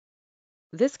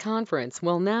This conference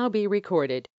will now be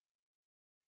recorded.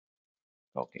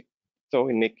 Okay. So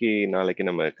இன்னைக்கு நாளைக்கு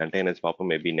நம்ம கண்டெய்னர்ஸ் பார்ப்போம்.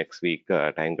 மேபி நெக்ஸ்ட் வீக்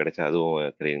டைம் கிடைச்சா அதுவும்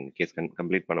இன் கேஸ்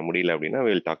கம்ப்ளீட் பண்ண முடியல அப்படின்னா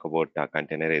will talk about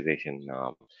containerisation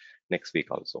next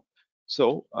week also. So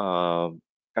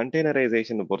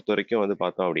containerisation பொறுத்த வரைக்கும் வந்து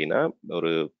பார்த்தோம் அப்படின்னா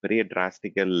ஒரு பெரிய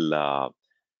டிராஸ்டிக்கல்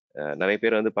நிறைய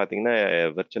பேர் வந்து பார்த்தீங்கன்னா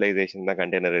விர்ச்சுவலைசேஷன் தான்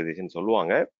கண்டெய்னரைசேஷன்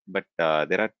சொல்லுவாங்க. But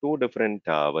there are two different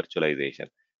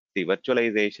virtualisation. The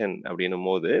virtualisation அப்படின்னும்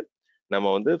போது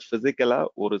நம்ம வந்து பிசிக்கலா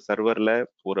ஒரு சர்வர்ல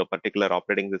ஒரு பர்டிகுலர்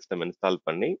ஆப்ரேட்டிங் சிஸ்டம் இன்ஸ்டால்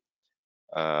பண்ணி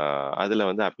அதுல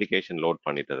வந்து அப்ளிகேஷன் லோட்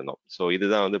பண்ணிட்டு இருந்தோம். ஸோ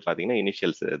இதுதான் வந்து பாத்தீங்கன்னா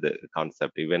இனிஷியல்ஸ் இது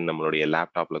கான்செப்ட். ஈவன் நம்மளுடைய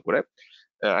லேப்டாப்ல கூட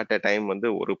அட் அ டைம் வந்து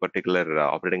ஒரு பர்டிகுலர்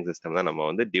ஆப்ரேட்டிங் சிஸ்டம் தான் நம்ம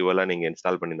வந்து டியூவலா நீங்க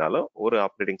இன்ஸ்டால் பண்ணியிருந்தாலும் ஒரு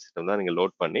ஆப்ரேட்டிங் சிஸ்டம் தான் நீங்க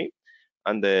லோட் பண்ணி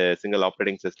அந்த சிங்கிள்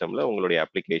ஆப்ரேட்டிங் சிஸ்டம்ல உங்களுடைய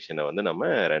அப்ளிகேஷனை வந்து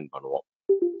நம்ம ரன் பண்ணுவோம்.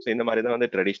 ஸோ இந்த மாதிரி தான்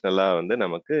வந்து ட்ரெடிஷ்னலா வந்து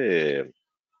நமக்கு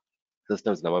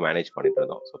சிஸ்டம்ஸ் நம்ம மேனேஜ் பண்ணிட்டு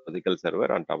இருந்தோம். So physical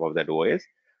server on top of that OS,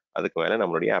 அதுக்கு மேலே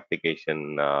நம்மளுடைய அப்ளிகேஷன்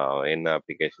என்ன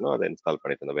அப்ளிகேஷனோ அதை இன்ஸ்டால்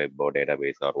பண்ணிட்டு இருந்தோம். வெப்போ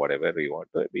database R what ever we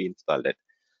want to we install that.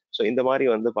 So இந்த மாதிரி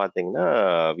வந்து பார்த்தீங்கன்னா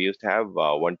we use have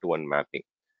one to one mapping.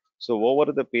 So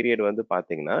over the period வந்து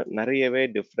பார்த்தீங்கன்னா நிறையவே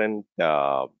டிஃப்ரெண்ட்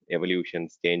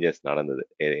எவல்யூஷன்ஸ் சேஞ்சஸ் நடந்தது.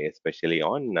 எஸ்பெஷலி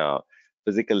ஆன்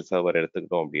பிசிக்கல் சர்வர்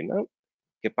எடுத்துக்கிட்டோம் அப்படின்னா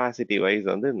கெப்பாசிட்டி வைஸ்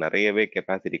வந்து நிறையவே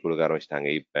கெப்பாசிட்டி கொடுக்க ஆரம்பிச்சிட்டாங்க.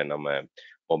 இப்போ நம்ம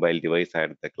மொபைல் டிவைஸாக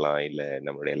எடுத்துக்கலாம், இல்லை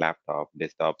நம்மளுடைய லேப்டாப்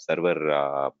டெஸ்க்டாப் சர்வர்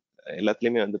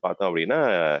எல்லாத்துலேயுமே வந்து பார்த்தோம் அப்படின்னா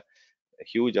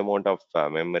huge amount of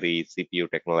memory CPU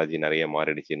technology நிறைய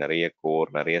மாறிடுச்சு. நிறைய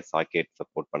கோர் நிறைய சாக்கெட்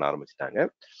சப்போர்ட் பண்ண ஆரம்பிச்சிட்டாங்க.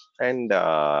 And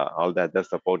all the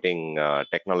other supporting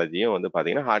டெக்னாலஜியும் வந்து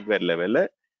பார்த்தீங்கன்னா ஹார்ட்வேர் லெவலில்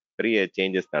பெரிய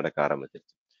சேஞ்சஸ் நடக்க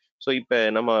ஆரம்பிச்சிருச்சு. ஸோ இப்போ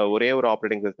நம்ம ஒரே ஒரு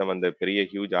ஆப்ரேட்டிங் சிஸ்டம் அந்த பெரிய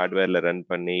ஹியூஜ் ஹார்ட்வேர்ல ரன்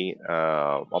பண்ணி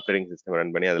ஆப்ரேட்டிங் சிஸ்டம்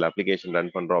ரன் பண்ணி அதில் அப்ளிகேஷன் ரன்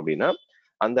பண்ணுறோம் அப்படின்னா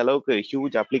அந்த அளவுக்கு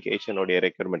huge அப்ளிகேஷனுடைய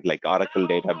requirement like Oracle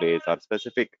data base R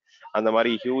specific அந்த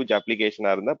மாதிரி ஹியூஜ்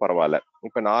அப்ளிகேஷனாக இருந்தால் பரவாயில்ல.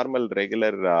 இப்போ நார்மல்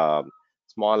ரெகுலர்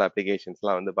ஸ்மால்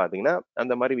அப்ளிகேஷன்ஸ்லாம் வந்து பார்த்தீங்கன்னா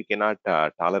அந்த மாதிரி we cannot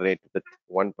tolerate with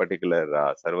one particular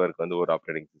சர்வருக்கு வந்து ஒரு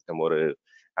ஆப்ரேட்டிங் சிஸ்டம் ஒரு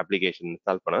அப்ளிகேஷன்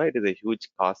இன்ஸ்டால் பண்ணால் it is a huge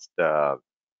cost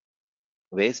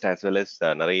waste as well as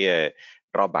நிறைய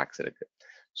ட்ராபேக்ஸ் இருக்கு.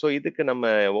 ஸோ இதுக்கு நம்ம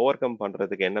ஓவர் கம்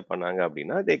பண்றதுக்கு என்ன பண்ணாங்க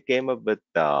அப்படின்னா they came up with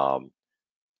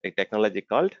technology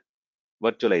called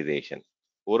virtualisation.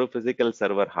 ஒரு physical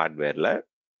server ஹார்ட்வேர்ல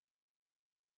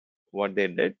what they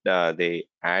did they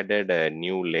added a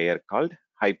new layer called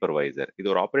hypervisor. இது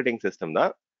ஒரு ஆப்ரேட்டிங் சிஸ்டம்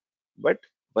தான், பட்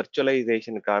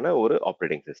வர்ச்சுவலைசேஷனுக்கான ஒரு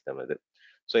ஆப்ரேட்டிங் சிஸ்டம் இது.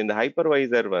 ஸோ இந்த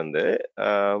ஹைப்பர்வைசர் வந்து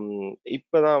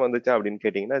இப்போதான் வந்துச்சா அப்படின்னு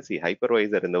கேட்டிங்கன்னா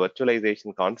ஹைப்பர்வைசர் இந்த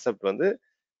வர்ச்சுவலைசேஷன் கான்செப்ட் வந்து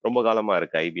ரொம்ப காலமா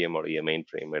இருக்கு. ஐபிஎம் உடைய மெயின்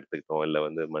ஃப்ரேம் எடுத்துக்கிட்டோம், இல்லை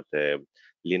வந்து மற்ற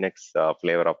லினக்ஸ்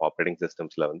ஃபிளேவர் ஆஃப் ஆப்ரேட்டிங்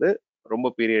சிஸ்டம்ஸ்ல வந்து ரொம்ப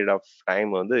பீரியட் ஆஃப்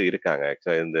டைம் வந்து இருக்காங்க.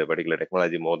 ஆக்சுவலாக இந்த பர்டிகுலர்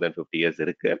டெக்னாலஜி மோர் தென் 50 இயர்ஸ்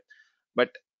இருக்கு.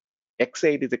 பட்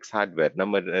x86 ஹார்ட்வேர்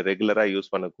நம்ம ரெகுலரா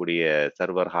யூஸ் பண்ணக்கூடிய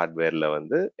சர்வர் ஹார்ட்வேர்ல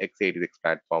வந்து x86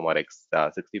 platform R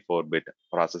x64 bit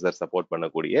processor support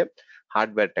பண்ணக்கூடிய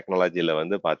ஹார்ட்வேர் டெக்னாலஜில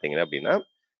வந்து பாத்தீங்கன்னா அப்படின்னா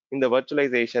இந்த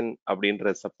வர்ச்சுவலைசேஷன்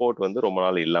அப்படின்ற சப்போர்ட் வந்து ரொம்ப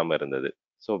நாள் இல்லாம இருந்தது.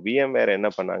 ஸோ VMware என்ன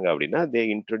பண்ணாங்க அப்படின்னா தே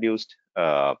introduced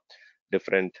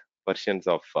different versions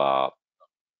of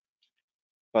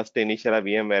first இனிஷியலா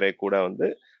VMware கூட வந்து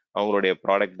அவங்களுடைய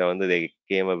ப்ராடக்ட்டை வந்து தே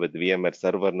கேம் வித் VMware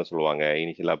சர்வர்னு சொல்லுவாங்க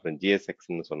இனிஷியலா. அப்புறம்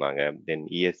GSXன்னு சொன்னாங்க, தென்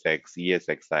ESX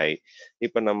ESXi.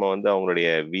 இப்போ நம்ம வந்து அவங்களுடைய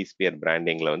vSphere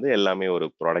பிராண்டிங்ல வந்து எல்லாமே ஒரு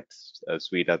ப்ராடக்ட்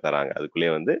ஸ்வீட்டா தராங்க.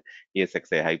 அதுக்குள்ளேயே வந்து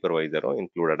ESXi ஹைப்பர்வைசரும்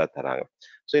இன்க்ளூடடா தராங்க.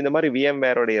 ஸோ இந்த மாதிரி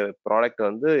VMwareோடைய ப்ராடக்ட்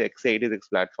வந்து x86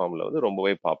 பிளாட்ஃபார்ம்ல வந்து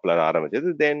ரொம்பவே பாப்புலர்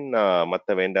ஆரம்பிச்சது. தென்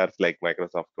மற்ற வெண்டார்ஸ் லைக்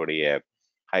மைக்ரோசாஃப்டோடைய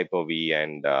ஹைப்பர்வி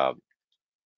அண்ட்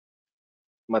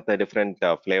மற்ற டிஃப்ரெண்ட்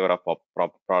ஃப்ளேவர் ஆஃப்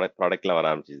ப்ராடக்ட்ல வர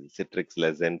ஆரம்பிச்சிது. சிட்ரிக்ஸ்ல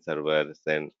ஜென் சர்வர்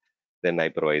ஜென்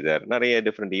ஹைப்பர்வைசர் நிறைய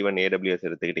டிஃப்ரெண்ட். ஈவன் AWS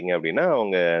எடுத்துக்கிட்டீங்க அப்படின்னா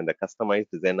அவங்க இந்த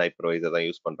கஸ்டமைஸ்டு ஜென் ஹைப்பர்வைசர் தான்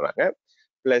யூஸ் பண்றாங்க.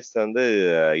 பிளஸ் வந்து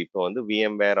இப்போ வந்து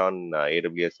VMware ஆன்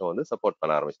AWS வந்து சப்போர்ட்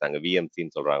பண்ண ஆரம்பிச்சிட்டாங்க.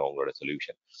 VMCன்னு சொல்றாங்க உங்களோட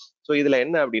சொல்யூஷன். ஸோ இதுல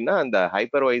என்ன அப்படின்னா அந்த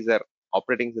ஹைப்பர்வைசர்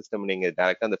ஆப்ரேட்டிங் சிஸ்டம் நீங்க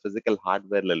டேரக்டா அந்த பிசிக்கல்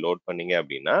ஹார்ட்வேர்ல லோட் பண்ணீங்க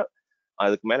அப்படின்னா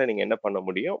அதுக்கு மேல நீங்க என்ன பண்ண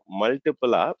முடியும்,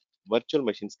 மல்டிபிளா வர்ச்சுவல்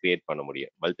மெஷின்ஸ் கிரியேட் பண்ண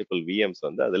முடியும். மல்டிபிள் விஎம்ஸ்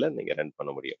வந்து அதுல நீங்க ரன்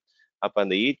பண்ண முடியும். அப்ப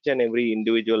அந்த each and every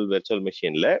individual virtual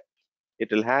மெஷின்ல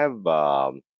it will have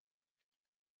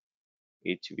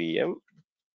each VM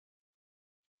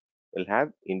will have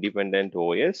independent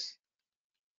OS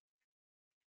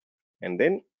and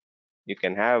then you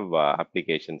can have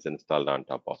applications installed on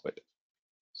top of it.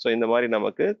 So இந்த மாதிரி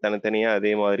நமக்கு தனித்தனியா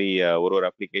அதே மாதிரி ஒரு ஒரு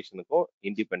அப்ளிகேஷனுக்கும்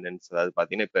இண்டிபெண்டன்ஸ். அதாவது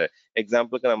பார்த்தீங்கன்னா இப்போ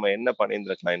எக்ஸாம்பிளுக்கு நம்ம என்ன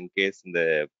பண்ணியிருந்திருக்கலாம் இன்கேஸ் இந்த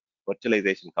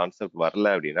வர்ச்சுவலைசேஷன் கான்செப்ட் வரல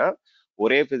அப்படின்னா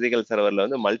ஒரே பிசிக்கல் சர்வர்ல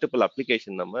வந்து மல்டிபிள்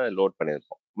அப்ளிகேஷன் நம்ம லோட்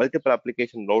பண்ணியிருப்போம். மல்டிபிள்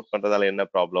அப்ளிகேஷன் லோட் பண்றதால என்ன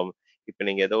ப்ராப்ளம்? இப்ப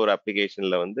நீங்க ஏதோ ஒரு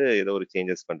அப்ளிகேஷன்ல வந்து ஏதோ ஒரு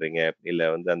சேஞ்சஸ் பண்றீங்க, இல்ல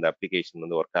வந்து அந்த அப்ளிகேஷன்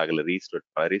வந்து ஒர்க் ஆகல,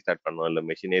 ரீஸ்டார்ட் பண்ணணும், இல்ல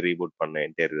மெஷினே ரீபூட் பண்ண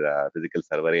என்டையர் பிசிக்கல்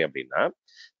சர்வரே அப்படின்னா,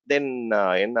 தென்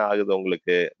என்ன ஆகுது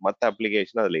உங்களுக்கு? மத்த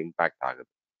அப்ளிகேஷன் அதுல இம்பாக்ட் ஆகுது.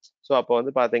 ஸோ அப்போ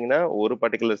வந்து பாத்தீங்கன்னா, ஒரு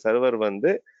பர்ட்டிகுலர் சர்வர்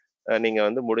வந்து நீங்க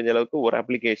வந்து முடிஞ்ச அளவுக்கு ஒரு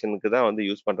அப்ளிகேஷனுக்கு தான் வந்து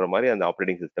யூஸ் பண்ற மாதிரி அந்த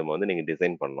ஆப்ரேட்டிங் சிஸ்டம் வந்து நீங்க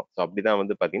டிசைன் பண்ணணும். ஸோ அப்படிதான்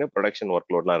வந்து பாத்தீங்கன்னா ப்ரொடக்ஷன்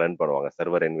ஒர்க் லோட்லாம் ரன் பண்ணுவாங்க.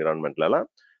 சர்வர் என்விரான்மெண்ட்லலாம்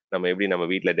நம்ம எப்படி நம்ம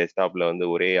வீட்ல டெஸ்க்டாப்ல வந்து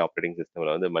ஒரே ஆப்ரேட்டிங்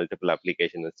சிஸ்டம்ல வந்து மல்டிபிள்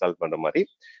அப்ளிகேஷன் இன்ஸ்டால் பண்ற மாதிரி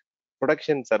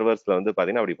ப்ரொடக்ஷன் சர்வர்ஸ்ல வந்து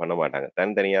பாத்தீங்கன்னா அப்படி பண்ண மாட்டாங்க.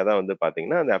 தனித்தனியா தான் வந்து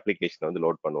பாத்தீங்கன்னா அந்த அப்ளிகேஷன் வந்து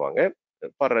லோட் பண்ணுவாங்க.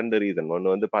 For 2 reason.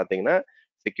 ஒன்னு வந்து பாத்தீங்கன்னா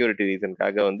செக்யூரிட்டி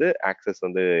ரீசனுக்காக வந்து ஆக்சஸ்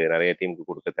வந்து நிறைய டீமுக்கு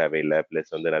கொடுக்க தேவையில்லை.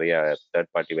 பிளஸ் வந்து நிறைய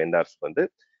தேர்ட் பார்ட்டி வெண்டார்ஸ் வந்து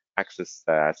ஆக்சஸ்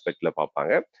ஆஸ்பெக்ட்ல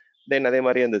பார்ப்பாங்க. தென் அதே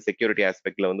மாதிரி அந்த செக்யூரிட்டி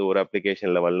ஆஸ்பெக்ட்ல வந்து ஒரு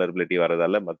அப்ளிகேஷன்ல வல்னரபிலிட்டி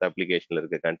வரதால மற்ற அப்ளிகேஷன்ல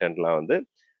இருக்க கண்டென்ட்லாம் வந்து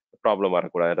ப்ராப்ளம்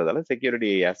வரக்கூடாதுன்றதால செக்யூரிட்டி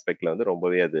ஆஸ்பெக்ட்ல வந்து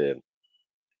ரொம்பவே அது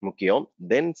முக்கியம்.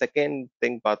 தென் செகண்ட்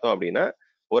திங் பார்த்தோம் அப்படின்னா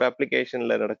ஒரு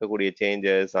அப்ளிகேஷன்ல நடக்கக்கூடிய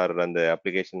சேஞ்சஸ் ஆர் அந்த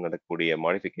அப்ளிகேஷன் நடக்கக்கூடிய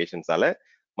மாடிஃபிகேஷன்ஸால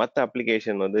மற்ற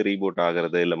அப்ளிகேஷன் வந்து ரீபூட்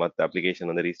ஆகுறது இல்லை மற்ற அப்ளிகேஷன்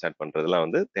வந்து ரீஸ்டார்ட் பண்றதுலாம்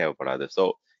வந்து தேவைப்படாது. ஸோ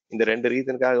இந்த 2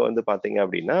 ரீசனுக்காக வந்து பாத்தீங்க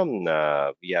அப்படின்னா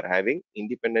we are having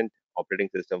independent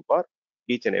operating system for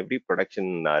each and every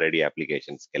production ready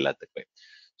applications எல்லாத்துக்குமே.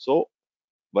 ஸோ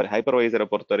ஒரு ஹைப்பர்வைசரை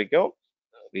பொறுத்த வரைக்கும்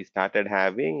வி ஸ்டார்டட்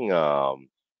ஹேவிங்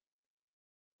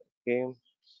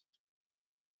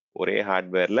ஒரே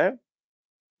ஹார்ட்வேர்ல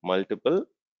மல்டிபிள்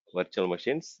வர்ச்சுவல்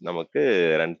மெஷின்ஸ் நமக்கு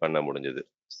ரன் பண்ண முடிஞ்சது.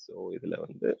 ஸோ இதுல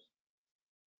வந்து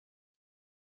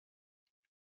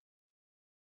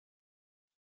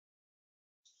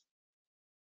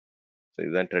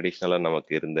இதுதான் ட்ரெடிஷ்னலா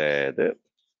நமக்கு இருந்த இது.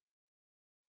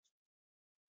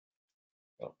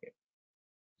 ஓகே,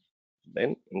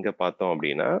 தென் இங்க பார்த்தோம்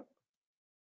அப்படின்னா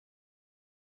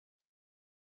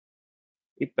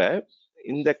இப்ப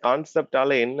இந்த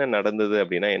கான்செப்டால என்ன நடந்தது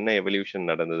அப்படின்னா என்ன எவல்யூஷன்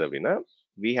நடந்தது அப்படின்னா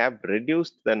we have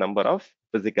reduced the number of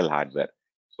physical hardware.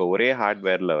 இப்போ ஒரே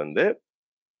ஹார்ட்வேர்ல வந்து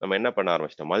நம்ம என்ன பண்ண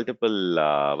ஆரம்பிச்சிட்டோம்? மல்டிபிள்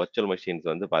வர்ச்சுவல் மெஷின்ஸ்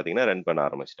வந்து பாத்தீங்கன்னா ரன் பண்ண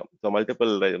ஆரம்பிச்சிட்டோம். So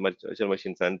multiple virtual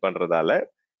machines run பண்றதால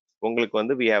உங்களுக்கு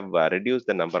வந்து we have reduce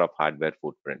the number of hardware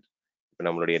food print. இப்போ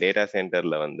நம்மளுடைய டேட்டா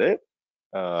சென்டர்ல வந்து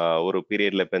ஒரு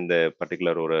பீரியட்ல இப்போ இந்த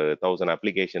பர்டிகுலர் ஒரு 1000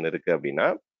 அப்ளிகேஷன் இருக்கு அப்படின்னா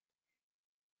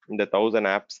இந்த 1000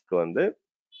 ஆப்ஸ்க்கு வந்து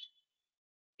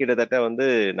கிட்டத்தட்ட வந்து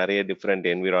நிறைய டிஃப்ரெண்ட்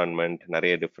என்விரான்மெண்ட்,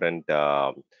 நிறைய டிஃப்ரெண்ட்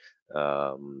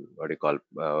கால்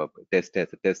test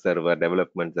server,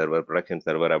 development server, production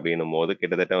server அப்படின்னும் போது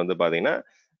கிட்டத்தட்ட வந்து பாத்தீங்கன்னா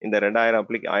இந்த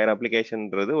 1000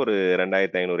 அப்ளிகேஷன்ன்றது ஒரு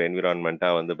 2500 என்விரான்மெண்ட்டா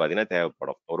வந்து பாத்தீங்கன்னா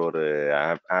தேவைப்படும். ஒரு ஒரு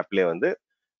ஆப்லேயே வந்து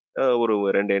ஒரு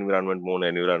 2 என்விரான்மெண்ட் 3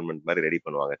 என்விரான்மெண்ட் மாதிரி ரெடி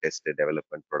பண்ணுவாங்க. டெஸ்ட்,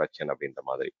 டெவலப்மெண்ட், ப்ரொடக்ஷன் அப்படின்ற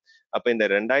மாதிரி. அப்ப இந்த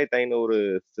 2500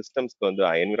 சிஸ்டம்ஸ்க்கு வந்து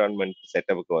என்விரான்மெண்ட்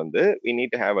செட்டப்புக்கு வந்து we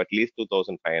need to have at least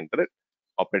 2500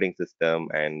 operating system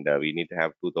and we need to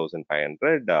have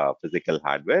 2500 physical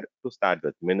hardware to start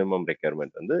with. minimum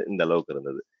requirement வந்து இந்த அளவுக்கு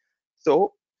இருந்தது. ஸோ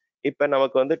இப்ப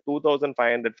நமக்கு வந்து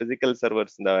 2500 பிசிக்கல்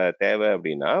சர்வர்ஸ் தேவை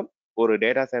அப்படின்னா ஒரு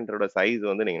டேட்டா சென்டரோட சைஸ்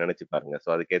வந்து நீங்க நினைச்சு பாருங்க. ஸோ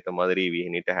அதுக்கேற்ற மாதிரி we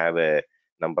need to have a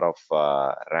number of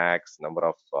racks, number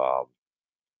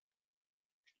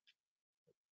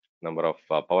of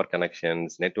power connections,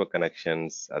 network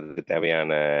connections, அதுக்கு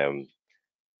தேவையான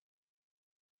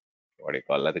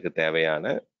அதுக்கு தேவையான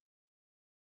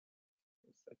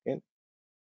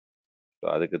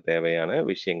அதுக்கு தேவையான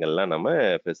விஷயங்கள்லாம் நம்ம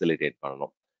ஃபெசிலிட்டேட்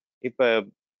பண்ணணும். இப்ப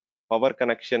பவர்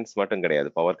கனெக்ஷன்ஸ் மட்டும் கிடையாது.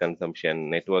 பவர் கன்சம்ஷன்,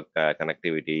 நெட்வொர்க்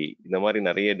கனெக்டிவிட்டி, இந்த மாதிரி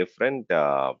நிறைய டிஃப்ரெண்ட்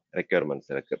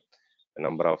ரெக்யர்மெண்ட்ஸ் இருக்கு.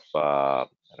 Number of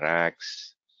racks,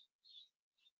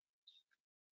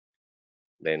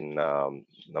 then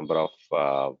number of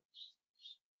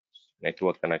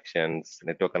network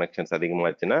connections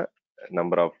அதிகமாச்சுன்னா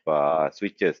number of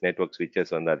ஸ்விட்சஸ், network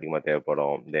ஸ்விட்சஸ் வந்து அதிகமாக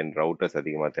தேவைப்படும். தென் ரவுட்டர்ஸ்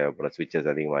அதிகமாக தேவைப்படும். ஸ்விட்சஸ்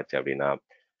அதிகமாச்சு அப்படின்னா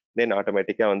தென்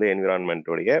ஆட்டோமேட்டிக்கா வந்து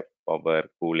என்விரான்மெண்ட்டோடைய பவர்,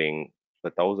 கூலிங், இப்போ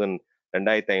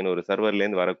 2500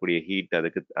 சர்வர்லேருந்து வரக்கூடிய ஹீட்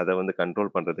அதை வந்து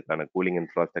கண்ட்ரோல் பண்றதுக்கான கூலிங்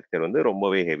இன்ஃப்ராஸ்ட்ரக்சர் வந்து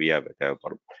ரொம்பவே ஹெவியாக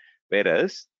தேவைப்படும்.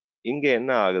 வேறஸ் இங்க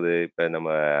என்ன ஆகுது? இப்ப நம்ம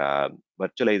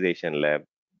வர்ச்சுவலைசேஷன்ல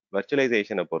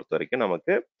வர்ச்சுவலைசேஷனை பொறுத்த வரைக்கும்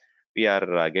நமக்கு we are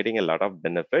getting a lot of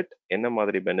benefit. என்ன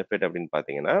மாதிரி பெனிஃபிட் அப்படின்னு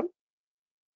பார்த்தீங்கன்னா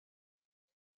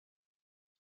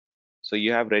so you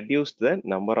have reduced the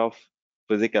number of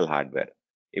physical hardware.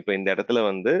 இப்போ இந்த இடத்துல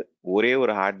வந்து ஒரே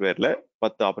ஒரு ஹார்ட்வேர்ல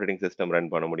 10 ஆப்ரேட்டிங் சிஸ்டம் ரன்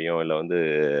பண்ண முடியும், இல்லை வந்து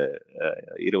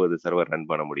 20 சர்வர் ரன்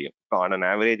பண்ண முடியும். இப்போ ஆன் அன்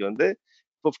ஆவரேஜ் வந்து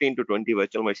 15 to 20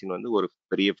 வர்ச்சுவல் மெஷின் வந்து ஒரு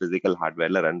பெரிய பிசிக்கல்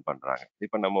ஹார்ட்வேர்ல ரன் பண்றாங்க.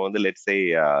 இப்போ நம்ம வந்து let's say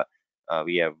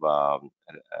we have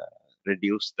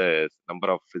reduce the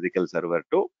number of physical server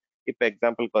to இப்போ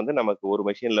எக்ஸாம்பிளுக்கு வந்து நமக்கு ஒரு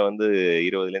மெஷின்ல வந்து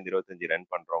 20ல இருந்து 25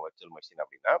 ரன் பண்றோம் வர்ச்சுவல் மெஷின்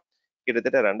அப்படின்னா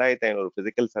கிட்டத்தட்ட 2500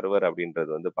 பிசிக்கல் சர்வர் அப்படின்றது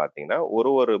வந்து பாத்தீங்கன்னா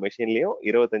ஒரு மெஷின்லயும்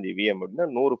 25 விஎம் அப்படின்னா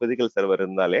 100 பிசிக்கல் சர்வர்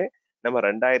இருந்தாலே நம்ம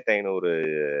 2500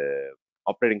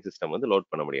 ஆப்ரேட்டிங் சிஸ்டம் வந்து லோட்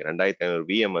பண்ண முடியும். 2500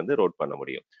 விஎம் வந்து லோட் பண்ண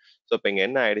முடியும். ஸோ இப்போ இங்க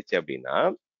என்ன ஆயிடுச்சு அப்படின்னா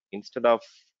இன்ஸ்டெட் ஆஃப்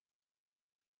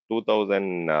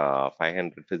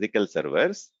 2500 பிசிக்கல்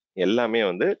சர்வர்ஸ் எல்லாமே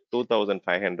வந்து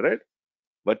 2500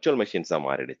 வர்ச்சுவல் மெஷின்ஸா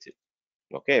மாறிடுச்சு.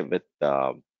 ஓகே, வித்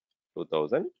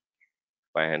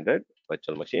 2500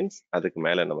 வர்ச்சுவல் மெஷின்ஸ், அதுக்கு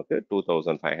மேல நமக்கு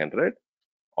 2500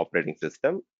 ஆப்ரேட்டிங்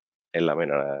சிஸ்டம் எல்லாமே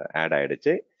ஆட்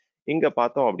ஆயிடுச்சு. இங்க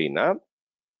பார்த்தோம் அப்படின்னா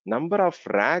நம்பர் ஆஃப்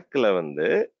ரேக்ல வந்து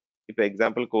இப்போ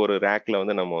எக்ஸாம்பிளுக்கு ஒரு ரேக்ல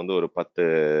வந்து நம்ம வந்து ஒரு 10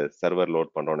 சர்வர்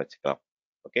லோட் பண்றோம்னு வச்சுக்கலாம்.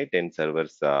 ஓகே, 10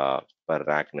 சர்வர்ஸ் பர்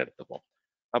ரேக்னு எடுத்துப்போம்.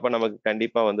 அப்ப நமக்கு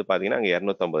கண்டிப்பா வந்து பாத்தீங்கன்னா அங்க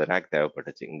 250 ரேக்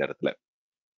தேவைப்பட்டுச்சு இந்த இடத்துல.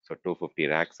 ஸோ 250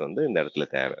 ரேக்ஸ் வந்து இந்த இடத்துல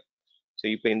தேவை. ஸோ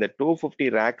இப்போ இந்த 250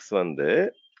 ரேக்ஸ் வந்து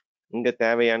இங்க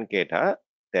தேவையான்னு கேட்டா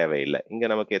தேவையில்லை. இங்க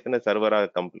நமக்கு எத்தனை சர்வரா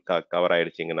கவர்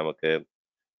ஆயிடுச்சு இங்க நமக்கு.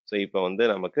 ஸோ இப்போ வந்து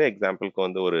நமக்கு எக்ஸாம்பிளுக்கு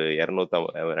வந்து ஒரு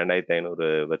 2500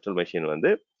 வெர்ச்சுவல் மெஷின்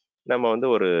வந்து நம்ம வந்து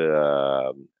ஒரு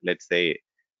லெட்ஸ் சே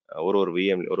ஒரு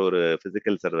விஎம் ஒரு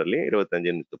பிசிக்கல் சர்வர்லயும்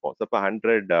 25 எடுத்துப்போம். ஸோ இப்போ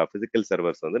 100 பிசிக்கல்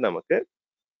சர்வர்ஸ் வந்து நமக்கு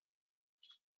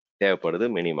தேவைப்படுது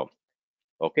மினிமம்.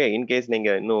 ஓகே, இன்கேஸ் நீங்க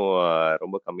இன்னும்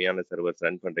ரொம்ப கம்மியான சர்வர்ஸ்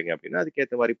ரன் பண்றீங்க அப்படின்னா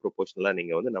அதுக்கேற்ற மாதிரி ப்ரொபோஷனலா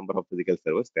நீங்க வந்து நம்பர் ஆஃப் பிசிக்கல்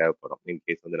சர்வர்ஸ் தேவைப்படும்.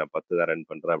 இன்கேஸ் வந்து நான் 10 தான் ரன்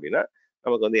பண்றேன் அப்படின்னா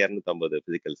நமக்கு வந்து 250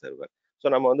 பிசிக்கல் சர்வர். ஸோ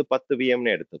நம்ம வந்து 10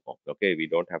 விஎம்னு எடுத்துப்போம். Okay, we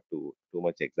don't have to too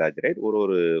much exaggerate.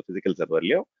 ஒரு பிசிக்கல்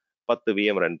சர்வர்லயும் 10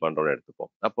 விஎம் ரன் பண்றோம்னு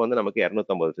எடுத்துப்போம். அப்போ வந்து நமக்கு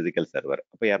 250 பிசிக்கல் சர்வர்.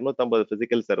 அப்போ 250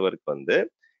 பிசிக்கல் சர்வருக்கு வந்து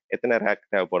எத்தனை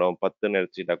ரேக் தேவைப்படும்? 10ன்னு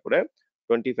எடுத்துட்டா கூட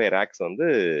 25 ரேக்ஸ் வந்து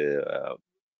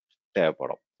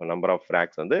தேவைப்படும். நம்பர் ஆஃப்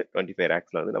ரேக்ஸ் வந்து 25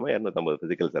 ரேக்ஸ்ல வந்து நம்ம 250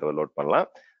 பிசிக்கல் சர்வர் லோட் பண்ணலாம்.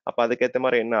 அப்ப அதுக்கேற்ற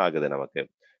மாதிரி என்ன ஆகுது நமக்கு?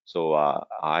 ஸோ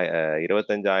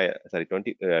 25,000 சாரி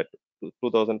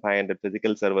 2500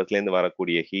 பிசிக்கல் சர்வர்ஸ்லேருந்து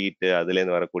வரக்கூடிய ஹீட்,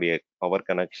 அதுலேருந்து வரக்கூடிய பவர்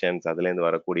கனெக்ஷன்ஸ், அதுலேருந்து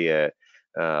வரக்கூடிய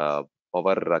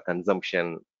பவர்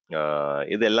கன்சம்ஷன்,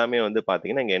 இது எல்லாமே வந்து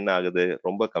பாத்தீங்கன்னா இங்க என்ன ஆகுது?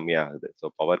 ரொம்ப கம்மியாகுது. ஸோ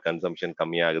பவர் கன்சம்ஷன்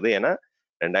கம்மியாகுது. ஏன்னா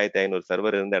 2500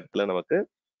 சர்வர் இருந்த இடத்துல நமக்கு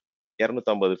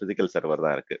 250 பிசிக்கல் சர்வர்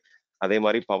தான் இருக்கு. அதே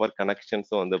மாதிரி பவர்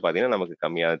கனெக்ஷன்ஸும் வந்து பாத்தீங்கன்னா நமக்கு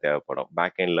கம்மியாக தேவைப்படும்.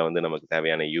 பேக் எண்ட்ல வந்து நமக்கு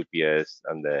தேவையான யூபிஎஸ்,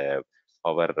 அந்த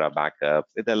பவர் பேக்கப்,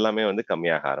 இது எல்லாமே வந்து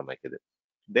கம்மியாக ஆரம்பிக்குது.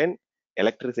 தென்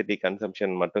எலக்ட்ரிசிட்டி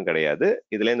கன்சம்ஷன் மட்டும் கிடையாது,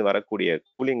 இதுல இருந்து வரக்கூடிய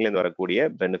கூலிங்ல இருந்து வரக்கூடிய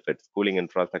பெனிஃபிட்ஸ், கூலிங்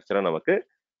இன்ஃப்ராஸ்ட்ரக்சரும் நமக்கு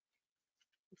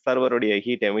சர்வருடைய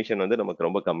ஹீட் எமிஷன் வந்து நமக்கு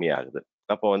ரொம்ப கம்மியாகுது.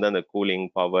 அப்போ வந்து அந்த கூலிங்,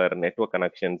 பவர், நெட்வொர்க்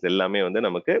கனெக்ஷன்ஸ் எல்லாமே வந்து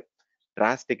நமக்கு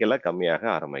டிராஸ்டிக்கலா கம்மியாக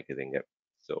ஆரம்பிக்குதுங்க.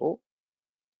 ஸோ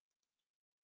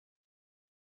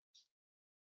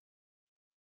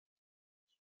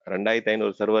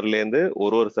 2500 சர்வர்லேருந்து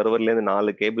ஒரு சர்வர்லேருந்து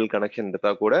 4 கேபிள் கனெக்ஷன்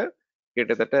எடுத்தா கூட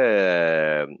கிட்டத்தட்ட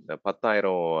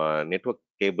 10,000 நெட்வொர்க்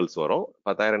கேபிள்ஸ் வரும்.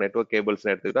 10,000 நெட்வொர்க் கேபிள்ஸ்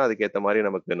எடுத்துக்கிட்டா அதுக்கேற்ற மாதிரி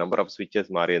நமக்கு நம்பர் ஆஃப்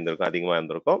ஸ்விட்சஸ் மாறி இருந்திருக்கும், அதிகமாக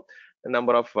இருந்திருக்கும்.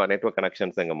 நம்பர் ஆஃப் நெட்வொர்க்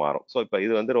கனெக்ஷன்ஸ் அங்கே மாறும். ஸோ இப்போ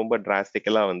இது வந்து ரொம்ப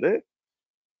டிராஸ்டிக்கலா வந்து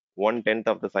 1/10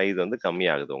 ஆஃப் த சைஸ் வந்து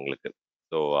கம்மியாகுது உங்களுக்கு.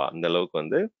 ஸோ அந்த அளவுக்கு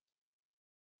வந்து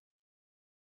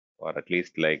or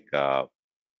at least like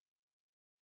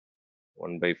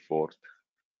 1/4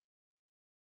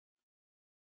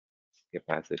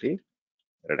 capacity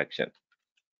reduction.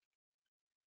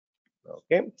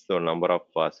 Okay, so number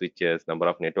of ஸ்விட்சஸ், number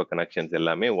of network connections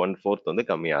எல்லாமே 1/4 வந்து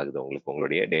கம்மி ஆகுது உங்களுக்கு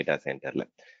உங்களுடைய டேட்டா சென்டர்ல.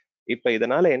 இப்ப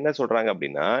இதனால என்ன சொல்றாங்க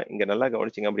அப்படின்னா, இங்க நல்லா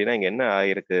கவனிச்சிங்க அப்படின்னா இங்க என்ன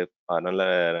ஆயிருக்கு? நல்ல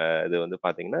இது வந்து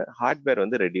பாத்தீங்கன்னா ஹார்ட்வேர்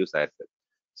வந்து ரெடியூஸ் ஆயிருக்கு.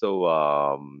 ஸோ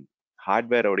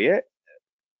ஹார்ட்வேரோடைய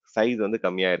சைஸ் வந்து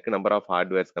கம்மியா இருக்கு, நம்பர் ஆஃப்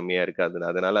ஹார்ட்வேர்ஸ் கம்மியா இருக்கு.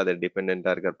 அதனால அது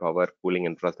டிபெண்டா இருக்கிற பவர், கூலிங்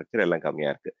இன்ஃப்ராஸ்ட்ரக்சர் எல்லாம்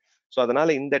கம்மியா இருக்கு. ஸோ அதனால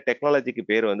இந்த டெக்னாலஜிக்கு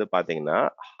பேர் வந்து பாத்தீங்கன்னா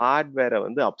ஹார்ட்வேரை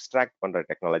வந்து அப்டிராக்ட் பண்ற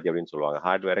டெக்னாலஜி அப்படின்னு சொல்லுவாங்க.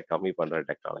 ஹார்ட்வேரை கம்மி பண்ற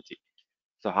டெக்னாலஜி.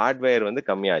 ஸோ ஹார்ட்வேர் வந்து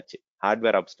கம்மியாச்சு.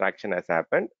 Hardware abstraction has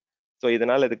happen. So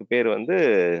இதனால இதுக்கு பேர் வந்து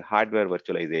ஹார்ட்வேர்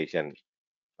வர்ச்சுவலைசேஷன்.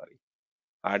 சாரி,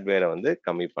 ஹார்ட்வேரை வந்து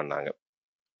கம்மி பண்ணாங்க.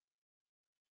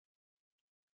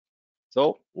 ஸோ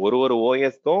ஒரு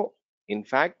ஓஎஸ்க்கும்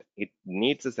in fact it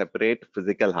needs separate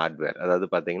physical hardware. அதாவது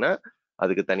பார்த்தீங்கன்னா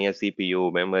அதுக்கு தனியாக சிபியூ,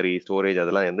 மெமரி, ஸ்டோரேஜ்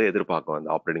அதெல்லாம் வந்து எதிர்பார்க்கும் அந்த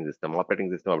ஆப்ரேட்டிங் சிஸ்டம். ஆப்ரேட்டிங்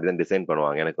சிஸ்டம் அப்படி தான் டிசைன்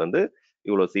பண்ணுவாங்க. எனக்கு வந்து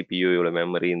இவ்வளோ சிபியூ, இவ்வளோ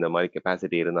மெமரி, இந்த மாதிரி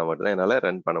கெப்பாசிட்டி இருந்தால் மட்டும்தான் என்னால்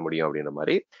ரன் பண்ண முடியும் அப்படின்ற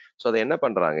மாதிரி. ஸோ அதை என்ன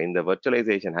பண்ணுறாங்க? இந்த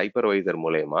வர்ச்சுவலைசேஷன் ஹைப்பர்வைசர்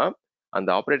மூலயமா அந்த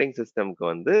ஆப்ரேட்டிங் சிஸ்டம்க்கு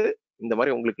வந்து இந்த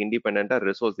மாதிரி உங்களுக்கு இண்டிபெண்டா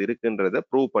ரிசோர்ஸ் இருக்குன்றத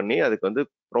ப்ரூவ் பண்ணி அதுக்கு வந்து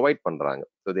ப்ரொவைட் பண்றாங்க.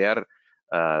 So they are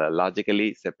logically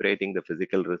separating the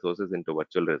physical resources into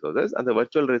virtual resources. அந்த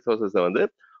வர்ச்சுவல் ரிசோர்சஸை வந்து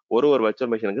ஒரு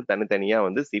வர்ச்சுவல் மிஷினுக்கு தனித்தனியா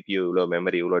வந்து சிபியூ இவ்வளோ,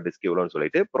 மெமரி இவ்வளோ, டிஸ்க் இவ்வளோன்னு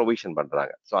சொல்லிட்டு ப்ரொவிஷன்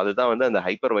பண்றாங்க. ஸோ அதுதான் வந்து அந்த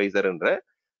ஹைப்பர்வைசர்ன்ற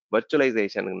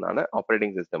வர்ச்சுவலைசேஷனுக்கான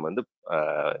ஆப்ரேட்டிங் சிஸ்டம் வந்து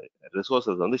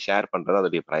ரிசோர்சஸ் வந்து ஷேர் பண்றது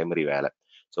அதோடைய பிரைமரி வேலை.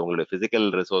 ஸோ உங்களுடைய physical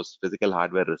resource, physical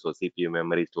hardware resource, CPU,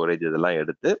 memory, storage இதெல்லாம்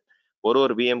எடுத்து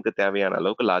ஒரு விஎம்க்கு தேவையான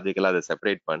அளவுக்கு லாஜிக்கலா அதை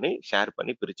செப்பரேட் பண்ணி ஷேர்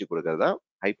பண்ணி பிரிச்சு கொடுக்கறது தான்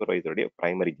ஹைப்பர்வைசருடைய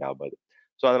பிரைமரி ஜாப் அது.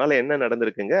 ஸோ அதனால என்ன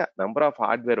நடந்திருக்குங்க, நம்பர் ஆஃப்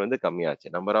ஹார்ட்வேர் வந்து கம்மியாச்சு.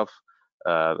 நம்பர் ஆஃப்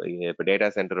இப்போ டேட்டா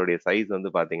சென்டருடைய சைஸ் வந்து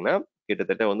பாத்தீங்கன்னா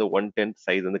கிட்டத்தட்ட வந்து 1/10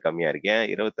 சைஸ் வந்து கம்மியா இருக்கு. ஏன்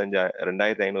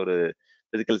 2500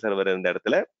 பிசிக்கல் சர்வர் இருந்த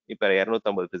இடத்துல இப்ப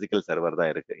 250 பிசிக்கல் சர்வர்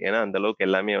தான் இருக்கு. ஏன்னா அந்த அளவுக்கு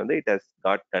எல்லாமே வந்து it has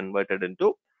got converted into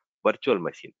virtual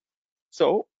machine. So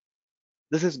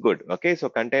this is good. Okay, so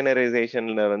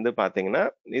கண்டெய்னரைசேஷன்ல வந்து பாத்தீங்கன்னா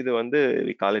இது வந்து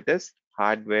we call it as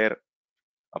hardware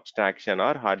abstraction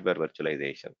R hardware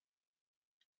virtualisation.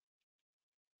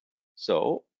 So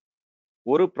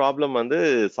ஒரு ப்ராப்ளம் வந்து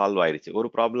சால்வ் ஆயிடுச்சு. ஒரு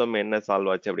ப்ராப்ளம் என்ன சால்வ்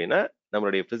ஆச்சு அப்படின்னா,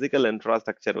 நம்மளுடைய பிசிக்கல்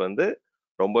இன்ஃப்ராஸ்ட்ரக்சர் வந்து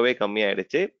ரொம்பவே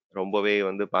கம்மியாயிடுச்சு. ரொம்பவே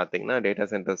வந்து பாத்தீங்கன்னா டேட்டா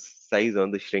சென்டர் சைஸ்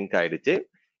வந்து ஷ்ரிங்க் ஆயிடுச்சு.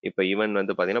 இப்ப ஈவன்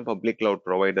வந்து பாத்தீங்கன்னா பப்ளிக் கிளவுட்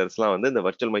ப்ரொவைடர்ஸ்லாம் வந்து இந்த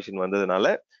வர்ச்சுவல் மெஷின் வந்ததுனால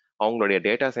அவங்களுடைய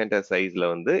டேட்டா சென்டர் சைஸ்ல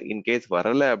வந்து இன்கேஸ்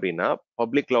வரல அப்படின்னா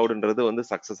பப்ளிக் கிளவுட்ன்றது வந்து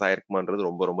சக்சஸ் ஆயிருக்குமான்றது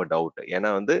ரொம்ப ரொம்ப டவுட்.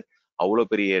 ஏன்னா வந்து அவ்வளோ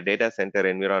பெரிய டேட்டா சென்டர்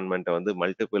என்விரான்மெண்ட்டை வந்து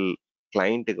மல்டிபிள்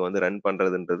கிளைண்ட்டுக்கு வந்து ரன்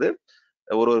பண்றதுன்றது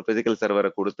ஒரு ஒரு பிசிக்கல் சர்வரை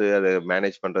கொடுத்து அதை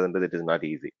மேனேஜ் பண்றதுன்றது இட் இஸ் நாட்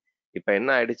ஈஸி. இப்ப என்ன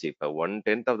ஆயிடுச்சு, இப்ப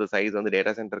 1/10 ஆஃப் த சைஸ் வந்து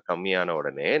டேட்டா சென்டர் கம்மியான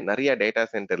உடனே நிறைய டேட்டா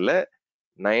சென்டர்ல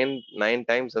நைன் நைன்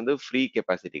டைம்ஸ் வந்து ஃப்ரீ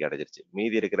கெப்பாசிட்டி கிடைச்சிருச்சு.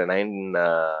 மீதி இருக்கிற நைன்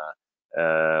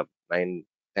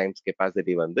டைம்ஸ்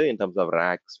கெப்பாசிட்டி வந்து இன் டர்ம்ஸ் ஆஃப்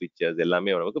ரேக் ஸ்விட்சஸ்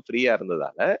எல்லாமே நமக்கு ஃப்ரீயா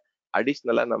இருந்ததால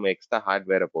அடிஷ்னலா நம்ம எக்ஸ்ட்ரா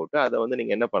ஹார்ட்வேரை போட்டு அதை வந்து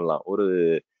நீங்க என்ன பண்ணலாம், ஒரு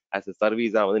ஆஸ் அ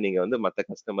சர்வீஸா வந்து நீங்க வந்து மற்ற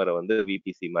கஸ்டமரை வந்து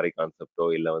விபிசி மாதிரி கான்செப்டோ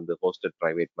இல்ல வந்து ஹோஸ்டட்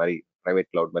பிரைவேட் மாதிரி பிரைவேட்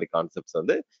கிளவுட் மாதிரி கான்செப்ட்ஸ்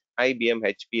வந்து ஐபிஎம்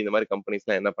ஹெச்பி இந்த மாதிரி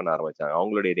கம்பெனிஸ்லாம் என்ன பண்ண ஆரம்பிச்சாங்க,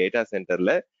 அவங்களுடைய டேட்டா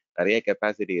சென்டர்ல நிறைய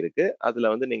கெப்பாசிட்டி இருக்கு, அதுல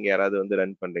வந்து நீங்க யாராவது வந்து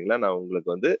ரன் பண்றீங்களா, நான் உங்களுக்கு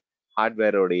வந்து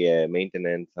ஹார்ட்வேரோடைய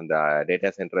மெயின்டெனன்ஸ் அந்த டேட்டா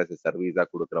சென்டர் சர்வீஸா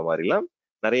கொடுக்குற மாதிரிலாம்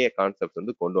நிறைய கான்செப்ட்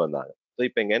வந்து கொண்டு வந்தாங்க. ஸோ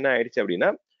இப்போ இங்க என்ன ஆயிடுச்சு அப்படின்னா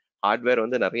ஹார்ட்வேர்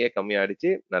வந்து நிறைய கம்மியாயிடுச்சு,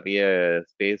 நிறைய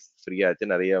ஸ்பேஸ் ஃப்ரீ ஆச்சு,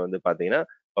 நிறைய வந்து பாத்தீங்கன்னா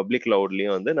பப்ளிக்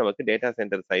கிளவுட்லயும் வந்து நமக்கு டேட்டா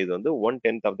சென்டர் சைஸ் வந்து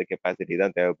 1/10 ஆஃப் த கெப்பாசிட்டி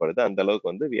தான் தேவைப்படுது. அந்த அளவுக்கு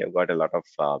வந்து we have got a lot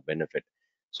of benefit.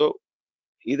 So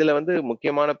இதுல வந்து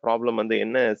முக்கியமான ப்ராப்ளம் வந்து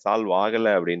என்ன சால்வ்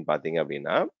ஆகல அப்படின்னு பாத்தீங்க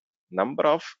அப்படின்னா நம்பர்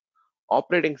ஆஃப்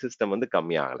ஆப்ரேட்டிங் சிஸ்டம் வந்து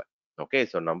கம்மி ஆகல. Okay,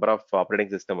 so number of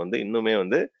operating system வந்து இன்னுமே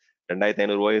வந்து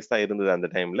 2500 ஓஎஸ் தான் இருந்தது அந்த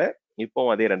டைம்ல. இப்போ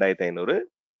அதே 2500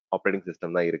 ஆப்ரேட்டிங்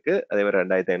சிஸ்டம் தான் இருக்கு. அதே மாதிரி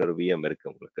 2500 விஎம் இருக்கு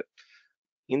உங்களுக்கு.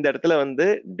 இந்த இடத்துல வந்து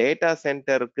டேட்டா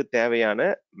சென்டருக்கு தேவையான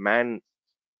மேன்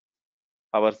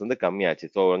ஹவர்ஸ் வந்து கம்மியாச்சு.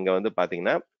 ஸோ இங்க வந்து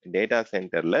பாத்தீங்கன்னா டேட்டா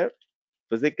சென்டர்ல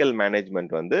பிசிக்கல்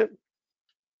மேனேஜ்மெண்ட் வந்து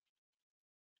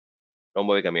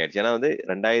ரொம்பவே கம்மியாயிடுச்சு. ஏன்னா வந்து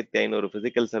 2500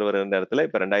 பிசிக்கல் சர்வர் இருந்த இடத்துல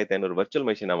இப்ப 2500 வர்ச்சுவல்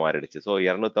மெஷினா மாறிடுச்சு. ஸோ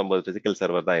 250 பிசிக்கல்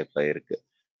சர்வர் தான் இப்ப இருக்கு.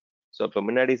 ஸோ இப்ப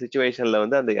முன்னாடி சுச்சுவேஷன்ல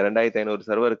வந்து அந்த 2500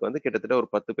 சர்வருக்கு வந்து கிட்டத்தட்ட ஒரு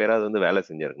 10 பேராவது வந்து வேலை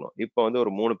செஞ்சிருக்கணும். இப்போ வந்து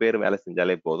ஒரு 3 பேர் வேலை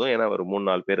செஞ்சாலே போதும். ஏன்னா ஒரு 3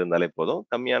 4 பேர் இருந்தாலே போதும்.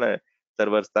 கம்மியான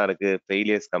சர்வர்ஸ் தான் இருக்கு.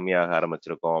 ஃபெயிலியர்ஸ் கம்மியாக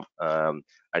ஆரம்பிச்சிருக்கோம்.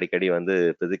 அடிக்கடி வந்து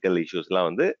பிசிக்கல் இஷ்யூஸ்லாம்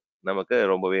வந்து நமக்கு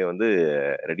ரொம்பவே வந்து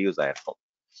ரெடியூஸ் ஆயிருக்கும்.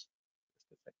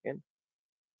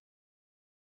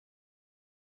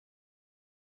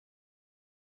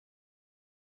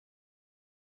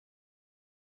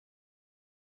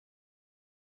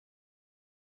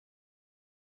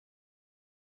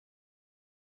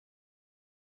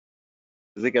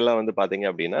 பிசிக்கலா வந்து பாத்தீங்க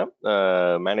அப்படின்னா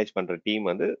மேனேஜ் பண்ற டீம்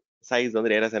வந்து சைஸ்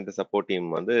வந்து டேட்டா சென்டர் சப்போர்ட் டீம்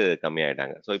வந்து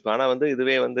கம்மியாயிட்டாங்க. ஸோ இப்போ ஆனா வந்து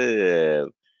இதுவே வந்து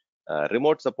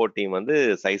ரிமோட் சப்போர்ட் டீம் வந்து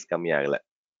சைஸ் கம்மியாகல.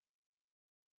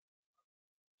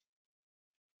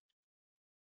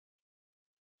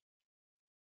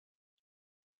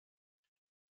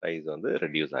 சைஸ் வந்து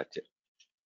ரெடியூஸ் ஆச்சு.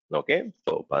 ஓகே,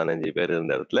 ஸோ 15 பேர்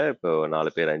இருந்த இடத்துல இப்போ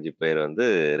 4 பேர் 5 பேர் வந்து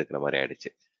இருக்கிற மாதிரி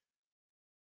ஆயிடுச்சு.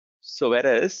 ஸோ வேற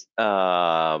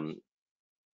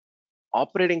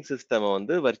ஆப்ரேட்டிங் சிஸ்டம்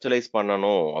வந்து வர்ச்சுவலைஸ்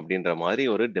பண்ணணும் அப்படின்ற மாதிரி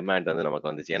ஒரு டிமாண்ட் வந்து நமக்கு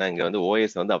வந்துச்சு. ஏன்னா இங்க வந்து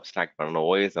ஓஎஸ் வந்து அப்ஸ்ட்ராக்ட் பண்ணணும்,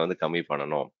 ஓஎஸ் வந்து கம்மி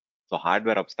பண்ணணும். ஸோ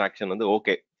ஹார்ட்வேர் அப்ஸ்ட்ராக்ஷன் வந்து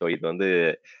ஓகே. ஸோ இது வந்து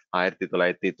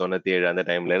 1997 அந்த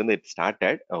டைம்ல இருந்து இட்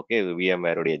ஸ்டார்டட். ஓகே,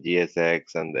 விஎம்ஆருடைய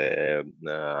ஜிஎஸ்எக்ஸ்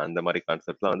அந்த மாதிரி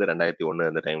கான்செப்ட்லாம் வந்து 2001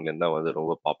 அந்த டைம்ல இருந்து தான் வந்து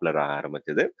ரொம்ப பாப்புலர் ஆக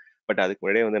ஆரம்பிச்சது. பட் அதுக்கு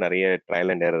முன்னாடியே வந்து நிறைய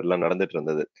ட்ரையல் அண்ட் எரர்லாம் நடந்துட்டு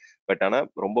இருந்தது. பட் ஆனா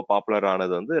ரொம்ப பாப்புலர்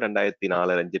ஆனது வந்து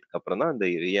 2004 5க்கு அப்புறம் தான் இந்த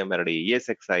விஎம்ஆருடைய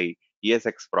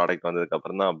இஎஸ்எக்ஸ் ப்ராடக்ட் வந்ததுக்கு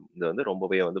அப்புறம் தான் இது வந்து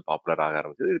ரொம்பவே வந்து பாப்புலர் ஆக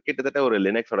ஆரம்பிச்சது. இது கிட்டத்தட்ட ஒரு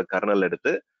லினக்ஸோட கர்னல்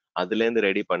எடுத்து அதுல இருந்து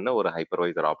ரெடி பண்ண ஒரு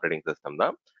ஹைப்பர்வைசர் ஆப்ரேட்டிங் சிஸ்டம்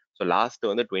தான். ஸோ லாஸ்ட்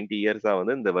வந்து 20 இயர்ஸா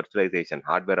வந்து இந்த வர்ச்சுவலைசேஷன்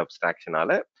ஹார்ட்வேர்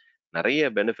அப்ஸ்ட்ராக்ஷனால நிறைய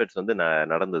பெனிஃபிட்ஸ் வந்து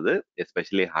நடந்தது.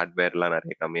 எஸ்பெஷலி ஹார்ட்வேர்லாம்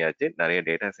நிறைய கம்மியாச்சு, நிறைய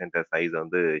டேட்டா சென்டர் சைஸ்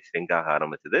வந்து ஷ்ரிங்க் ஆக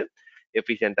ஆரம்பிச்சது.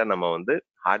 எஃபிஷியன்ட்டா நம்ம வந்து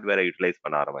ஹார்ட்வேரை யூட்டிலைஸ்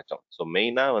பண்ண ஆரம்பிச்சோம். ஸோ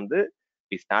மெயினா வந்து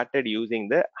வி ஸ்டார்டட் யூசிங்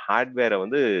த ஹார்ட்வேரை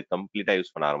வந்து கம்ப்ளீட்டா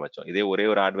யூஸ் பண்ண ஆரம்பிச்சோம். இதே ஒரே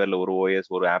ஒரு ஹார்ட்வேர்ல ஒரு ஓஎஸ்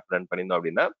ஒரு ஆப் ரன் பண்ணியிருந்தோம்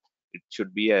அப்படின்னா it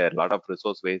should be a lot of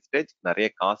resource wastage, நிறைய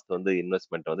காஸ்ட் வந்து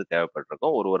இன்வெஸ்ட்மெண்ட் வந்து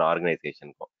தேவைப்பட்டிருக்கும் ஒரு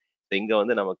ஆர்கனைசேஷனுக்கும். இங்க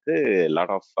வந்து நமக்கு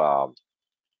லாட் ஆஃப்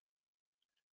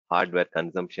ஹார்ட்வேர்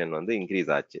கன்சம்ஷன் வந்து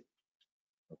இன்க்ரீஸ் ஆச்சு.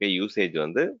 ஓகே, யூசேஜ்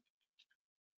வந்து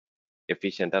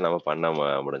எஃபிஷியண்டா நம்ம பண்ண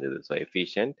முடிஞ்சது. ஸோ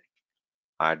எஃபிஷியன்ட்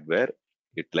ஹார்ட்வேர்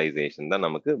யூட்டிலைசேஷன் தான்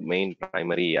நமக்கு main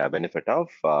primary benefit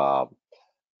of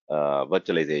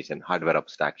virtualisation, hardware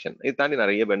abstraction. இது தாண்டி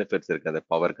நிறைய பெனிஃபிட்ஸ் இருக்கு. அந்த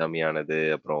பவர் கம்மியானது,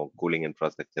 அப்புறம் கூலிங்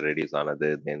இன்ஃப்ராஸ்ட்ரக்சர் ரெடியூஸ் ஆனது,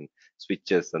 தென்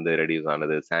ஸ்விட்சஸ் வந்து ரெடியூஸ்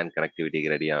ஆனது, சாண்ட்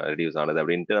கனெக்டிவிட்டிக்கு ரெடியூஸ் ஆனது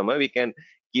அப்படின்ட்டு நம்ம we can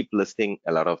keep listing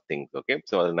a lot of things. Okay,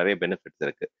 so அது நிறைய பெனிஃபிட்ஸ்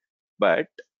இருக்கு.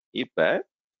 பட் இப்ப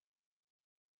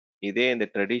இதே இந்த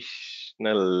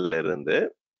ட்ரெடிஷ்னல் இருந்து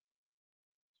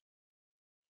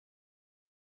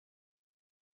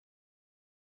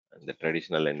இந்த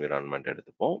ட்ரெடிஷ்னல் என்விரான்மெண்ட்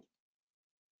எடுத்துப்போம்.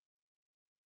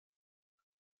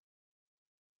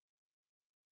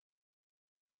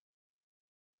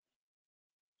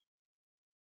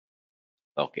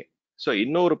 ஓகே, ஸோ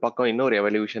இன்னொரு பக்கம் இன்னொரு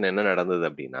எவல்யூஷன் என்ன நடந்தது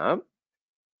அப்படின்னா,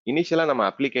 இனிஷியலா நம்ம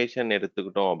அப்ளிகேஷன்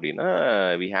எடுத்துக்கிட்டோம் அப்படின்னா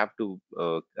we have to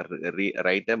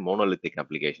right a monolithic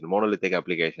application. Monolithic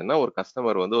அப்ளிகேஷன்னா ஒரு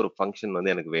கஸ்டமர் வந்து ஒரு ஃபங்க்ஷன்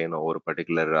வந்து எனக்கு வேணும், ஒரு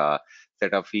பர்டிகுலர்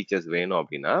செட் ஆஃப் ஃபீச்சர்ஸ் வேணும்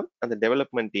அப்படின்னா அந்த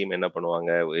டெவலப்மெண்ட் டீம் என்ன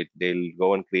பண்ணுவாங்க, they'll go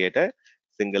and create a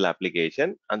single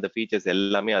application. அந்த ஃபீச்சர்ஸ்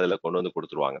எல்லாமே அதுல கொண்டு வந்து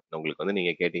கொடுத்துருவாங்க. உங்களுக்கு வந்து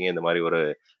நீங்க கேட்டீங்க இந்த மாதிரி ஒரு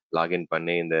லாகின்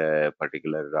பண்ணி இந்த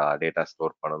பர்டிகுலர் டேட்டா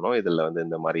ஸ்டோர் பண்ணணும், இதுல வந்து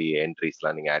இந்த மாதிரி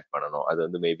என்ட்ரிஸ்லாம் நீங்க ஆட் பண்ணணும். அது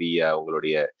வந்து மேபி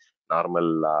உங்களுடைய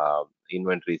நார்மல்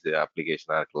இன்வென்ட்ரிஸ்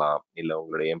அப்ளிகேஷனா இருக்கலாம், இல்ல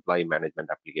உங்களுடைய எம்ப்ளாயி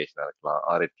மேனேஜ்மெண்ட் அப்ளிகேஷனா இருக்கலாம்,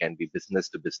 R it can be business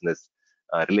to business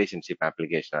relationship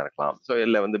அப்ளிகேஷனா இருக்கலாம், ஸோ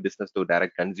இல்ல வந்து பிசினஸ் டு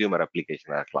டைரக்ட் கன்சியூமர்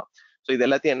அப்ளிகேஷனா இருக்கலாம். ஸோ இது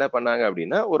எல்லாத்தையும் என்ன பண்ணாங்க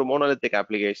அப்படின்னா ஒரு மோனோலித்திக்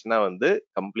அப்ளிகேஷனா வந்து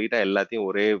கம்ப்ளீட்டா எல்லாத்தையும்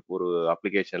ஒரே ஒரு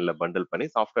அப்ளிகேஷன்ல பண்டில் பண்ணி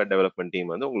சாஃப்ட்வேர் டெவலப்மெண்ட்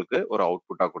டீம் வந்து உங்களுக்கு ஒரு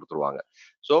அவுட்புட்டா கொடுத்துருவாங்க.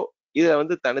 ஸோ இதை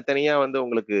வந்து தனித்தனியா வந்து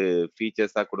உங்களுக்கு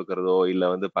ஃபீச்சர்ஸா கொடுக்கறதோ இல்ல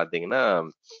வந்து பாத்தீங்கன்னா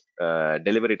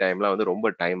டெலிவரி டைம்லாம் வந்து ரொம்ப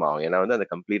டைம் ஆகும். ஏன்னா வந்து அந்த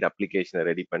கம்ப்ளீட் அப்ளிகேஷனை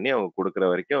ரெடி பண்ணி அவங்க கொடுக்குற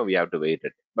வரைக்கும் we have to wait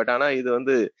it. But ஆனா இது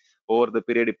வந்து ஓவர் த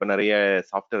பீரியட் இப்ப நிறைய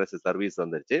சாஃப்ட்வேர் அஸ் சர்வீஸ்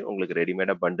வந்துருச்சு. உங்களுக்கு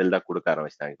ரெடிமேடா பண்டில் தான் கொடுக்க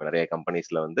ஆரம்பிச்சிட்டாங்க. இப்ப நிறைய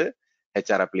கம்பெனிஸ்ல வந்து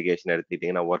ஹெச்ஆர் அப்ளிகேஷன்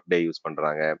எடுத்துக்கிட்டீங்கன்னா ஒர்க் டே யூஸ்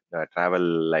பண்றாங்க, travel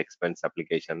expense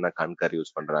application concur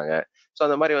use பண்றாங்க. ஸோ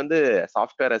அந்த மாதிரி வந்து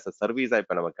சாஃப்ட்வேர் அஸ் சர்வீஸா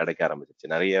இப்ப நமக்கு கிடைக்க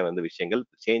ஆரம்பிச்சிருச்சு. நிறைய வந்து விஷயங்கள்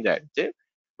சேஞ்ச் ஆயிடுச்சு.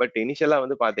 பட் இனிஷியலா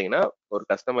வந்து பாத்தீங்கன்னா ஒரு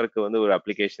கஸ்டமருக்கு வந்து ஒரு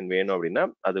அப்ளிகேஷன் வேணும் அப்படின்னா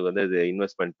அது வந்து இது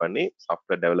இன்வெஸ்ட்மெண்ட் பண்ணி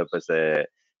சாஃப்ட்வேர் டெவலப்பர்ஸ்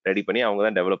ரெடி பண்ணி அவங்க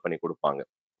தான் டெவலப் பண்ணி கொடுப்பாங்க.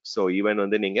 ஸோ ஈவன்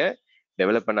வந்து நீங்க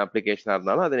டெவலப் பண்ண அப்ளிகேஷனா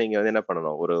இருந்தாலும் அதை நீங்க வந்து என்ன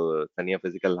பண்ணணும், ஒரு தனியா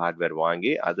பிசிக்கல் ஹார்ட்வேர்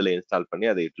வாங்கி அதுல இன்ஸ்டால் பண்ணி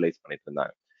அதை யூட்டிலைஸ் பண்ணிட்டு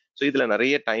இருந்தாங்க. ஸோ இதுல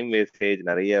நிறைய டைம் வேஸ்டேஜ்,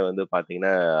 நிறைய வந்து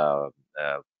பாத்தீங்கன்னா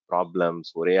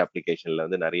ப்ராப்ளம்ஸ், ஒரே அப்ளிகேஷன்ல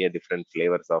வந்து நிறைய டிஃப்ரெண்ட்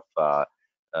ஃபிளேவர்ஸ் ஆஃப்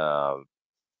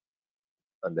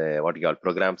அந்த வாட் யூ கால்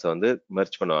ப்ரோக்ராம்ஸை வந்து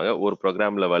மெர்ஜ் பண்ணுவாங்க. ஒரு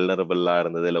ப்ரோக்ராம்ல வல்னரபிளா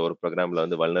இருந்தது, இல்லை ஒரு ப்ரோக்ராம்ல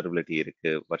வந்து வல்னரபிலிட்டி இருக்கு,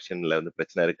 வெர்ஷன்ல வந்து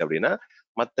பிரச்சனை இருக்கு அப்படின்னா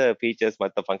மற்ற ஃபீச்சர்ஸ்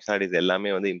மற்ற ஃபங்க்ஷனாலிட்டிஸ் எல்லாமே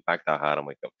வந்து இம்பாக்ட் ஆக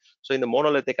ஆரம்பிக்கும். ஸோ இந்த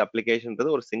மோனோலித்திக் அப்ளிகேஷன்றது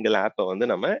ஒரு சிங்கிள் ஆப்பை வந்து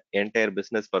நம்ம என்டையர்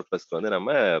பிசினஸ் பர்பஸ்க்கு வந்து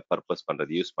நம்ம பர்பஸ்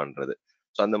பண்றது, யூஸ் பண்றது.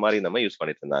 ஸோ அந்த மாதிரி நம்ம யூஸ்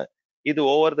பண்ணிட்டு இருந்தாங்க. இது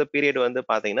ஓவர் த பீரியட் வந்து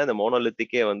பாத்தீங்கன்னா இந்த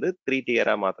மோனோலித்திக்கே வந்து 3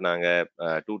 டியரா மாத்தினாங்க,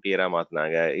 2 டியரா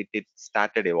மாத்தினாங்க. It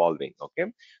started evolving. Okay,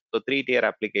 so 3 dear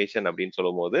application அப்படின்னு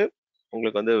சொல்லும் போது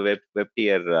உங்களுக்கு வந்து வெப்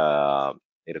டியர்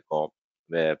இருக்கும்,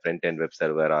 front end web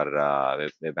server R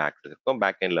web access இருக்கும்.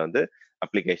 பேக் எண்ட்ல வந்து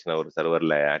அப்ளிகேஷனை ஒரு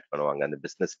சர்வர்ல ஆட் பண்ணுவாங்க, அந்த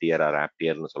பிசினஸ் டியர் ஆர் ஆப்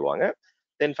டியர்னு சொல்லுவாங்க.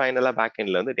 தென் ஃபைனலா பேக்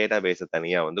எண்ட்ல வந்து டேட்டா பேஸை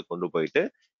தனியா வந்து கொண்டு போயிட்டு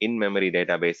இன் மெமரி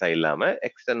டேட்டா பேஸா இல்லாம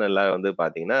எக்ஸ்டர்னலா வந்து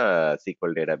பாத்தீங்கன்னா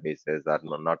sequel data bases R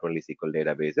not only sequel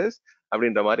data bases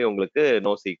அப்படின்ற மாதிரி உங்களுக்கு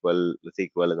நோ சீக்வல்,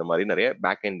 சீக்வல் இந்த மாதிரி நிறைய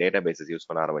back end data bases use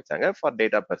பண்ண ஆரம்பிச்சாங்க for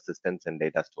data persistence and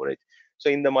data storage. So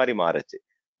இந்த மாதிரி மாறுச்சு.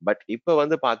 பட் இப்ப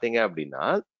வந்து பாத்தீங்க அப்படின்னா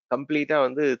கம்ப்ளீட்டா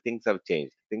வந்து things have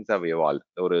change, things have evolve.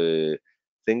 ஒரு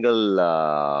சிங்கிள்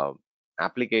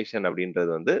அப்ளிகேஷன் அப்படின்றது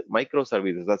வந்து மைக்ரோ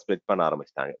சர்வீசஸா ஸ்ப்ளிட் பண்ண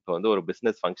ஆரம்பிச்சிட்டாங்க. இப்போ வந்து ஒரு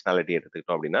பிசினஸ் ஃபங்க்ஷனாலிட்டி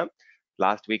எடுத்துக்கிட்டோம் அப்படின்னா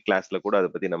லாஸ்ட் வீக் கிளாஸ்ல கூட அதை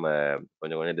பத்தி நம்ம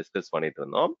கொஞ்சம் கொஞ்சம் டிஸ்கஸ் பண்ணிட்டு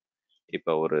இருந்தோம்.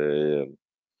 இப்போ ஒரு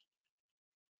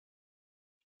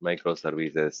மைக்ரோ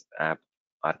சர்வீசஸ் ஆப்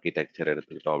ஆர்கிடெக்சர்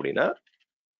எடுத்துக்கிட்டோம் அப்படின்னா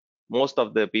மோஸ்ட்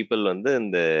ஆஃப் த பீப்புள் வந்து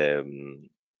இந்த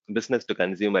பிசினஸ் டு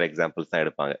கன்சியூமர் எக்ஸாம்பிள்ஸ் தான்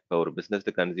எடுப்பாங்க. இப்போ ஒரு பிசினஸ்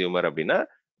டு கன்சியூமர் அப்படின்னா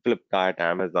ஃப்ளிப்கார்ட்,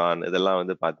 அமேசான் இதெல்லாம்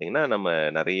வந்து பார்த்தீங்கன்னா நம்ம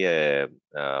நிறைய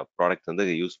ப்ராடக்ட்ஸ் வந்து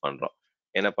யூஸ் பண்றோம்.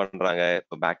 என்ன பண்றாங்க,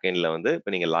 இப்போ பேக் எண்ட்ல வந்து இப்போ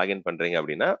நீங்க லாகின் பண்றீங்க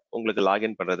அப்படின்னா உங்களுக்கு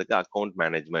லாகின் பண்றதுக்கு அக்கௌண்ட்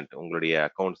மேனேஜ்மெண்ட், உங்களுடைய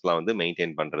அக்கௌண்ட்ஸ்லாம் வந்து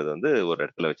மெயின்டைன் பண்றது வந்து ஒரு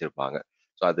இடத்துல வச்சிருப்பாங்க.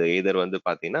 ஸோ அது எதர் வந்து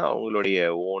பார்த்தீங்கன்னா அவங்களுடைய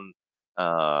ஓன்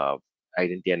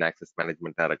ஐடென்டி அண்ட் ஆக்சஸ்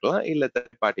மேனேஜ்மெண்ட்டாக இருக்கலாம், இல்லை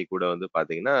தேர்ட் பார்ட்டி கூட வந்து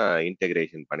பார்த்தீங்கன்னா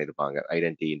இன்டெகிரேஷன் பண்ணியிருப்பாங்க,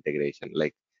 identity integration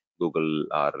like Google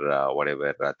R whatever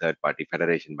third party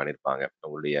federation பண்ணியிருப்பாங்க.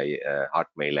 உங்களுடைய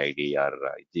Hotmail ID R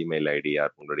Gmail ID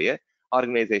R உங்களுடைய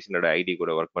ஆர்கனைசேஷனோட ஐடி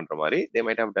கூட ஒர்க் பண்ற மாதிரி they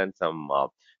might have done some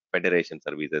federation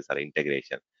services R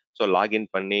integration. So login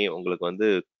பண்ணி உங்களுக்கு வந்து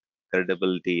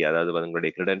கிரெடிபிலிட்டி, அதாவது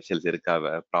உங்களுடைய கிரெடென்ஷியல்ஸ் இருக்கா,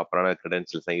 ப்ராப்பரான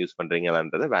கிரெடென்ஷியல்ஸ் யூஸ்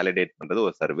பண்றீங்களான்றதை வேலிடேட் பண்றது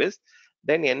ஒரு சர்வீஸ்.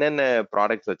 தென் என்னென்ன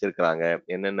ப்ராடக்ட்ஸ் வச்சிருக்காங்க,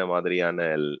 என்னென்ன மாதிரியான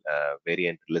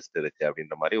வேரியன்ட் லிஸ்ட் இருக்கு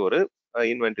அப்படின்ற மாதிரி ஒரு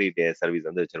இன்வென்ட்ரி சர்வீஸ்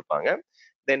வந்து வச்சிருப்பாங்க.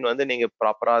 தென் வந்து நீங்க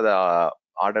ப்ராப்பரா அதை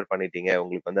ஆர்டர் பண்ணிட்டீங்க,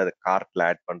 உங்களுக்கு வந்து அதை கார்ட்ல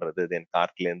ஆட் பண்றது, தென்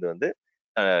கார்ட்ல இருந்து வந்து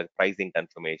ப்ரைசிங்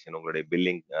கன்ஃபர்மேஷன், உங்களுடைய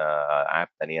பில்லிங்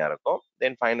ஆப் தனியா இருக்கும்.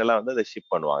 தென் ஃபைனலா வந்து அதை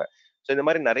ஷிப் பண்ணுவாங்க. ஸோ இந்த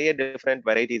மாதிரி நிறைய டிஃப்ரெண்ட்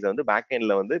வெரைட்டிஸ் வந்து பேக்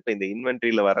எண்ட்ல வந்து இப்போ இந்த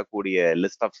இன்வென்ட்ரியில வரக்கூடிய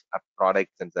list of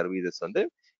products and services வந்து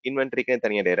இன்வென்ட்ரிக்கே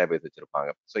தனியாக டேட்டா பேஸ்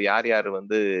வச்சிருப்பாங்க. ஸோ யார் யார்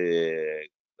வந்து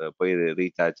போய்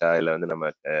ரீச் ஆச்சா, இல்லை வந்து நம்ம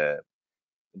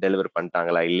டெலிவர்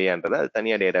பண்ணிட்டாங்களா இல்லையான்றதை அது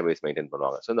தனியாக டேட்டா பேஸ் மெயின்டைன்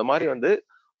பண்ணுவாங்க. ஸோ இந்த மாதிரி வந்து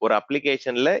ஒரு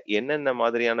அப்ளிகேஷன்ல என்னென்ன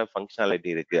மாதிரியான ஃபங்க்ஷனாலிட்டி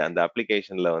இருக்கு, அந்த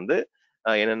அப்ளிகேஷன்ல வந்து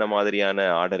என்னென்ன மாதிரியான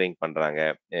ஆர்டரிங் பண்றாங்க,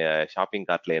 ஷாப்பிங்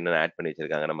கார்ட்ல என்னென்ன ஆட் பண்ணி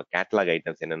வச்சிருக்காங்க, நம்ம கேட்லாக்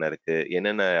ஐட்டம்ஸ் என்னென்ன இருக்கு,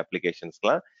 என்னென்ன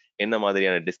அப்ளிகேஷன்ஸ்க்குலாம் என்ன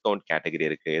மாதிரியான டிஸ்கவுண்ட் கேட்டகரி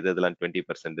இருக்கு, எது இதெல்லாம்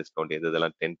 20% டிஸ்கவுண்ட், எது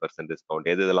இதெல்லாம் 10% டிஸ்கவுண்ட்,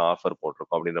 எது இதெல்லாம் ஆஃபர்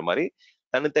போட்டிருக்கோம் அப்படின்ற மாதிரி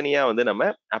தனித்தனியா வந்து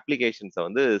நம்ம அப்ளிகேஷன்ஸை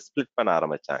வந்து ஸ்பிளிட் பண்ண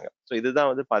ஆரம்பிச்சாங்க. ஸோ இதுதான்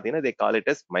வந்து பாத்தீங்கன்னா தே call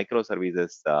it as micro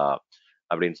services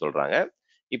அப்படின்னு சொல்றாங்க.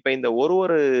 இப்ப இந்த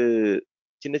ஒரு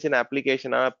சின்ன சின்ன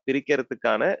அப்ளிகேஷனா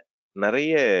பிரிக்கிறதுக்கான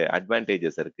நிறைய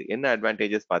அட்வான்டேஜஸ் இருக்கு. என்ன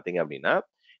அட்வான்டேஜஸ் பாத்தீங்க அப்படின்னா,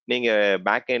 நீங்க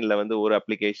பேக் எண்ட்ல வந்து ஒரு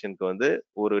அப்ளிகேஷனுக்கு வந்து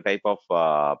ஒரு type of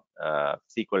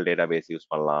sequel data base use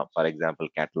பண்ணலாம். For example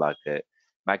catalogue.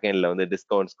 பேக் எண்ட்ல வந்து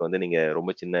டிஸ்கவுண்ட்ஸ்க்கு வந்து நீங்க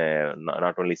ரொம்ப சின்ன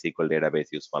not only sequel data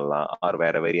base use பண்ணலாம், ஆர்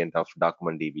வேற variant of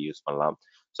document DP use பண்ணலாம்.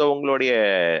 ஸோ உங்களுடைய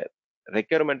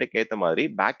ரெக்யர்மெண்ட்டுக்கு ஏற்ற மாதிரி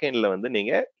பேக் எண்ட்ல வந்து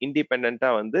நீங்க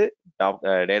இண்டிபெண்டா வந்து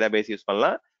டேட்டா பேஸ் யூஸ்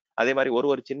பண்ணலாம். அதே மாதிரி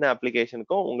ஒரு சின்ன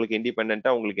அப்ளிகேஷனுக்கும் உங்களுக்கு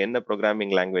இண்டிபெண்டா உங்களுக்கு என்ன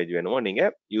ப்ரோக்ராமிங் லாங்குவேஜ் வேணுமோ நீங்க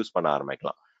யூஸ் பண்ண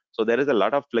ஆரம்பிக்கலாம். So there is a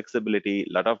lot of flexibility,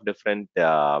 lot of different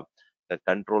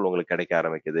control உங்களுக்கு கிடைக்க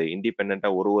ஆரம்பிக்குது. இண்டிபெண்டா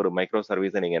ஒரு மைக்ரோ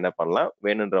சர்வீஸை நீங்க என்ன பண்ணலாம்,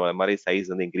 வேணுன்ற மாதிரி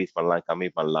சைஸ் வந்து இன்க்ரீஸ் பண்ணலாம், கம்மி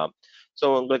பண்ணலாம். ஸோ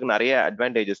உங்களுக்கு நிறைய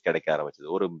அட்வான்டேஜஸ் கிடைக்க ஆரம்பிச்சது.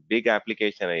 ஒரு பிக்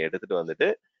அப்ளிகேஷனை எடுத்துட்டு வந்துட்டு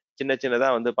சின்ன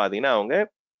சின்னதா வந்து பாத்தீங்கன்னா அவங்க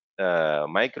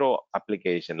மைக்ரோ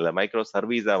அப்ளிகேஷன்ல மைக்ரோ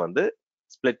சர்வீஸா வந்து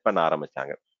ஸ்பிளிட் பண்ண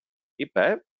ஆரம்பிச்சாங்க. இப்ப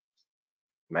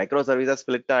மைக்ரோ சர்வீஸா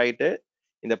ஸ்பிளிட் ஆயிட்டு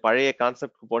இந்த பழைய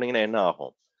கான்செப்ட் போனீங்கன்னா என்ன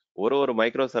ஆகும், ஒரு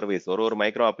மைக்ரோ சர்வீஸ் ஒரு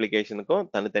மைக்ரோ அப்ளிகேஷனுக்கும்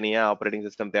தனித்தனியா ஆப்ரேட்டிங்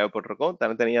சிஸ்டம் தேவைப்பட்டிருக்கும்,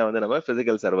 தனித்தனியா வந்து நம்ம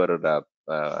பிசிக்கல் சர்வர்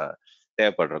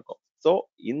தேவைப்பட்டிருக்கும். ஸோ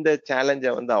இந்த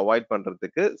சேலஞ்சை வந்து அவாய்ட்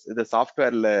பண்றதுக்கு இது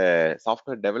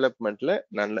சாஃப்ட்வேர் டெவலப்மெண்ட்ல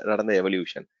நடந்த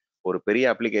எவல்யூஷன். ஒரு பெரிய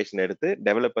அப்ளிகேஷன் எடுத்து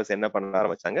டெவலப்பர்ஸ் என்ன பண்ண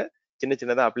ஆரம்பிச்சாங்க, சின்ன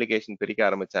சின்னதா அப்ளிகேஷன் பிரிக்க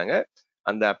ஆரம்பிச்சாங்க.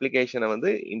 அந்த அப்ளிகேஷனை வந்து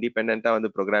இண்டிபெண்டா வந்து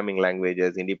programming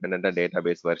languages, இண்டிபெண்டா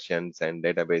database versions and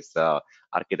database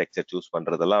architecture choose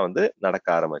பண்றதெல்லாம் வந்து நடக்க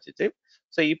ஆரம்பிச்சிச்சு.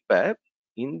 ஸோ இப்ப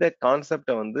இந்த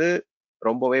கான்செப்டை வந்து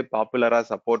ரொம்பவே பாப்புலரா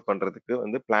சப்போர்ட் பண்றதுக்கு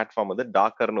வந்து பிளாட்ஃபார்ம் வந்து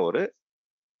டாக்கர்னு ஒரு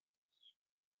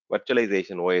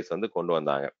வர்ச்சுவலைசேஷன் ஓஎஸ் வந்து கொண்டு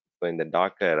வந்தாங்க. ஸோ இந்த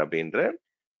டாக்கர் அப்படின்ற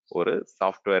ஒரு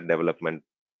சாஃப்ட்வேர் டெவலப்மெண்ட்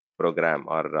ப்ரோக்ராம்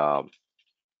ஆர்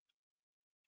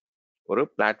ஒரு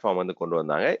பிளாட்ஃபார்ம் வந்து கொண்டு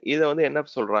வந்தாங்க. இதை வந்து என்ன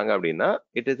சொல்றாங்க அப்படின்னா,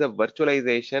 it is a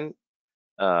virtualisation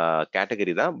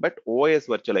category தான், பட் ஓஎஸ்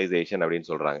வர்ச்சுவலைசேஷன் அப்படின்னு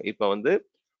சொல்றாங்க. இப்போ வந்து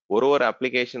ஒரு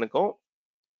அப்ளிகேஷனுக்கும்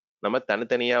நம்ம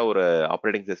தனித்தனியா ஒரு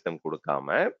ஆப்ரேட்டிங் சிஸ்டம் கொடுக்காம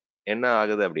என்ன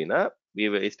ஆகுது அப்படின்னா,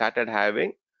 we started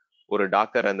having ஒரு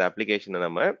டாக்கர் அந்த அப்ளிகேஷனை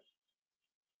நம்ம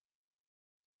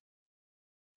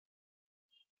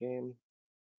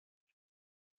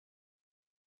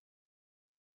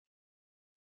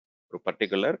ஒரு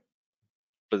பர்டிகுலர்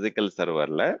பிசிக்கல்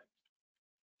சர்வர்ல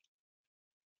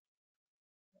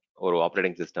ஒரு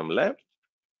ஆப்ரேட்டிங் சிஸ்டம்ல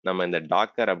நம்ம இந்த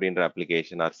டாக்கர் அப்படின்ற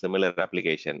அப்ளிகேஷன் ஆர் சிமிலர்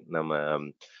அப்ளிகேஷன், நம்ம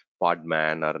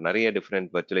பாட்மேன் ஆர் நிறைய டிஃப்ரெண்ட்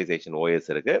வர்ச்சுவலைசேஷன்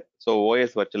ஓஎஸ் இருக்கு. ஸோ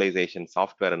ஓஎஸ் வர்ச்சுவலைசேஷன்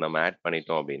சாஃப்ட்வேரை நம்ம ஆட்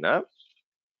பண்ணிட்டோம் அப்படின்னா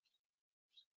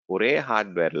ஒரே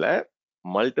ஹார்ட்வேர்ல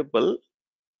மல்டிபிள்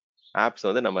ஆப்ஸ்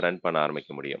வந்து நம்ம ரன் பண்ண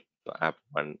ஆரம்பிக்க முடியும். ஆப்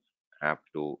 1, ஆப்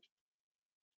 2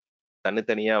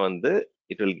 தனித்தனியா வந்து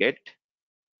it will get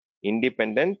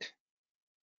independent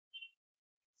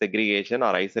segregation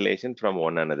R isolation from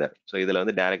one another. So இதுல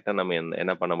வந்து டைரக்டா நம்ம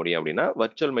என்ன பண்ண முடியும் அப்படின்னா,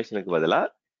 வர்ச்சுவல் மெஷினுக்கு பதிலாக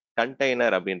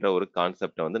கண்டெய்னர் அப்படின்ற ஒரு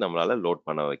கான்செப்டை வந்து நம்மளால லோட்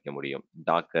பண்ண வைக்க முடியும்.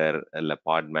 டாக்கர் இல்ல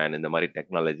பாட்மேன் இந்த மாதிரி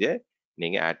டெக்னாலஜியை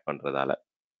நீங்க ஆட் பண்றதால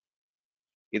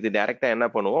இது டைரக்டா என்ன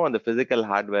பண்ணுவோம், அந்த பிசிக்கல்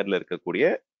ஹார்ட்வேர்ல இருக்கக்கூடிய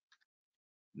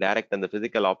டைரக்ட் அந்த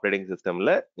பிசிக்கல் ஆப்ரேட்டிங்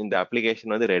சிஸ்டம்ல இந்த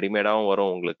அப்ளிகேஷன் வந்து ரெடிமேடாவும்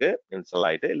வரும் உங்களுக்கு இன்ஸ்டால்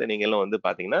ஆயிட்டு, இல்லை நீங்களும் வந்து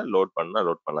பாத்தீங்கன்னா லோட்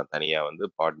பண்ணலாம். தனியா வந்து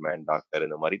பாட்மேன், டாக்கர்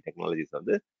இந்த மாதிரி டெக்னாலஜிஸ்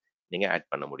வந்து நீங்க ஆட்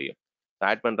பண்ண முடியும்.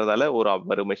 ஆட் பண்றதால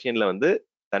ஒரு மெஷின்ல வந்து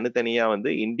தனித்தனியா வந்து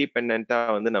இண்டிபெண்டா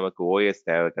வந்து நமக்கு ஓஎஸ்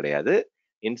தேவை கிடையாது.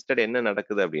 இன்ஸ்டட் என்ன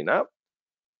நடக்குது அப்படின்னா,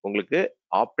 உங்களுக்கு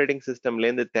ஆப்ரேட்டிங் சிஸ்டம்ல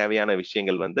இருந்து தேவையான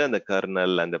விஷயங்கள் வந்து அந்த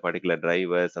கர்னல், அந்த பர்டிகுலர்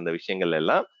டிரைவர்ஸ், அந்த விஷயங்கள்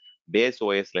எல்லாம் பேஸ்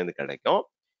ஓஎஸ்ல இருந்து கிடைக்கும்.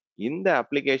 இந்த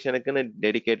அப்ளிகேஷனுக்குன்னு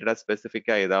டெடிகேட்டடா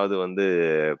ஸ்பெசிஃபிக்கா ஏதாவது வந்து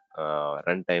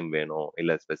ரன் டைம் வேணும்,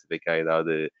 இல்ல ஸ்பெசிஃபிக்கா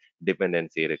ஏதாவது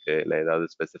டிபெண்டன்சி இருக்கு, இல்லை ஏதாவது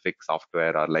ஸ்பெசிஃபிக்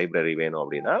சாஃப்ட்வேர் ஆர் லைப்ரரி வேணும்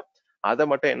அப்படின்னா அதை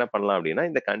மட்டும் என்ன பண்ணலாம் அப்படின்னா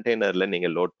இந்த கண்டெய்னர்ல நீங்க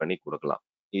லோட் பண்ணி கொடுக்கலாம்.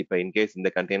 இப்போ இன்கேஸ் இந்த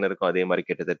கண்டெய்னருக்கும் அதே மாதிரி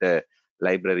கிட்டத்தட்ட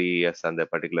லைப்ரரிஸ் அந்த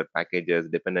பர்டிகுலர் பேக்கேஜஸ்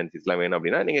டிபெண்டன்சிஸ்லாம் வேணும்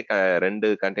அப்படின்னா நீங்க ரெண்டு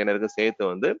கண்டெய்னருக்கும் சேர்த்து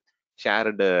வந்து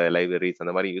ஷேர்டு லைப்ரரிஸ்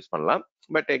அந்த மாதிரி யூஸ் பண்ணலாம்.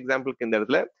 பட் எக்ஸாம்பிளுக்கு இந்த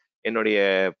இடத்துல என்னுடைய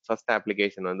ஃபர்ஸ்ட்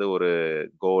அப்ளிகேஷன் வந்து ஒரு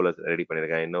கோல ரெடி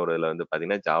பண்ணியிருக்கேன், இன்னொருல வந்து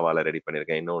பார்த்தீங்கன்னா ஜாவால ரெடி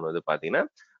பண்ணியிருக்கேன், இன்னொன்று வந்து பார்த்தீங்கன்னா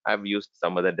I've use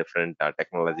some other different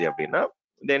technology அப்படின்னா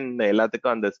தென்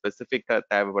எல்லாத்துக்கும் அந்த ஸ்பெசிஃபிக்கா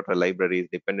தேவைப்படுற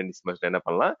லைப்ரரிஸ் டிபெண்டன்சிஸ் மட்டும் என்ன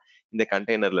பண்ணலாம் இந்த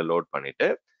கண்டெய்னர்ல லோட் பண்ணிட்டு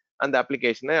அந்த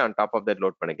அப்ளிகேஷனை on top of that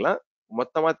load பண்ணிக்கலாம்.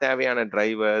 மொத்தமா தேவையான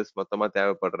டிரைவர்ஸ், மொத்தமா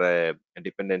தேவைப்படுற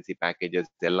டிபெண்டன்சி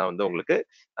பேக்கேஜஸ் எல்லாம் வந்து உங்களுக்கு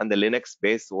அந்த லினக்ஸ்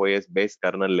பேஸ் ஓஎஸ் பேஸ்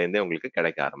கர்னல்ல இருந்தே உங்களுக்கு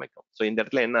கிடைக்க ஆரம்பிக்கும். ஸோ இந்த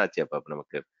இடத்துல என்ன ஆச்சு அப்ப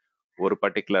நமக்கு ஒரு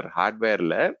particular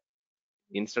ஹார்ட்வேர்ல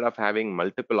instead of having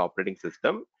multiple operating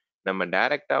system நம்ம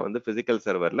டைரக்டா வந்து பிசிக்கல்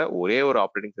சர்வர்ல ஒரே ஒரு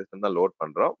ஆப்ரேட்டிங் சிஸ்டம் தான் லோட்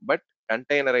பண்றோம். பட்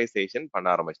கண்டெய்னரைசேஷன் பண்ண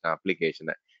ஆரம்பிச்சிட்டோம்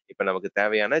அப்ளிகேஷனை. இப்ப நமக்கு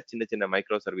தேவையான சின்ன சின்ன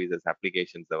மைக்ரோ சர்வீசஸ்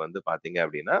அப்ளிகேஷன்ஸை வந்து பாத்தீங்க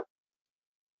அப்படின்னா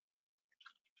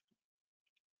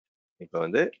இப்போ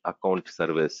வந்து அக்கௌண்ட்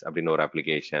சர்வீஸ் அப்படின்னு ஒரு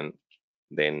அப்ளிகேஷன்,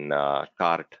 தென்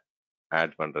கார்ட்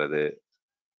ஆட் பண்றது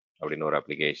அப்படின்னு ஒரு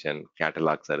அப்ளிகேஷன்,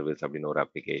 கேட்டலாக் சர்வீஸ் அப்படின்னு ஒரு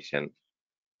அப்ளிகேஷன்,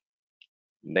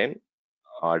 தென்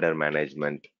order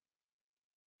management,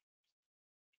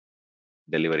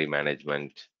 delivery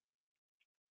management.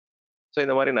 So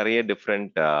இந்த மாதிரி நிறைய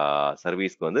டிஃப்ரெண்ட்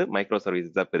சர்வீஸ்க்கு வந்து மைக்ரோ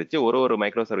சர்வீஸஸாக பிரித்து ஒரு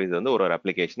மைக்ரோ சர்வீஸ் வந்து ஒரு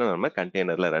அப்ளிகேஷனை நம்ம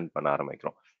கண்டெய்னர்ல ரன் பண்ண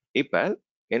ஆரம்பிக்கிறோம். இப்போ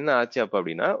என்ன ஆச்சு அப்போ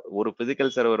அப்படின்னா ஒரு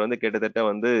பிசிக்கல் சர்வர் வந்து கிட்டத்தட்ட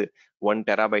வந்து 1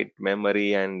 TB மெமரி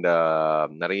அண்ட்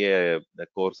நிறைய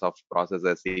கோர்ஸ் ஆஃப்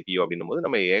ப்ராசஸர் சிபியூ அப்படின்னும் போது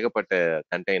நம்ம ஏகப்பட்ட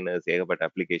கண்டெய்னர்ஸ் ஏகப்பட்ட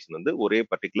அப்ளிகேஷன் வந்து ஒரே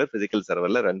பர்டிகுலர் பிசிக்கல்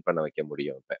சர்வர்ல ரன் பண்ண வைக்க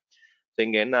முடியும். இப்போ ஸோ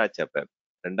இங்க என்ன ஆச்சு அப்போ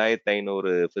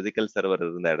 2500 பிசிக்கல் சர்வர்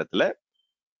இருந்த இடத்துல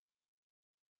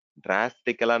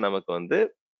டிராஸ்டிக்கலா நமக்கு வந்து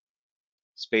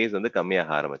ஸ்பேஸ் வந்து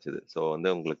கம்மியாக ஆரம்பிச்சது. ஸோ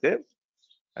வந்து உங்களுக்கு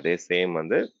அதே சேம்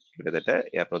வந்து கிட்டத்தட்ட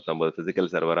 250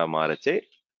 பிசிக்கல் சர்வரா மாறுச்சு.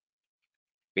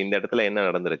 இந்த இடத்துல என்ன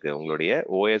நடந்திருக்கு உங்களுடைய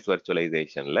ஓஎஸ்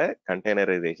வர்ச்சுவலைசேஷன்ல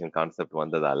கண்டெய்னரைசேஷன் கான்செப்ட்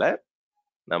வந்ததால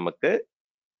நமக்கு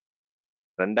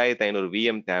 2500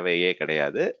 விஎம் தேவையே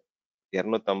கிடையாது.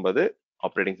 250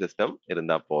 ஆப்ரேட்டிங் சிஸ்டம்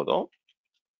இருந்தா போதும்.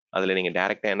 அதுல நீங்க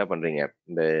டைரக்டா என்ன பண்றீங்க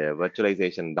இந்த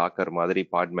வர்ச்சுவலைசேஷன் டாக்கர் மாதிரி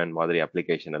பாட்மேன் மாதிரி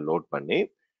அப்ளிகேஷனை லோட் பண்ணி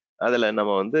அதுல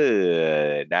நம்ம வந்து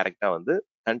டைரக்டா வந்து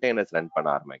கண்டெய்னர்ஸ் ரன் பண்ண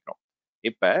ஆரம்பிக்கிறோம்.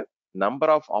 இப்ப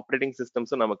நம்பர் ஆஃப் ஆப்ரேட்டிங்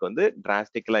சிஸ்டம்ஸும் நமக்கு வந்து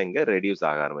டிராஸ்டிக்கலா இங்க ரெடியூஸ்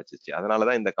ஆக ஆரம்பிச்சிச்சு.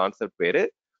 அதனாலதான் இந்த கான்செப்ட் பேரு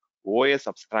ஓஎஸ்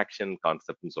அப்ஸ்ட்ராக்ஷன்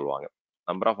கான்செப்ட்னு சொல்லுவாங்க.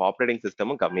 நம்பர் ஆஃப் ஆப்ரேட்டிங்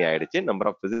சிஸ்டமும் கம்மி ஆயிடுச்சு, நம்பர்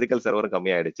ஆஃப் பிசிக்கல் சர்வரும்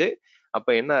கம்மி ஆயிடுச்சு.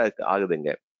 அப்ப என்ன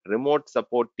ஆகுதுங்க ரிமோட்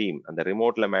சப்போர்ட் டீம், அந்த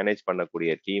ரிமோட்ல மேனேஜ்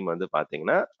பண்ணக்கூடிய டீம் வந்து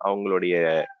பாத்தீங்கன்னா அவங்களுடைய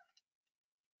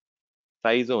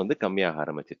சைஸும் வந்து கம்மியாக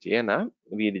ஆரம்பிச்சிச்சு. ஏன்னா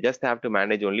we just have to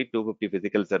manage only 250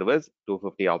 physical servers,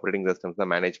 250 operating systems தான்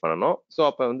மேனேஜ் பண்ணணும். ஸோ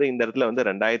அப்போ வந்து இந்த இடத்துல வந்து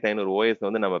 2500 ஓஎஸ்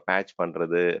வந்து நம்ம பேட்ச்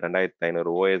பண்றது,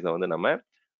 2500 ஓஎஸ் வந்து நம்ம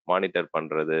மானிட்டர்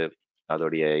பண்றது,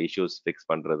 அதோடைய இஷ்யூஸ் ஃபிக்ஸ்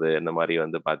பண்றது, இந்த மாதிரி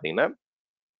வந்து பாத்தீங்கன்னா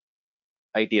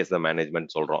ஐடிஎஸ்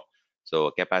மேனேஜ்மெண்ட் சொல்றோம். So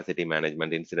capacity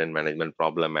management, incident management,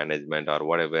 problem management R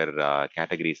what ever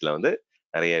கேட்டகரிஸ்ல வந்து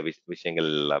நிறைய விஷயங்கள்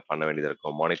பண்ண வேண்டியது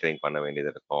இருக்கும், மானிட்டரிங் பண்ண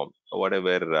வேண்டியது இருக்கும், what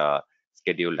ever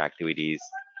scheduled activities,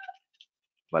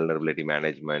 vulnerability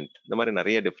management, இந்த மாதிரி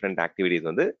நிறைய டிஃப்ரெண்ட் ஆக்டிவிட்டீஸ்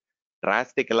வந்து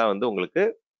டிராஸ்டிக்கலா வந்து உங்களுக்கு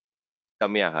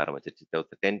கம்மியாக ஆரம்பிச்சிருச்சு.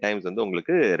 10 டைம்ஸ் வந்து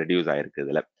உங்களுக்கு ரெடியூஸ் ஆயிருக்கு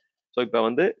இதுல. ஸோ இப்போ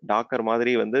வந்து டாக்கர்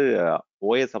மாதிரி வந்து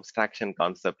ஓஎஸ் அப்ஸ்ட்ராக்ஷன்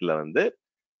கான்செப்ட்ல வந்து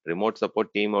ரிமோட்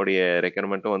சப்போர்ட் டீமோடைய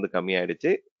ரெக்யர்மெண்ட்டும் வந்து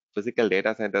கம்மியாயிடுச்சு, பிசிக்கல்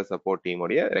டேட்டா சென்டர் சப்போர்ட்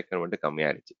டீமோடைய ரெக்யர்மெண்ட்டும்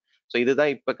கம்மியாயிடுச்சு. ஸோ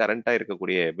இதுதான் இப்போ கரண்டா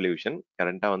இருக்கக்கூடிய எவல்யூஷன்.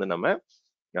 கரண்டா வந்து நம்ம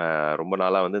ரொம்ப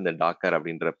நாளா வந்து இந்த டாக்கர்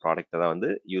அப்படின்ற ப்ராடக்ட்டை தான் வந்து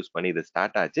யூஸ் பண்ணி இது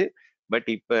ஸ்டார்ட் ஆச்சு. பட்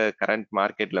இப்போ கரண்ட்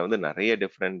மார்க்கெட்ல வந்து நிறைய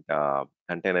டிஃப்ரெண்ட்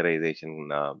கண்டெய்னரைசேஷன்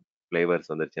ஃபிளேவர்ஸ்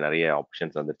வந்துருச்சு, நிறைய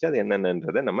ஆப்ஷன்ஸ் வந்துருச்சு. அது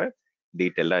என்னென்னன்றதை நம்ம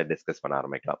டீட்டெயிலாக டிஸ்கஸ் பண்ண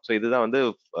ஆரம்பிக்கலாம். ஸோ இதுதான் வந்து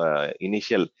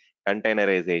இனிஷியல்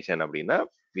கண்டெய்னரைசேஷன் அப்படின்னா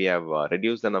we have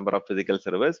reduced the number of physical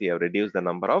servers, we have reduced the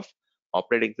number of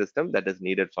operating system that is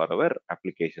needed for our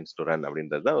applications to run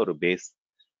அப்படின்றது தான் ஒரு பேஸ்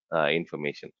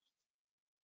இன்ஃபர்மேஷன்.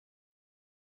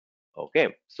 ஓகே,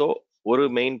 ஸோ ஒரு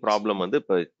main problem வந்து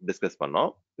இப்போ discuss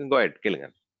பண்ணோம். Go ahead கேளுங்க.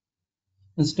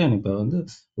 Instant இப்போ வந்து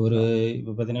ஒரு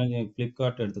இப்போ பார்த்தீங்கன்னா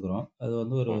ஃப்ளிப்கார்ட் எடுத்துக்கிறோம். அது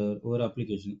வந்து ஒரு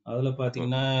அப்ளிகேஷன். அதில்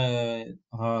பார்த்தீங்கன்னா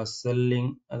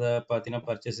செல்லிங், அதை பார்த்தீங்கன்னா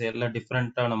பர்ச்சேஸ் எல்லாம்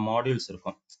டிஃப்ரெண்ட்டான மாடியூல்ஸ்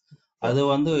இருக்கும். அது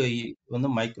வந்து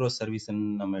மைக்ரோ சர்வீஸ்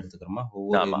நம்ம எடுத்துக்கிறோமா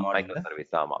ஒவ்வொரு மைக்ரோ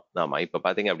சர்வீஸ்? ஆமா. இப்போ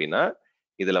பார்த்தீங்க அப்படின்னா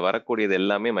இதுல வரக்கூடியது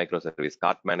எல்லாமே மைக்ரோ சர்வீஸ்.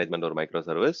 கார்ட் மேனேஜ்மெண்ட் ஒரு மைக்ரோ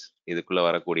சர்வீஸ். இதுக்குள்ள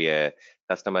வரக்கூடிய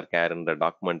கஸ்டமர் கேர்ன்ற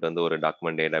டாக்குமெண்ட் வந்து ஒரு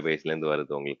டாக்குமெண்ட் டேட்டாபேஸ்ல இருந்து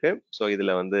வருது உங்களுக்கு. ஸோ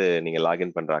இதுல வந்து நீங்க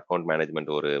லாகின் பண்ற அக்கௌண்ட்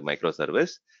மேனேஜ்மெண்ட் ஒரு மைக்ரோ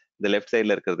சர்வீஸ். இந்த லெஃப்ட்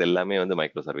சைட்ல இருக்கிறது எல்லாமே வந்து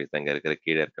மைக்ரோ சர்வீஸ் தான். இங்க இருக்கிற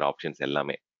கீழே இருக்கிற ஆப்ஷன்ஸ்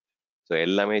எல்லாமே. ஸோ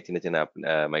எல்லாமே சின்ன சின்ன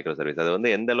மைக்ரோ சர்வீஸ். அது வந்து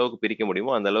எந்த அளவுக்கு பிரிக்க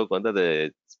முடியுமோ அந்த அளவுக்கு வந்து அது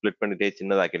ஸ்ப்ளிட் பண்ணிட்டே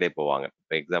சின்னதாக்கிட்டே போவாங்க.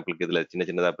 இப்போ எக்ஸாம்பிளுக்கு இதுல சின்ன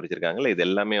சின்னதா பிரிச்சிருக்காங்கல்ல, இது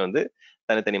எல்லாமே வந்து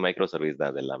தனித்தனி மைக்ரோ சர்வீஸ்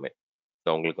தான் அது எல்லாமே. ஸோ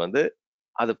உங்களுக்கு வந்து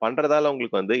அது பண்றதால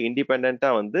உங்களுக்கு வந்து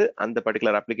இண்டிபெண்டா வந்து அந்த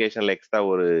பர்டிகுலர் அப்ளிகேஷன்ல எக்ஸ்ட்ரா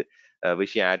ஒரு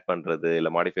விஷயம் ஆட் பண்றது இல்ல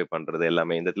மாடிஃபை பண்றது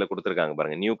எல்லாமே இந்த இடத்துல கொடுத்துருக்காங்க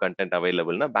பாருங்க. நியூ கண்டென்ட்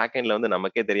அவைலபிள்னா பேக் எண்ட்ல வந்து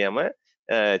நமக்கே தெரியாம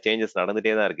சேஞ்சஸ்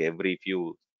நடந்துட்டே தான் இருக்கு. எவ்ரி ஃபியூ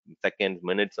செகண்ட்ஸ்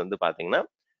மினிட்ஸ் வந்து பாத்தீங்கன்னா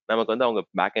நமக்கு வந்து அவங்க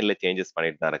பேக் எண்ட்ல சேஞ்சஸ்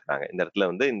பண்ணிட்டு தான் இருக்காங்க. இந்த இடத்துல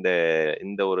வந்து இந்த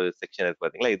இந்த ஒரு செக்ஷன் இருக்கு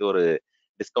பாத்தீங்களா, இது ஒரு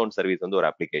டிஸ்கவுண்ட் சர்வீஸ் வந்து ஒரு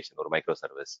அப்ளிகேஷன், ஒரு மைக்ரோ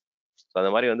சர்வீஸ். ஸோ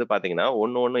அந்த மாதிரி வந்து பாத்தீங்கன்னா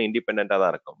ஒன்னு இண்டிபெண்டா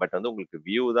தான் இருக்கும். பட் வந்து உங்களுக்கு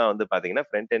வியூ தான் வந்து பாத்தீங்கன்னா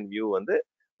ஃப்ரண்ட் அண்ட் வியூ வந்து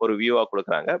ஒரு வியூவா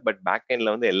கொடுக்குறாங்க. பட் பேக்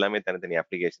எண்ட்ல வந்து எல்லாமே தனித்தனி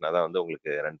அப்ளிகேஷனா தான் வந்து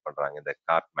உங்களுக்கு ரன் பண்றாங்க. இந்த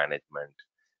card management,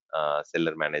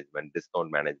 seller management,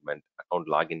 discount management, account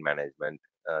login management,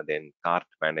 தென்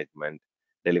கார்ட் மேனேஜ்மெண்ட்,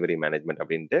 டெலிவரி மேனேஜ்மெண்ட்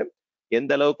அப்படின்ட்டு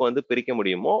எந்த அளவுக்கு வந்து பிரிக்க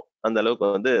முடியுமோ அந்த அளவுக்கு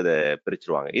வந்து அதை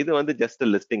பிரிச்சுருவாங்க. இது வந்து ஜஸ்ட்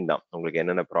லிஸ்டிங் தான். உங்களுக்கு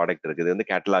என்னென்ன ப்ராடக்ட் இருக்குது, இது வந்து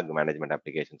கேட்டலாக் மேனேஜ்மெண்ட்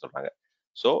அப்ளிகேஷன் சொல்றாங்க.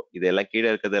 ஸோ இதெல்லாம் கீழே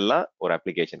இருக்கிறதெல்லாம் ஒரு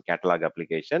அப்ளிகேஷன், கேட்டலாக்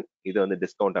அப்ளிகேஷன். இது வந்து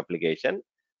discount application,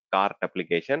 card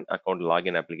application, account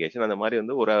login application. அந்த மாதிரி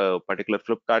வந்து ஒரு பர்டிகுலர்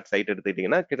ஃபிளிப்கார்ட் சைட்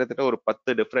எடுத்துக்கிட்டீங்கன்னா கிட்டத்தட்ட ஒரு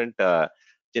 10 டிஃப்ரெண்ட்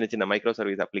சின்ன சின்ன மைக்ரோ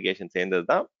சர்வீஸ் அப்ளிகேஷன் சேர்ந்தது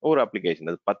தான் ஒரு அப்ளிகேஷன்.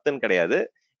 அது 10ன்னு கிடையாது.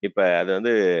 இப்ப அது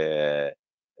வந்து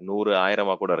 100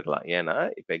 1000 கூட இருக்கலாம். ஏன்னா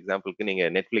இப்ப எக்ஸாம்பிளுக்கு நீங்க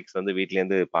நெட்ஃபிளிக்ஸ் வந்து வீட்ல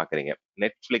இருந்து பாக்குறீங்க.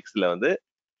 நெட்ஃபிளிக்ஸ்ல வந்து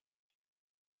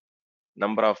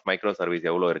நம்பர் ஆஃப் மைக்ரோ சர்வீஸ்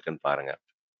எவ்வளவு இருக்குன்னு பாருங்க.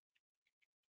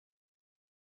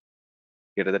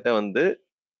 கிட்டத்தட்ட வந்து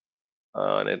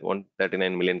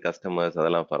 139 மில்லியன் கஸ்டமர்ஸ்,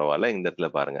 அதெல்லாம் பரவாயில்ல. இந்த இடத்துல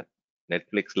பாருங்க,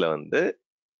 நெட்ஃபிளிக்ஸ்ல வந்து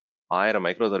 1000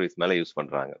 மைக்ரோ சர்வீஸ் மேல யூஸ்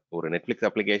பண்றாங்க. ஒரு நெட்ஃபிளிக்ஸ்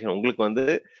அப்ளிகேஷன் உங்களுக்கு வந்து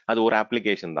அது ஒரு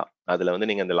அப்ளிகேஷன் தான். அதுல வந்து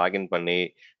நீங்க அந்த லாகின் பண்ணி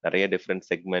நிறைய டிஃப்ரெண்ட்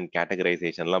செக்மெண்ட்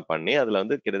கேட்டகரைசேஷன்லாம் பண்ணி அதுல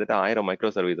வந்து கிட்டத்தட்ட 1000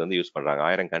 மைக்ரோ சர்வீஸ் வந்து யூஸ் பண்றாங்க.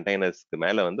 1000 கண்டெய்னர்ஸ்க்கு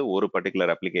மேல வந்து ஒரு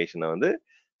பர்டிகுலர் அப்ளிகேஷனை வந்து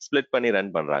ஸ்ப்ளிட் பண்ணி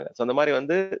ரன் பண்றாங்க. ஸோ அந்த மாதிரி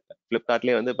வந்து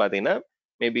ஃபிளிப்கார்ட்லயே வந்து பாத்தீங்கன்னா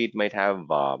மேபி இட் மைட் ஹேவ்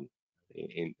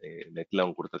நெட்ல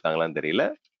அவங்க கொடுத்துருக்காங்களான்னு தெரியல.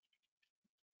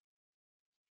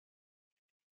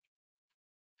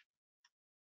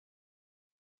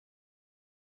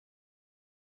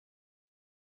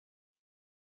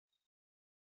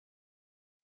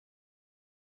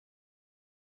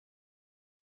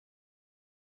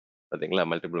 பாத்தீங்களா,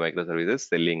 மல்டிபிள் மைக்ரோ சர்வீசஸ்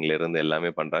செல்லிங்ல இருந்து எல்லாமே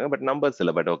பண்றாங்க. பட் நம்பர்ஸ்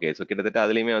இல்ல. But okay. ஸோ கிட்டத்தட்ட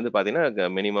அதுலயுமே வந்து பாத்தீங்கன்னா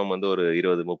மினிமம் வந்து ஒரு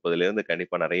 20 30ல இருந்து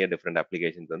கண்டிப்பா நிறைய டிஃப்ரெண்ட்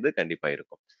அப்ளிகேஷன்ஸ் வந்து கண்டிப்பா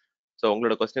இருக்கும். ஸோ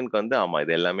உங்களோட கொஸ்டினுக்கு வந்து ஆமா,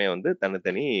 இது எல்லாமே வந்து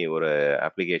தனித்தனி ஒரு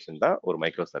அப்ளிகேஷன் தான், ஒரு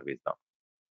மைக்ரோ சர்வீஸ் தான்.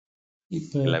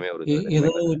 இப்ப எல்லாமே ஒரு தனித்தனி மைக்ரோ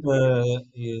ஏதாவது சர்வீஸ்.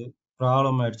 இப்ப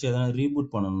ப்ராப்ளம் ஆயிடுச்சு, எதனா ரீபூட்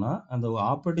பண்ணணும்னா அந்த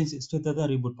ஆப்பரேட்டிங் சிஸ்டத்தை தான்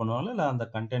ரீபூட் பண்ணுவாங்களா, இல்ல அந்த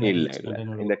கண்டெய்னர் இல்ல ஈச் இல்ல.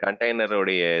 கண்டெய்னர்? இந்த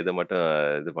கண்டெய்னருடைய இது மட்டும்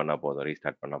இது பண்ணா போதும்.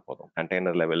 ரீஸ்டார்ட் பண்ணா போதும்.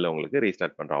 கண்டெய்னர் லெவல்ல உங்களுக்கு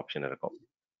ரீஸ்டார்ட் பண்ற ஆப்ஷன் இருக்கும்.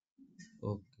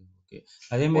 Okay, okay.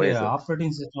 அதே மாதிரி ஓஎஸ்.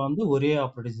 ஆப்பரேட்டிங் சிஸ்டம் வந்து ஒரே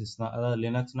ஆப்பரேட்டிங் சிஸ்டம் தான், அதாவது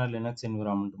லினக்ஸ்னா லினக்ஸ்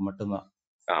என்விரான்மெண்ட் மட்டும்தான்.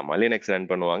 ஆமா, லினக்ஸ்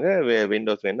ரன் பண்ணுவாங்க.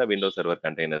 விண்டோஸ் வேணா விண்டோஸ் சர்வர்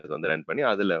கண்டெய்னர்ஸ் வந்து ரன் பண்ணி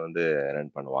அதுல வந்து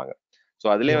ரன் பண்ணுவாங்க. ஸோ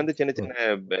அதுலயே வந்து ஓகே, சின்ன சின்ன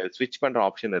ஓகே. ஸ்விட்ச் பண்ற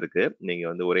ஆப்ஷன் இருக்கு. நீங்க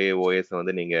வந்து ஒரே ஓஎஸ்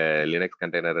வந்து நீங்க லினக்ஸ்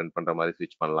கண்டெய்னர் ரன் பண்ற மாதிரி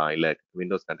ஸ்விட்ச் பண்ணலாம். இல்ல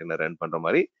விண்டோஸ் கண்டெய்னர் ரன் பண்ற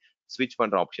மாதிரி ஸ்விட்ச்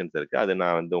பண்ற ஆப்ஷன்ஸ் இருக்கு. அது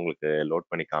நான் வந்து உங்களுக்கு லோட்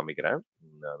பண்ணி காமிக்கிறேன்.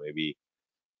 மேபி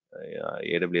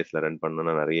ஏடபிள்யூஎஸ்ல ரன்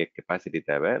பண்ணணும்னா நிறைய கெப்பாசிட்டி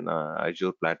தேவை. நான்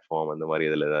அஜூர் பிளாட்ஃபார்ம் அந்த மாதிரி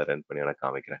இதுல ஏதாவது ரன் பண்ணி நான்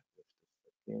காமிக்கிறேன்.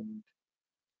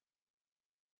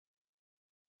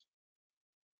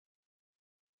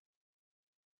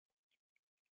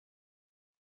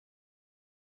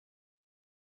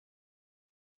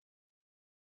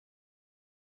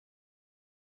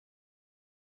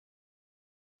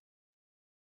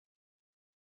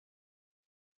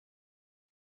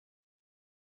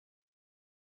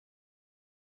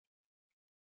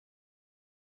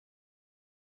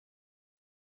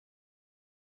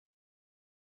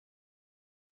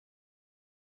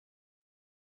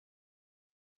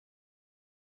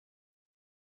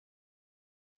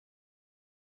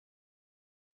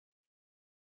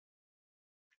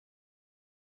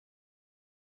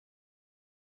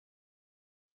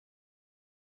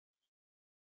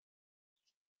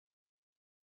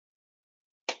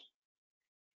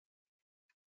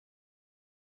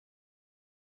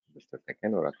 ஜஸ்ட்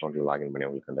செகண்ட், ஒரு அக்கௌண்ட்ல லாகின் பண்ணி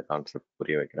உங்களுக்கு அந்த கான்செப்ட்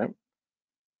புரிய வைக்கிறேன்.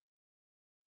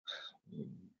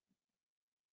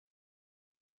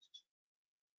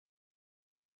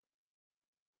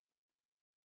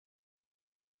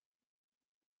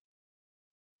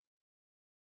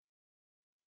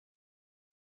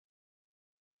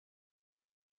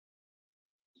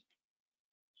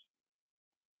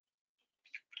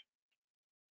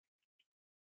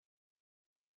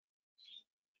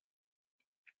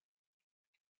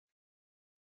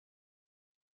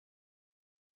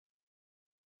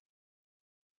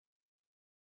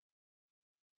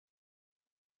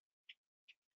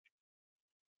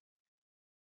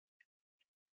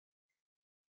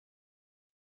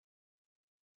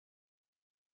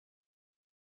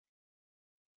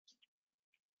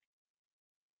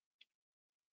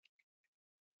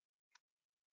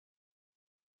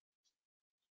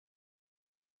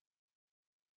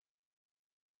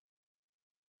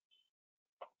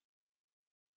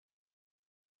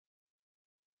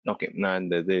 ஓகே, நான்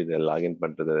இது லாகின்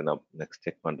பண்றது நான் நெக்ஸ்ட்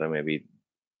செக் பண்றேன். மேபி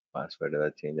பாஸ்வேர்டு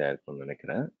ஏதாவது சேஞ்ச் ஆயிருக்கும்னு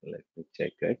நினைக்கிறேன். Let me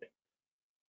check it.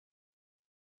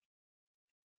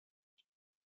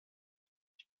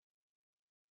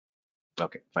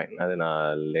 Okay, fine. அது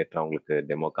நான் லேட்டரா உங்களுக்கு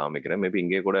டெமோ காமிக்கிறேன். மேபி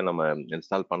இங்கே கூட நம்ம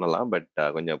இன்ஸ்டால் பண்ணலாம். பட்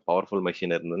கொஞ்சம் பவர்ஃபுல்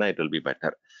மெஷின் இருந்ததுன்னா it will be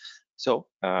better. So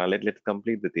let's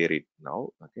complete the theory now.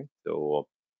 Okay,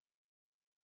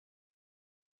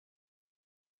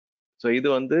 so இது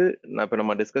வந்து நான் இப்போ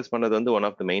நம்ம டிஸ்கஸ் பண்ணது வந்து one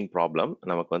of the main problem.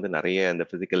 நமக்கு வந்து நிறைய இந்த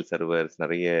பிசிக்கல் சர்வர்ஸ்,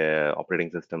 நிறைய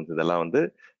ஆப்ரேட்டிங் சிஸ்டம்ஸ் இதெல்லாம் வந்து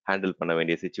ஹேண்டில் பண்ண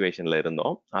வேண்டிய சுச்சுவேஷன்ல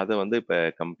இருந்தோம். அதை வந்து இப்போ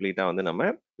கம்ப்ளீட்டா வந்து நம்ம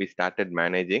we started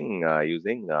managing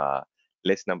using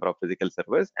less number of physical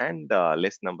servers and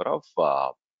less number of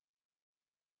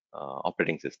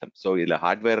operating system. So இதுல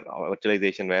ஹார்ட்வேர்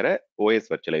வர்ச்சுவலைசேஷன் வேற, ஓஎஸ்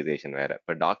வர்ச்சுவலைசேஷன் வேற.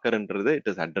 இப்போ டாக்கர்ன்றது it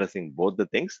is addressing both the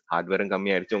things. ஹார்ட்வேரும்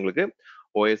கம்மியாயிடுச்சு உங்களுக்கு,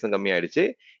 ஓஎஸும் கம்மியாயிடுச்சு.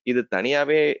 இது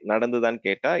தனியாவே நடந்துதான்னு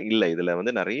கேட்டா இல்ல. இதுல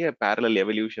வந்து நிறைய பேரலல்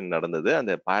எவல்யூஷன் நடந்தது.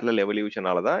 அந்த பேரலல்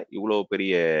எவல்யூஷனால தான் இவ்வளவு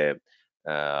பெரிய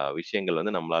விஷயங்கள்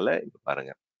வந்து நம்மளால இப்ப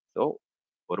பாருங்க. ஸோ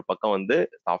ஒரு பக்கம் வந்து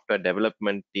சாஃப்ட்வேர்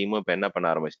டெவலப்மெண்ட் டீமும் இப்போ என்ன பண்ண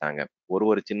ஆரம்பிச்சிட்டாங்க,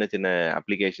 ஒரு சின்ன சின்ன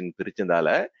அப்ளிகேஷன் பிரிச்சதால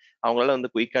அவங்களால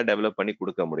வந்து குயிக்கா டெவலப் பண்ணி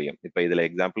கொடுக்க முடியும். இப்போ இதுல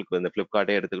எக்ஸாம்பிளுக்கு இந்த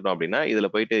ஃபிளிப்கார்ட்டே எடுத்துக்கிட்டோம் அப்படின்னா, இதுல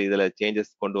போயிட்டு இதுல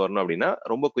சேஞ்சஸ் கொண்டு வரணும் அப்படின்னா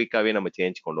ரொம்ப குயிக்காவே நம்ம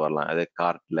சேஞ்ச் கொண்டு வரலாம். அது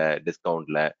கார்ட்ல,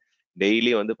 டிஸ்கவுண்ட்ல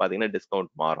டெய்லி வந்து பாத்தீங்கன்னா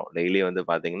டிஸ்கவுண்ட் மாறும். டெய்லி வந்து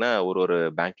பாத்தீங்கன்னா ஒரு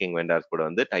பேங்கிங் வெண்டர்ஸ் கூட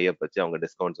வந்து டைப் வச்சு அவங்க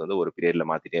டிஸ்கவுண்ட்ஸ் வந்து ஒரு பீரியட்ல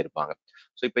மாத்திட்டே இருப்பாங்க.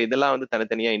 ஸோ இப்போ இதெல்லாம் வந்து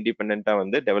தனித்தனியா இண்டிபெண்டா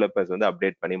வந்து டெவலப்பர்ஸ் வந்து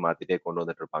அப்டேட் பண்ணி மாத்திட்டே கொண்டு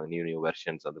வந்துட்டு இருப்பாங்க. நியூ நியூ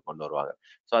வெர்ஷன்ஸ் வந்து கொண்டு வருவாங்க.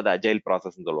 ஸோ அது அஜைல்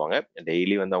ப்ராசஸ்ன்னு சொல்லுவாங்க.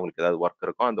 டெய்லி வந்து அவங்களுக்கு ஏதாவது ஒர்க்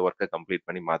இருக்கும், அந்த ஒர்க்கை கம்ப்ளீட்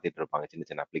பண்ணி மாத்திட்டு இருப்பாங்க சின்ன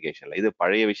சின்ன அப்ளிகேஷன்ல. இது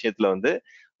பழைய விஷயத்துல வந்து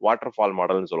வாட்டர் ஃபால்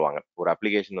மாடல்னு சொல்லுவாங்க. ஒரு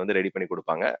அப்ளிகேஷன் வந்து ரெடி பண்ணி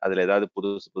கொடுப்பாங்க. அதுல ஏதாவது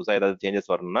புதுசா ஏதாவது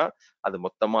சேஞ்சஸ் வரணும்னா அது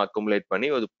மொத்தமா அக்குமுலேட் பண்ணி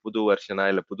ஒரு புது வெர்ஷனா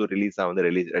இல்ல புது ரிலீஸா வந்து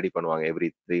ரெடி பண்ணுவாங்க. Every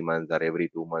 3 months R every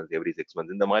 2 months, every 6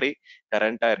 months இந்த மாதிரி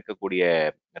கரண்டா இருக்கக்கூடிய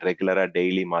ரெகுலரா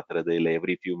டெய்லி மாத்துறது இல்ல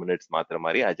எவ்ரி ஃபியூ மினிட்ஸ் மாத்துற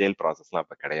மாதிரி அஜைல் ப்ராசஸ்லாம்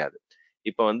இப்ப கிடையாது.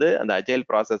 இப்ப வந்து அந்த அஜைல்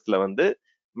ப்ராசஸ்ல வந்து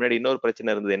முன்னாடி இன்னொரு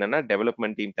பிரச்சனை இருந்தது. என்னன்னா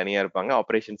டெவலப்மெண்ட் டீம் தனியா இருப்பாங்க,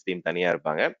 ஆபரேஷன்ஸ் டீம் தனியா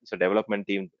இருப்பாங்க. ஸோ டெவலப்மெண்ட்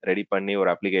டீம் ரெடி பண்ணி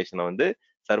ஒரு அப்ளிகேஷனை வந்து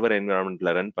சர்வர்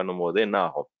என்விரான்மெண்ட்ல ரன் பண்ணும்போது என்ன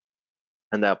ஆகும்,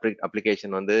 அந்த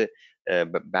அப்ளிகேஷன் வந்து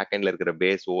பேக் எண்ட்ல இருக்கிற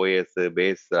பேஸ் ஓஎஸ்,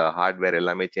 பேஸ் ஹார்ட்வேர்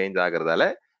எல்லாமே சேஞ்ச் ஆகுறதால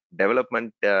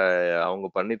டெவலப்மெண்ட் அவங்க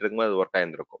பண்ணிட்டு இருக்கும்போது அது ஒர்க்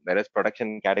ஆயிருந்திருக்கும். வேற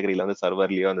ப்ரொடக்ஷன் கேட்டகரியில வந்து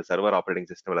சர்வர்லயோ அந்த சர்வர் ஆப்ரேட்டிங்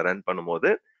சிஸ்டம்ல ரன் பண்ணும்போது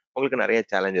உங்களுக்கு நிறைய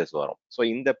சேலஞ்சஸ் வரும். ஸோ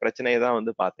இந்த பிரச்சனையை தான்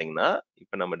வந்து பாத்தீங்கன்னா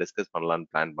இப்ப நம்ம டிஸ்கஸ் பண்ணலாம்னு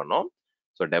பிளான் பண்ணோம்.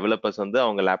 ஸோ டெவலப்பர்ஸ் வந்து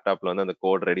அவங்க லேப்டாப்ல வந்து அந்த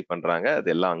கோட் ரெடி பண்றாங்க,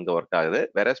 அது எல்லாம் அங்க ஒர்க் ஆகுது.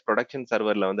 வேற ப்ரொடக்ஷன்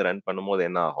சர்வர்ல வந்து ரன் பண்ணும்போது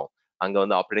என்ன ஆகும், அங்க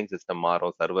வந்து ஆப்ரேட்டிங் சிஸ்டம்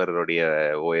மாறும், சர்வருடைய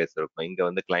ஓஎஸ் இருக்கும். இங்க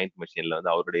வந்து கிளைண்ட் மிஷின்ல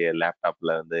வந்து அவருடைய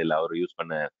லேப்டாப்ல வந்து இல்ல அவர் யூஸ்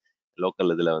பண்ண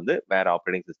லோக்கல் இதுல வந்து வேற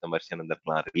ஆப்ரேட்டிங் சிஸ்டம் வெர்ஷன்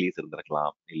இருந்திருக்கலாம், ரிலீஸ்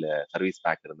இருந்திருக்கலாம், இல்ல சர்வீஸ்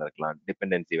பேக் இருந்திருக்கலாம்,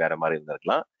 டிபெண்டன்சி வேற மாதிரி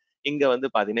இருந்திருக்கலாம். இங்க வந்து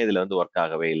பாத்தீங்கன்னா இதுல வந்து ஒர்க்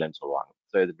ஆகவே இல்லைன்னு சொல்லுவாங்க.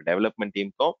 ஸோ இது டெவலப்மெண்ட்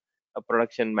டீமுக்கும்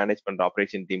ப்ரொடக்ஷன் மேனேஜ் பண்ற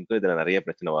ஆப்ரேஷன் டீமுக்கும் இதுல நிறைய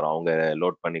பிரச்சனை வரும். அவங்க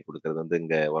லோட் பண்ணி கொடுக்கறது வந்து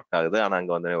இங்க ஒர்க் ஆகுது, ஆனா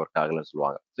அங்க வந்து ஒர்க் ஆகலன்னு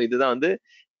சொல்லுவாங்க. ஸோ இதுதான் வந்து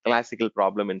கிளாசிக்கல்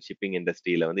ப்ராப்ளம் இன் ஷிப்பிங்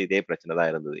இண்டஸ்ட்ரியில வந்து இதே பிரச்சனை தான்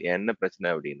இருந்தது. என்ன பிரச்சனை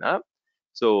அப்படின்னா,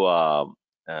 ஸோ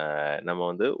நம்ம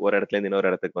வந்து ஒரு இடத்துல இருந்து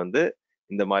இன்னொரு இடத்துக்கு வந்து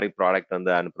இந்த மாதிரி ப்ராடக்ட்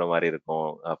வந்து அனுப்புற மாதிரி இருக்கும்,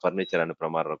 ஃபர்னிச்சர் அனுப்புற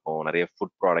மாதிரி இருக்கும், நிறைய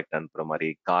ஃபுட் ப்ராடக்ட் அனுப்புற மாதிரி,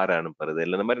 கார் அனுப்புறது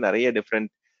இல்லை, இந்த மாதிரி நிறைய டிஃப்ரெண்ட்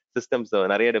சிஸ்டம்ஸ்,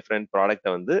 நிறைய டிஃப்ரெண்ட்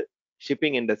ப்ராடக்ட்டை வந்து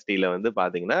ஷிப்பிங் இண்டஸ்ட்ரியில வந்து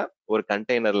பாத்தீங்கன்னா ஒரு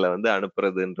கண்டெய்னர்ல வந்து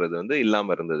அனுப்புறதுன்றது வந்து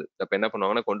இல்லாம இருந்தது. அப்ப என்ன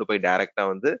பண்ணுவாங்கன்னா கொண்டு போய் டைரக்டா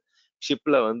வந்து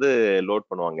ஷிப்ல வந்து லோட்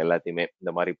பண்ணுவாங்க எல்லாத்தையுமே.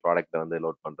 இந்த மாதிரி ப்ராடக்ட்டை வந்து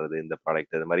லோட் பண்றது, இந்த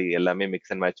ப்ராடக்ட் இது மாதிரி எல்லாமே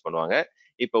மிக்ஸ் அண்ட் மேட்ச் பண்ணுவாங்க.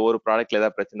 இப்போ ஒரு ப்ராடக்ட்ல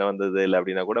ஏதாவது பிரச்சனை வந்தது இல்லை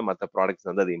அப்படின்னா கூட மற்ற ப்ராடக்ட்ஸ்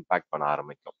வந்து அது இம்பாக்ட் பண்ண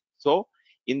ஆரம்பிக்கும். ஸோ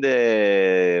இந்த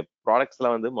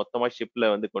ப்ராடக்ட்ஸ்லாம் வந்து மொத்தமா ஷிப்ல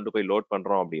வந்து கொண்டு போய் லோட்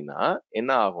பண்றோம் அப்படின்னா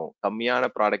என்ன ஆகும், கம்மியான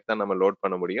ப்ராடக்ட் தான் நம்ம லோட்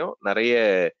பண்ண முடியும். நிறைய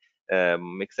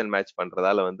மிக்ஸ் அண்ட் மேட்ச்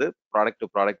பண்றதால வந்து ப்ராடக்ட் டு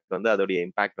ப்ராடக்ட் வந்து அதோடைய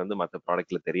இம்பாக்ட் வந்து மற்ற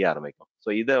ப்ராடக்ட்ல தெரிய ஆரம்பிக்கும். ஸோ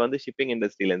இதை வந்து ஷிப்பிங்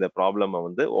இண்டஸ்ட்ரியில இந்த ப்ராப்ளம்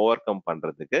வந்து ஓவர் கம்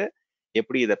பண்றதுக்கு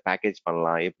எப்படி இதை பேக்கேஜ்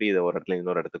பண்ணலாம், எப்படி இதை ஒரு இடத்துல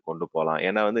இன்னொரு இடத்துக்கு கொண்டு போகலாம்.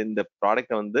 ஏன்னா வந்து இந்த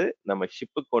ப்ராடக்ட்டை வந்து நம்ம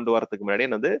ஷிப்புக்கு கொண்டு வரதுக்கு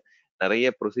முன்னாடியே வந்து நிறைய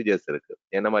ப்ரொசீஜர்ஸ் இருக்கு.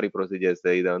 என்ன மாதிரி ப்ரொசீஜர்ஸ்,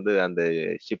 இதை வந்து அந்த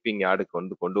ஷிப்பிங் யார்டுக்கு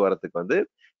வந்து கொண்டு வரதுக்கு வந்து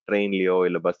ட்ரெயின்லயோ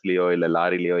இல்ல பஸ்லயோ இல்ல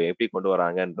லாரிலயோ எப்படி கொண்டு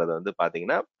வராங்கன்றது வந்து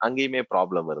பாத்தீங்கன்னா அங்கேயுமே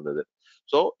ப்ராப்ளம் இருந்தது.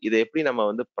 ஸோ இதை எப்படி நம்ம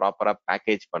வந்து ப்ராப்பரா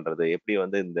பேக்கேஜ் பண்றது, எப்படி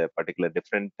வந்து இந்த பர்டிகுலர்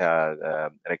டிஃப்ரெண்ட்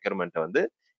ரெக்யர்மெண்ட்டை வந்து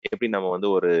எப்படி நம்ம வந்து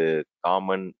ஒரு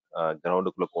காமன்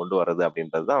கிரவுண்டுக்குள்ள கொண்டு வர்றது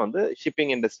அப்படின்றது தான் வந்து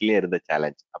ஷிப்பிங் இண்டஸ்ட்ரியிலே இருந்த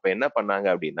சேலஞ்ச். அப்ப என்ன பண்ணாங்க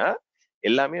அப்படின்னா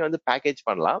எல்லாமே வந்து பேக்கேஜ்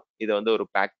பண்ணலாம், இதை வந்து ஒரு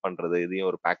பேக் பண்றது, இதையும்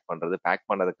ஒரு பேக் பண்றது, பேக்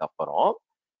பண்ணதுக்கு அப்புறம்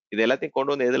இது எல்லாத்தையும்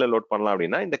கொண்டு வந்து எதுல லோட் பண்ணலாம்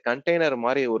அப்படின்னா இந்த கண்டெய்னர்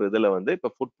மாதிரி ஒரு இதுல வந்து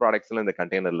இப்ப ஃபுட் ப்ராடக்ட்ஸ் எல்லாம் இந்த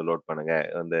கண்டெய்னர்ல லோட் பண்ணுங்க,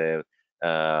 அந்த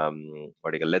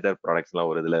லெதர் ப்ராடக்ட்ஸ் எல்லாம்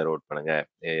ஒரு இதுல லோட் பண்ணுங்க,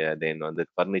 தென் வந்து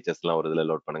ஃபர்னிச்சர்ஸ் எல்லாம் ஒரு இதுல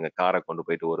லோட் பண்ணுங்க, காரை கொண்டு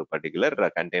போயிட்டு ஒரு பர்டிகுலர்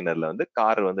கண்டெய்னர்ல வந்து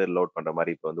கார் வந்து லோட் பண்ற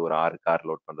மாதிரி இப்போ வந்து ஒரு 6 கார்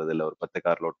லோட் பண்றது இல்ல ஒரு 10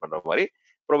 கார் லோட் பண்ற மாதிரி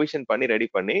ப்ரொவிஷன் பண்ணி ரெடி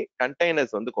பண்ணி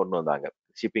கண்டெய்னர்ஸ் வந்து கொண்டு வந்தாங்க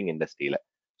ஷிப்பிங் இண்டஸ்ட்ரியில.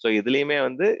 ஸோ இதுலயுமே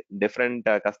வந்து டிஃப்ரெண்ட்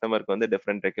கஸ்டமருக்கு வந்து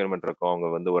டிஃப்ரெண்ட் ரெக்யர்மெண்ட் இருக்கும். அவங்க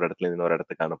வந்து ஒரு இடத்துல இருந்து இன்னொரு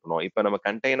இடத்துக்கு அனுப்பணும். இப்போ நம்ம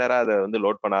கண்டெய்னரா அதை வந்து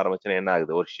லோட் பண்ண ஆரம்பிச்சோன்னா என்ன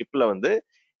ஆகுது, ஒரு ஷிப்ல வந்து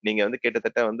நீங்க வந்து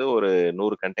கிட்டத்தட்ட வந்து ஒரு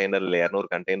 100 கண்டெய்னர் இல்லை 200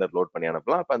 கண்டெய்னர் லோட் பண்ணி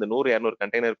அனுப்பலாம். அப்போ அந்த 100-200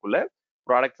 கண்டெய்னருக்குள்ள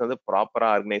ப்ராடக்ட்ஸ் வந்து ப்ராப்பரா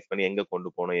ஆர்கனைஸ் பண்ணி எங்க கொண்டு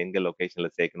போகணும், எங்க லொகேஷன்ல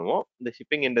சேர்க்கணுமோ, இந்த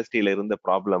ஷிப்பிங் இண்டஸ்ட்ரியில இருந்த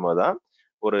ப்ராப்ளமா தான்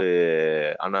ஒரு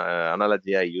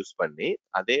அனாலஜியா யூஸ் பண்ணி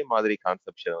அதே மாதிரி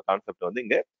கான்செப்ட் வந்து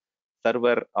இங்க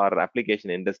சர்வர் ஆர்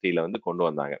அப்ளிகேஷன் இண்டஸ்ட்ரியில வந்து கொண்டு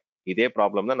வந்தாங்க. இதே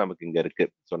ப்ராப்ளம் தான் நமக்கு இங்க இருக்கு.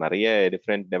 ஸோ நிறைய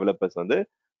டிஃப்ரெண்ட் டெவலப்பர்ஸ் வந்து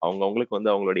அவங்கவுங்களுக்கு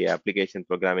வந்து அவங்களுடைய அப்ளிகேஷன்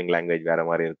ப்ரோக்ராமிங் லாங்குவேஜ் வேற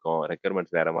மாதிரி இருக்கும்,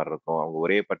 ரெக்யர்மெண்ட்ஸ் வேற மாதிரி இருக்கும். அவங்க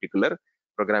ஒரே பர்டிகுலர்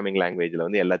ப்ரோக்ராமிங் லாங்குவேஜ்ல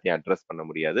வந்து எல்லாத்தையும் அட்ரஸ் பண்ண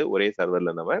முடியாது, ஒரே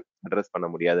சர்வர்ல நம்ம அட்ரஸ் பண்ண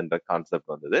முடியாதுன்ற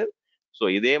கான்செப்ட் வந்தது. ஸோ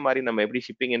இதே மாதிரி நம்ம எப்படி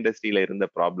ஷிப்பிங் இண்டஸ்ட்ரியில இருந்த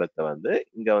ப்ராப்ளத்தை வந்து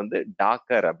இங்க வந்து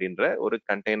டாக்கர் அப்படின்ற ஒரு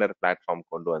கண்டெய்னர் பிளாட்ஃபார்ம்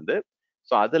கொண்டு வந்து,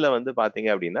 ஸோ அதுல வந்து பாத்தீங்க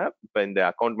அப்படின்னா இப்ப இந்த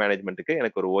அக்கௌண்ட் மேனேஜ்மெண்ட்டுக்கு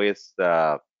எனக்கு ஒரு ஓஎஸ்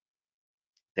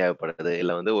தேவைப்படுது,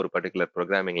 இல்லை வந்து ஒரு பர்டிகுலர்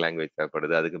ப்ரோக்ராமிங் லாங்குவேஜ்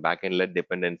தேவைப்படுது, அதுக்கு பேக்எண்ட்ல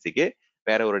டிபெண்டன்சிக்கு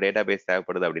வேற ஒரு டேட்டா பேஸ்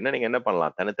தேவைப்படுது அப்படின்னா நீங்க என்ன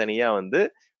பண்ணலாம், தனித்தனியா வந்து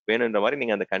வேணுன்ற மாதிரி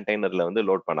நீங்க அந்த கண்டெய்னர்ல வந்து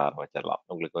லோட் பண்ண ஆரம்பிச்சிடலாம்.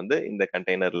 உங்களுக்கு வந்து இந்த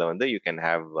கண்டெய்னர்ல வந்து you can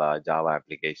have Java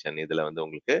application, இதுல வந்து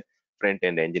உங்களுக்கு ஃப்ரண்ட்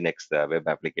அண்ட் என்ஜின்எக்ஸ் வெப்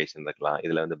அப்ளிகேஷன் இருக்கலாம்,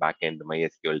 இதுல வந்து பேக் எண்ட்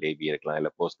MySQL டிபி இருக்கலாம், இல்ல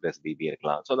போஸ்ட்கிரஸ் டிபி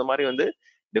இருக்கலாம். ஸோ இந்த மாதிரி வந்து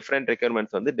டிஃப்ரெண்ட்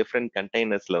ரெக்யர்மெண்ட்ஸ் வந்து டிஃப்ரெண்ட்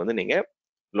கண்டெய்னர்ஸ்ல வந்து நீங்க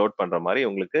லோட் பண்ற மாதிரி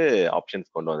உங்களுக்கு ஆப்ஷன்ஸ்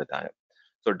கொண்டு வந்துட்டாங்க.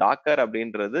 ஸோ டாக்கர்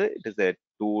அப்படின்றது it is a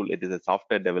tool, it is a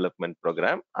software development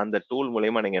programme. அந்த டூல்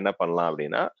மூலயமா நீங்க என்ன பண்ணலாம்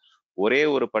அப்படின்னா ஒரே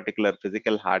ஒரு பர்டிகுலர்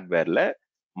பிசிக்கல் ஹார்ட்வேர்ல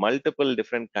மல்டிபிள்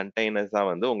டிஃப்ரெண்ட் கண்டெய்னர்ஸா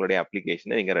வந்து உங்களுடைய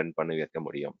அப்ளிகேஷனை நீங்க ரன் பண்ணி வைக்க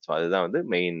முடியும். ஸோ அதுதான் வந்து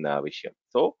மெயின் விஷயம்.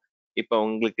 ஸோ இப்போ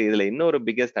உங்களுக்கு இதுல இன்னொரு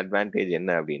பிக்கெஸ்ட் அட்வான்டேஜ்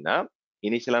என்ன அப்படின்னா,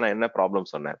 இனிஷியலா நான் என்ன ப்ராப்ளம்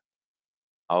சொன்னேன்,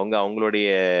 அவங்களுடைய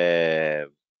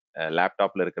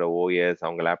லேப்டாப்ல இருக்கிற ஓஎஸ்,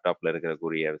 அவங்க லேப்டாப்ல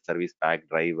இருக்கக்கூடிய சர்வீஸ் பேக்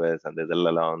டிரைவர்ஸ், அந்த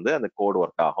இதெல்லாம் வந்து அந்த கோட்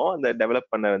ஒர்க் ஆகும். அந்த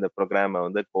டெவலப் பண்ண அந்த ப்ரோக்ராமை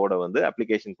வந்து கோடை வந்து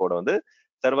அப்ளிகேஷன் கோடை வந்து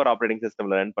சர்வர் ஆப்ரேட்டிங்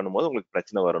சிஸ்டம்ல ரன் பண்ணும்போது உங்களுக்கு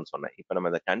பிரச்சனை வரும்னு சொன்னேன். இப்போ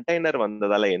நம்ம இந்த கண்டெய்னர்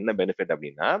வந்ததால என்ன பெனிஃபிட்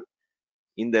அப்படின்னா,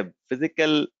 இந்த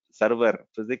physical server,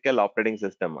 physical operating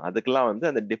system, அதுக்கெல்லாம் வந்து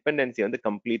அந்த டிபெண்டன்சி வந்து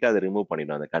கம்ப்ளீட்டா அதை ரிமூவ்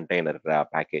பண்ணிடும் அந்த கண்டெய்னர்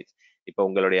பேக்கேஜ். இப்போ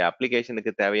உங்களுடைய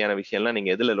அப்ளிகேஷனுக்கு தேவையான விஷயம்லாம்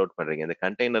நீங்க எதுல லோட் பண்றீங்க, இந்த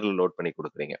கண்டெய்னர்ல லோட் பண்ணி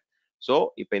கொடுக்குறீங்க. ஸோ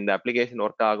இப்போ இந்த அப்ளிகேஷன்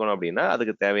ஒர்க் ஆகணும் அப்படின்னா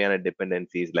அதுக்கு தேவையான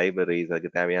டிபெண்டன்சிஸ், லைப்ரரிஸ்,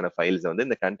 அதுக்கு தேவையான ஃபைல்ஸ் வந்து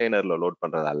இந்த கண்டெய்னர்ல லோட்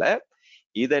பண்றதால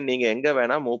இதை நீங்க எங்க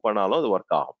வேணா மூவ் பண்ணாலும் அது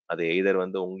ஒர்க் ஆகும். அது எதர்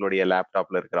வந்து உங்களுடைய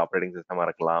லேப்டாப்ல இருக்கிற ஆப்ரேட்டிங் சிஸ்டமா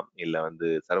இருக்கலாம், இல்ல வந்து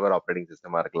சர்வர் ஆப்ரேட்டிங்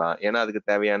சிஸ்டமா இருக்கலாம். ஏன்னா அதுக்கு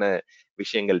தேவையான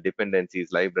விஷயங்கள்,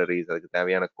 டிபெண்டன்சிஸ், லைப்ரரிஸ், அதுக்கு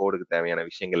தேவையான கோடுக்கு தேவையான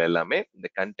விஷயங்கள் எல்லாமே இந்த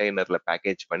கண்டெய்னர்ல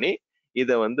பேக்கேஜ் பண்ணி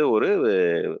இதை வந்து ஒரு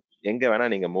எங்க வேணா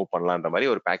நீங்க மூவ் பண்ணலான்ற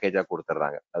மாதிரி ஒரு பேக்கேஜா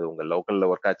கொடுத்துட்றாங்க. அது உங்க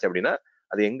லோக்கல்ல ஒர்க் ஆச்சு அப்படின்னா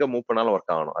அது எங்க மூவ் பண்ணாலும்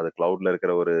ஒர்க் ஆகணும். அது கிளவுட்ல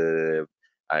இருக்கிற ஒரு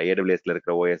AWSல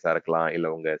இருக்கிற ஓஎஸ்ஆ இருக்கலாம், இல்ல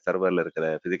உங்க சர்வர்ல இருக்கிற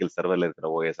பிசிக்கல் சர்வர்ல இருக்கிற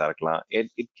ஓஎஸ்ஆ இருக்கலாம்.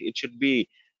 It should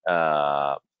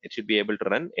be able to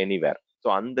run anywhere. So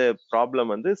அந்த ப்ராப்ளம்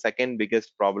வந்து செகண்ட்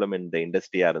பிக்கெஸ்ட் ப்ராப்ளம் இந்த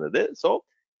இண்டஸ்ட்ரியா இருந்தது. ஸோ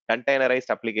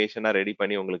கண்டெய்னரைஸ்ட் அப்ளிகேஷனா ரெடி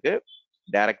பண்ணி உங்களுக்கு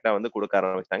டைரக்டா வந்து கொடுக்க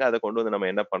ஆரம்பிச்சாங்க. அதை கொண்டு வந்து நம்ம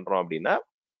என்ன பண்றோம் அப்படின்னா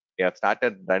we have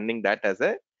started running that as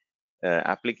a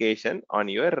application on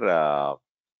your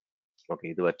okay,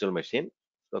 இது வர்ச்சுவல் மெஷின்.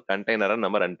 ஸோ கண்டெய்னரை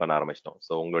நம்ம ரன் பண்ண ஆரம்பிச்சிட்டோம்.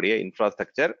 ஸோ உங்களுடைய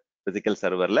இன்ஃப்ராஸ்ட்ரக்சர் பிசிக்கல்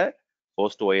சர்வர்ல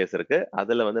ஹோஸ்ட் ஓஎஸ் இருக்கு,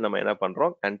 அதுல வந்து நம்ம என்ன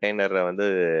பண்றோம், கண்டெய்னரை வந்து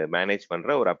மேனேஜ்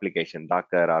பண்ற ஒரு அப்ளிகேஷன்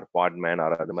டாக்கர் ஆர் பாட்மேன்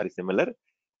ஆர் அது மாதிரி சிமிலர்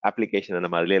அப்ளிகேஷன்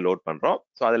நம்ம அதுலயே லோட் பண்றோம்.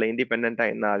 ஸோ அதுல இண்டிபெண்டா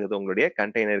என்ன ஆகுது, உங்களுடைய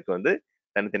கண்டெய்னருக்கு வந்து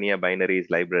தனித்தனியா பைனரிஸ்,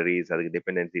 லைப்ரரிஸ், அதுக்கு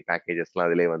டிபெண்டன்சி பேக்கேஜஸ்லாம்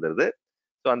அதுலயே வந்துருது.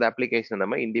 ஸோ அந்த அப்ளிகேஷன்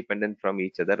நம்ம independent from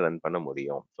each other run பண்ண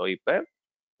முடியும். ஸோ இப்போ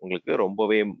உங்களுக்கு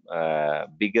ரொம்பவே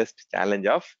பிக்கெஸ்ட் சேலஞ்ச்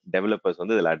ஆஃப் டெவலப்பர்ஸ்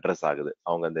வந்து இதுல அட்ரஸ் ஆகுது.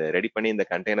 அவங்க அந்த ரெடி பண்ணி இந்த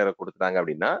கண்டெய்னரை கொடுத்துட்டாங்க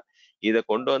அப்படின்னா இதை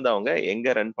கொண்டு வந்து அவங்க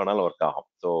எங்க ரன் பண்ணாலும் ஒர்க் ஆகும்.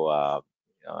 ஸோ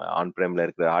ஆன் பிரேம்ல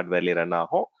இருக்கிற ஹார்ட்வேர்லயே ரன்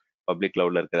ஆகும், பப்ளிக்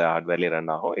கிளவுட்ல இருக்கிற ஹார்ட்வேர்லயே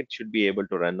ரன் ஆகும். It should be able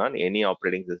to run on any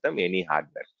operating system, any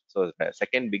hardware. So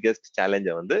second biggest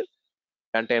சேலஞ்சை வந்து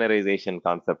கண்டெய்னரைசேஷன்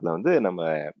கான்செப்ட்ல வந்து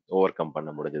நம்ம ஓவர் கம்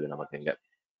பண்ண முடிஞ்சது நமக்கு இங்க.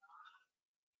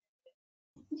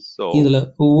 ஸோ இதுல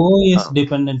ஓஎஸ்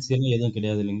டிபெண்டன்சி எல்லாம் எதுவும்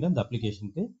கிடையாது இல்லைங்களா இந்த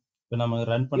அப்ளிகேஷனுக்கு? இப்போ நம்ம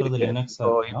ரன் பண்றது இருக்கு. லினக்ஸா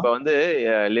இப்போ இருக்கலாம். இப்போ வந்து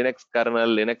லினக்ஸ்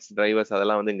கர்னல், லினக்ஸ் டிரைவர்ஸ்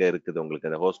அதெல்லாம் வந்து இங்க இருக்குது உங்களுக்கு,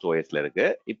 இந்த ஹோஸ்ட் ஓஎஸ்ல இருக்கு.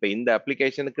 இப்போ இந்த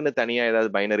அப்ளிகேஷனுக்குன்னு தனியா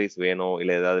ஏதாவது பைனரிஸ் வேணும்,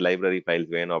 இல்ல ஏதாவது லைப்ரரி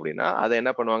ஃபைல்ஸ் வேணும் அப்படின்னா அதை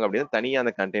என்ன பண்ணுவாங்க அப்படின்னா தனியா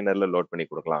அந்த கண்டெய்னர்ல லோட் பண்ணி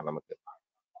கொடுக்கலாம் நமக்கு.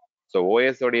 ஸோ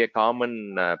ஓஎஸ் உடைய காமன்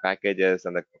பேக்கேஜஸ்,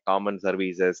 அந்த common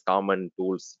services, common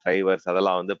tools, drivers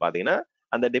அதெல்லாம் வந்து பாத்தீங்கன்னா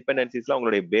அந்த டிபெண்டன்சிஸ்ல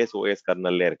உங்களுடைய பேஸ் ஓஎஸ்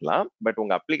கர்னல்ல இருக்கலாம். பட்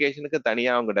உங்க அப்ளிகேஷனுக்கு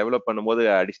தனியா அவங்க டெவலப் பண்ணும்போது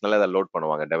அடிஷனலா அதை லோட்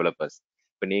பண்ணுவாங்க டெவலப்பர்ஸ்.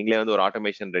 இப்போ நீங்களே வந்து ஒரு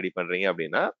ஆட்டோமேஷன் ரெடி பண்றீங்க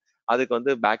அப்படின்னா அதுக்கு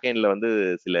வந்து பேக் எண்ட்ல வந்து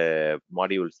சில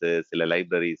மாடியூல்ஸ், சில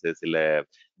லைப்ரரிஸ், சில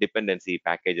டிபெண்டன்சி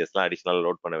பேக்கேஜஸ்லாம் அடிஷனல்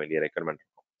லோட் பண்ண வேண்டிய ரெக்குயர்மெண்ட்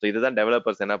இருக்கும். ஸோ இதுதான்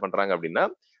டெவலப்பர்ஸ் என்ன பண்றாங்க அப்படின்னா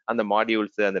அந்த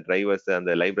மாடியூல்ஸ், அந்த டிரைவர்ஸ்,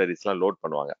 அந்த லைப்ரரிஸ்லாம் லோட்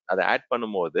பண்ணுவாங்க. அதை ஆட்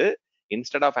பண்ணும்போது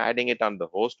instead of adding it on the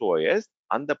host OS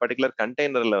அந்த பர்டிகுலர்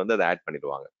கண்டெய்னர்ல வந்து அதை ஆட்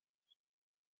பண்ணிடுவாங்க.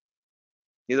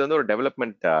 இது வந்து ஒரு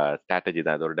டெவலப்மெண்ட் ஸ்ட்ராட்டஜி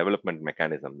தான், இது ஒரு டெவலப்மெண்ட்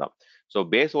மெக்கானிசம் தான். ஸோ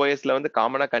பேஸ் ஓஎஸ்ல வந்து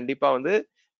காமனா கண்டிப்பா வந்து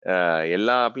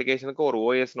எல்லா அப்ளிகேஷனுக்கும் ஒரு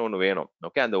ஓஎஸ்னு ஒன்று வேணும்.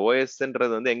 ஓகே, அந்த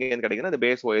ஓஎஸ்ன்றது வந்து எங்க இருந்து கிடைக்குன்னா அந்த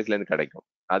பேஸ் ஓஎஸ்ல இருந்து கிடைக்கும்.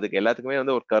 அதுக்கு எல்லாத்துக்குமே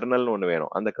வந்து ஒரு கர்னல்னு ஒன்று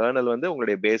வேணும். அந்த கர்னல் வந்து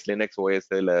உங்களுடைய பேஸ் லினக்ஸ் ஓஎஸ்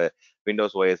இல்ல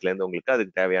விண்டோஸ் ஓஎஸ்ல இருந்து உங்களுக்கு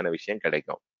அதுக்கு தேவையான விஷயம்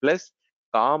கிடைக்கும். பிளஸ்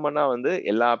காமனா வந்து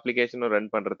எல்லா அப்ளிகேஷனும்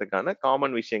ரன் பண்றதுக்கான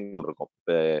காமன் விஷயங்கள் இருக்கும்.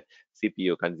 இப்போ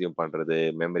சிபியூ கன்சியூம் பண்றது,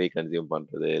 மெமரி கன்சியூம்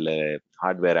பண்றது, இல்ல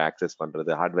ஹார்ட்வேர் ஆக்சஸ்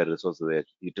பண்றது, ஹார்ட்வேர் ரிசோர்ஸ்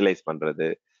யூட்டிலைஸ் பண்றது,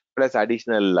 பிளஸ்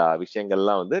அடிஷ்னல்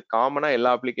விஷயங்கள்லாம் வந்து காமனா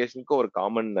எல்லா அப்ளிகேஷனுக்கும் ஒரு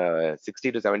காமன்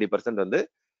 60 to 70% வந்து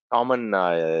காமன்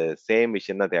சேம்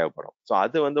விஷயம் தான் தேவைப்படும். ஸோ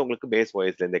அது வந்து உங்களுக்கு பேஸ்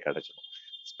ஓஎஸ்ல இருந்தே கிடைச்சிடும்.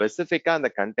 ஸ்பெசிஃபிக்கா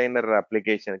அந்த கண்டெய்னர்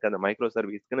அப்ளிகேஷனுக்கு அந்த மைக்ரோ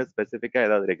சர்வீஸ்க்குன்னு ஸ்பெசிஃபிக்கா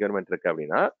ஏதாவது ரெக்யர்மெண்ட் இருக்கு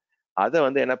அப்படின்னா அதை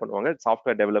வந்து என்ன பண்ணுவாங்க,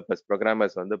 சாஃப்ட்வேர் டெவலப்பர்ஸ்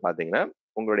ப்ரோக்ராமர்ஸ் வந்து பாத்தீங்கன்னா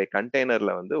உங்களுடைய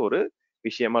கண்டெய்னர்ல வந்து ஒரு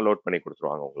விஷயமா லோட் பண்ணி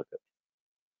கொடுத்துருவாங்க உங்களுக்கு.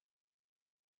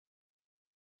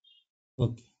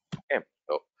 Okay. Okay,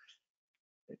 so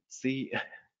C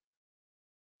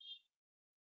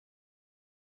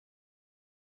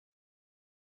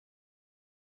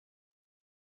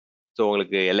so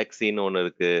உங்களுக்கு எலெக்சின்னு ஒன்று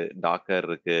இருக்கு, டாக்கர்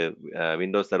இருக்கு,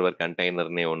 விண்டோஸ் சர்வர்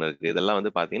கண்டெய்னர்னே ஒன்று இருக்கு. இதெல்லாம்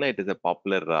வந்து பார்த்தீங்கன்னா இட் இஸ் a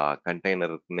பாப்புலர்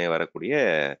கண்டெய்னருக்குன்னே வரக்கூடிய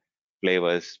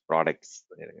flavours products.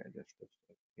 Just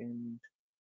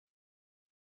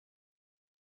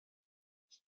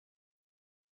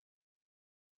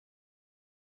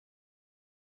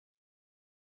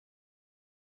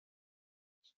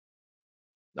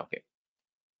okay.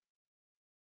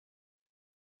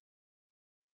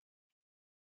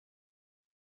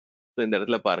 So இந்த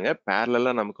இடத்துல பாருங்க,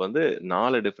 பேரலா நமக்கு வந்து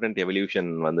 4 டிஃப்ரெண்ட்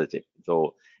எவல்யூஷன் வந்துச்சு. ஸோ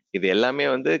இது எல்லாமே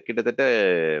வந்து கிட்டத்தட்ட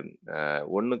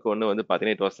ஒண்ணுக்கு ஒண்ணு வந்து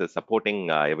பாத்தீங்கன்னா it was supporting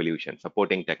evolution,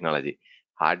 supporting technology.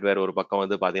 Hardware ஒரு பக்கம்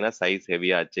வந்து பாத்தீங்கன்னா சைஸ்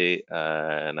ஹெவியாச்சு,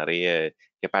 நிறைய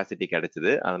கெப்பாசிட்டி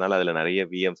கிடைச்சது, அதனால அதுல நிறைய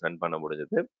விஎம்ஸ் ரன் பண்ண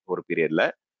முடிஞ்சது ஒரு பீரியட்ல.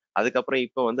 அதுக்கப்புறம்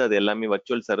இப்போ வந்து அது எல்லாமே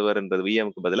வர்ச்சுவல் சர்வர்ன்றது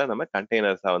விஎம்க்கு பதிலாக நம்ம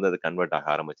கண்டெய்னர்ஸா வந்து அது கன்வெர்ட் ஆக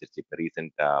ஆரம்பிச்சிருச்சு. இப்போ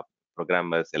ரீசெண்டா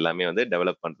ப்ரோக்ராமர்ஸ் எல்லாமே வந்து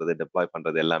டெவலப் பண்றது, டெப்ளாய்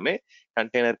பண்றது எல்லாமே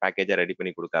கண்டெய்னர் பேக்கேஜா ரெடி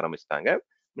பண்ணி கொடுக்க ஆரம்பிச்சிட்டாங்க.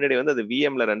 முன்னாடி வந்து அது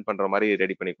விஎம்ல ரன் பண்ற மாதிரி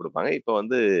ரெடி பண்ணி கொடுப்பாங்க, இப்போ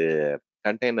வந்து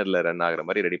கண்டெய்னர்ல ரன் ஆகுற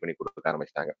மாதிரி ரெடி பண்ணி கொடுக்க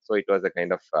ஆரம்பிச்சிட்டாங்க. So it was a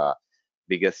kind of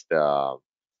biggest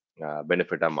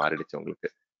பெனிஃபிட்டா மாறிடுச்சு உங்களுக்கு.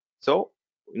 ஸோ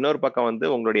இன்னொரு பக்கம் வந்து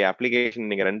உங்களுடைய அப்ளிகேஷன்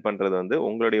நீங்க ரன் பண்றது வந்து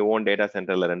உங்களுடைய ஓன் டேட்டா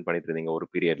சென்டர்ல ரன் பண்ணிட்டு இருந்தீங்க ஒரு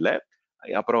பீரியட்ல.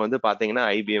 அப்புறம் வந்து பாத்தீங்கன்னா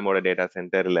ஐபிஎம்மோட டேட்டா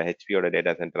சென்டர் இல்ல ஹெச்பியோட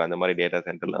டேட்டா சென்டர் அந்த மாதிரி டேட்டா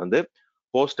சென்டர்ல வந்து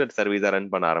ஹோஸ்டட் சர்வீஸா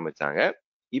ரன் பண்ண ஆரம்பிச்சாங்க.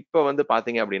 இப்போ வந்து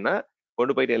பாத்தீங்க அப்படின்னா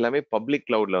கொண்டு போயிட்டு எல்லாமே பப்ளிக்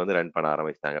கிளவுட்ல வந்து ரன் பண்ண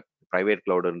ஆரம்பிச்சிட்டாங்க. பிரைவேட்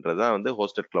கிளவுடுன்றதான் வந்து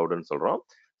ஹோஸ்டட் கிளவுடுன்னு சொல்றோம்.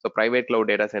 ஸோ பிரைவேட் கிளவுட்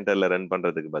டேட்டா சென்டர்ல ரன்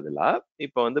பண்றதுக்கு பதிலா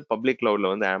இப்போ வந்து பப்ளிக் கிளவுட்ல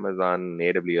வந்து Amazon,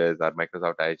 AWS R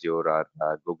Microsoft Azure R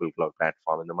Google cloud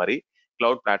platform இந்த மாதிரி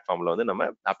கிளவுட் பிளாட்ஃபார்ம்ல வந்து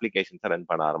நம்ம அப்ளிகேஷன்ஸை ரன்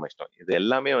பண்ண ஆரம்பிச்சிட்டோம். இது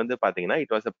எல்லாமே வந்து பாத்தீங்கன்னா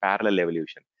it was a parallel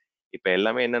evolution. இப்ப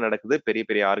எல்லாமே என்ன நடக்குது, பெரிய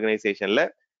பெரிய ஆர்கனைசேஷன்ல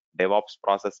டெவாப்ஸ்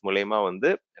ப்ராசஸ் மூலயமா வந்து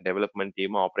டெவலப்மெண்ட்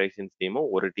டீமும் ஆப்ரேஷன்ஸ் டீமும்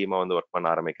ஒரு டீமா வந்து ஒர்க் பண்ண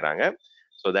ஆரம்பிக்கிறாங்க.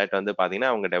 ஸோ தட் வந்து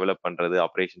பாத்தீங்கன்னா அவங்க டெவலப் பண்றது,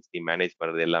 ஆப்ரேஷன்ஸ் டீம் மேனேஜ்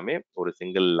பண்றது எல்லாமே ஒரு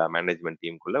சிங்கிள் மேனேஜ்மெண்ட்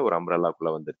டீமுக்குள்ள ஒரு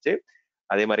அம்ப்ரல்லாக்குள்ள வந்துருச்சு.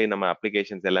 அதே மாதிரி நம்ம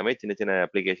அப்ளிகேஷன்ஸ் எல்லாமே சின்ன சின்ன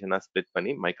அப்ளிகேஷனா ஸ்பிளிட்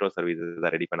பண்ணி மைக்ரோ சர்வீசஸ்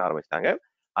ரெடி பண்ண ஆரம்பிச்சிட்டாங்க.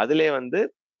 அதுலேயே வந்து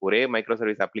ஒரே மைக்ரோ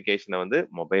சர்வீஸ் அப்ளிகேஷனை வந்து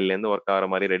மொபைல்ல இருந்து ஒர்க் ஆகிற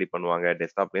மாதிரி ரெடி பண்ணுவாங்க,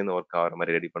 டெஸ்க்டாப்ல இருந்து ஒர்க் ஆகிற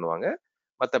மாதிரி ரெடி பண்ணுவாங்க,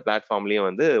 மற்ற பிளாட்ஃபார்ம்லயும்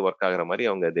வந்து ஒர்க் ஆகுற மாதிரி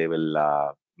அவங்க they will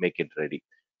make it ready.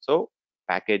 So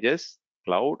packages,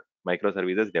 cloud, micro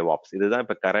services, DevOps இதுதான்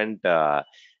இப்போ current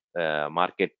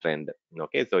market trend.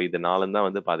 Okay, so இது நாலும் தான்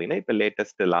வந்து பாத்தீங்கன்னா இப்போ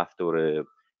லேட்டஸ்ட் லாஸ்ட் ஒரு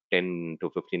 10 to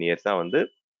 15 இயர்ஸா வந்து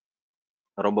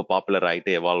ரொம்ப பாப்புலர்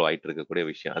ஆயிட்டு எவால்வ் ஆயிட்டு இருக்கக்கூடிய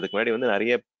விஷயம். அதுக்கு முன்னாடி வந்து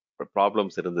நிறைய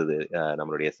ப்ராப்ளம்ஸ் இருந்தது.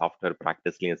 நம்மளுடைய சாஃப்ட்வேர்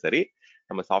ப்ராக்டிஸ்லயும் சரி,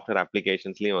 நம்ம சாஃப்ட்வேர்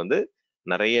அப்ளிகேஷன்ஸ்லயும் வந்து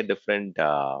நிறைய டிஃப்ரெண்ட்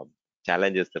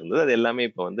சேலஞ்சஸ் இருந்தது. அது எல்லாமே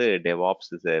இப்போ வந்து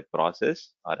DevOps is a process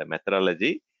R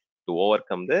methodology to over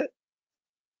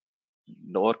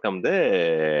come the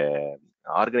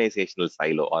organisational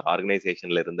Xylo R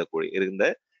ஆர்கனைசேஷன்ல இருந்த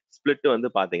ஸ்பிளிட் வந்து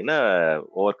பாத்தீங்கன்னா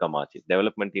ஓவர் கம் ஆச்சு.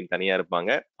 டெவலப்மெண்ட் டீம் தனியா இருப்பாங்க,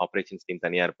 ஆப்ரேஷன்ஸ் டீம்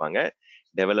தனியா இருப்பாங்க.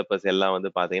 டெவலப்பர்ஸ் எல்லாம் வந்து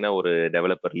பாத்தீங்கன்னா ஒரு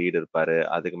டெவலப்பர் லீட் இருப்பாரு,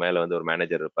 அதுக்கு மேல வந்து ஒரு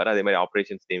மேனேஜர் இருப்பாரு. அதே மாதிரி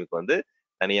ஆப்ரேஷன்ஸ் டீமுக்கு வந்து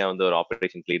தனியா வந்து ஒரு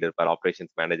ஆப்ரேஷன்ஸ் லீட் இருப்பாரு,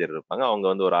 ஆப்ரேஷன்ஸ் மேனேஜர் இருப்பாங்க. அவங்க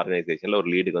வந்து ஒரு ஆர்கனைசேஷன்ல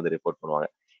ஒரு லீடுக்கு வந்து ரிப்போர்ட் பண்ணுவாங்க.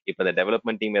 இப்ப இந்த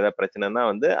டெவலப்மெண்ட் டீம் ஏதாவது பிரச்சனைனா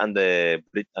வந்து அந்த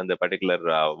அந்த பர்டிகுலர்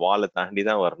வாலை தாண்டி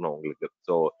தான் வரணும் உங்களுக்கு.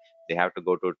 So they have to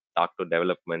go to talk to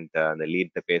development, அந்த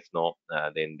லீட்ட பேசணும்,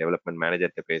 தென் டெவலப்மெண்ட்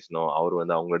மேனேஜர்கிட்ட பேசணும், அவர்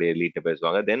வந்து அவங்களுடைய லீட்ட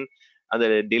பேசுவாங்க. தென் அந்த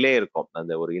டிலே இருக்கும்,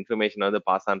 அந்த ஒரு இன்ஃபர்மேஷனை வந்து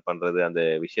பாஸ் ஆன் பண்றது, அந்த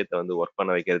விஷயத்த வந்து ஒர்க்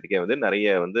பண்ண வைக்கிறதுக்கே வந்து நிறைய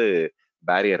வந்து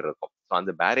பேரியர் இருக்கும். ஸோ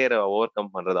அந்த பேரியரை ஓவர்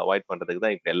கம் பண்றது, அவாய்ட் பண்றதுக்கு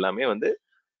தான் இப்போ எல்லாமே வந்து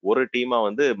ஒரு டீமா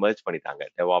வந்து மெர்ஜ் பண்ணிட்டாங்க.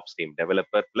 DevOps team,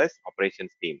 developer plus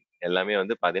operations team எல்லாமே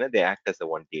வந்து பாத்தீங்கன்னா தே ஆக்ட் அஸ்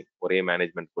ஒன் டீம், ஒரே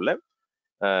மேனேஜ்மெண்ட்குள்ள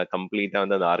கம்ப்ளீட்டா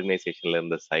வந்து அந்த ஆர்கனைசேஷன்ல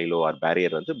இருந்த சைலோ ஆர்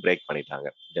பேரியர் வந்து பிரேக் பண்ணிட்டாங்க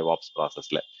டெவாப்ஸ்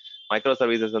ப்ராசஸ்ல. மைக்ரோ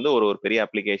சர்வீசஸ் வந்து ஒரு ஒரு பெரிய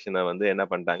அப்ளிகேஷனை வந்து என்ன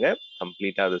பண்ணிட்டாங்க,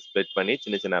 கம்ப்ளீட்டா அதை ஸ்ப்ளிட் பண்ணி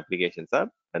சின்ன சின்ன அப்ளிகேஷன்ஸா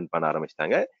ரன் பண்ண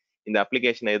ஆரம்பிச்சிட்டாங்க. இந்த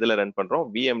அப்ளிகேஷனை எதுல ரன் பண்றோம்,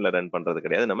 விஎம்ல ரன் பண்றது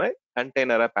கிடையாது, நம்ம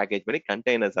கண்டெய்னரா பேக்கேஜ் பண்ணி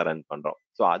கண்டெய்னர்ஸா ரன் பண்றோம்.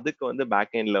 ஸோ அதுக்கு வந்து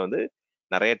பேக் எண்ட்ல வந்து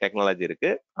நிறைய டெக்னாலஜி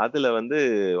இருக்கு. அதுல வந்து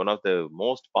one of the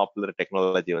most popular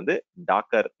technology வந்து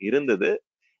டாக்கர் இருந்தது.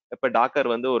 இப்ப டாக்கர்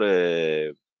வந்து ஒரு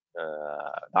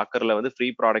டாக்கர்ல வந்து ஃப்ரீ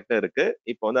ப்ராடக்ட் இருக்கு.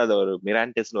 இப்போ வந்து அது ஒரு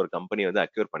மிரான்டிஸ்னு ஒரு கம்பெனி வந்து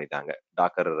அக்யூர் பண்ணிட்டாங்க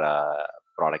டாக்கர்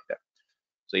ப்ராடக்ட்.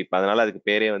 ஸோ இப்போ அதனால அதுக்கு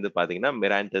பேரே வந்து பாத்தீங்கன்னா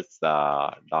மிரான்டிஸ்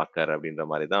டாக்கர் அப்படின்ற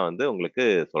மாதிரி தான் வந்து உங்களுக்கு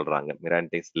சொல்றாங்க.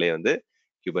 மிரான்டிஸ்லேயே வந்து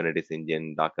குபர்னெட்டிஸ்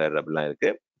இன்ஜின் டாக்கர் அப்படிலாம் இருக்கு.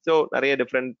 ஸோ நிறைய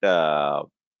டிஃப்ரெண்ட்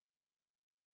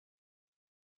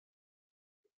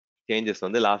சேஞ்சஸ்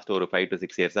வந்து லாஸ்ட் ஒரு 5 to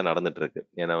 6 இயர்ஸா நடந்துட்டு இருக்கு.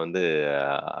 ஏன்னா வந்து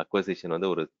அக்வசிஷன் வந்து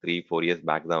ஒரு 3-4 இயர்ஸ்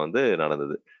பேக் தான் வந்து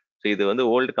நடந்தது. ஸோ இது வந்து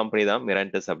ஓல்டு கம்பெனி தான்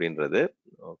மிரான்டஸ் அப்படின்றது.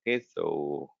 ஓகே, ஸோ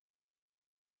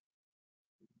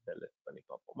பண்ணி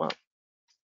பார்ப்போமா.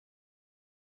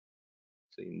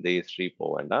 ஸோ இந்த ஹிஸ்டரி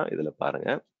போக வேண்டாம், இதுல பாருங்க.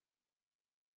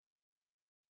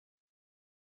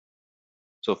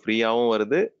 ஸோ ஃப்ரீயாகவும்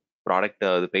வருது, ப்ராடக்ட்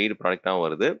அது பெய்டு ப்ராடக்டாகவும்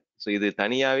வருது. ஸோ இது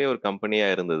தனியாகவே ஒரு கம்பெனியா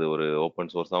இருந்தது, ஒரு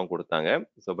ஓப்பன் சோர்ஸாகவும் கொடுத்தாங்க.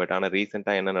 ஸோ பட் ஆனால்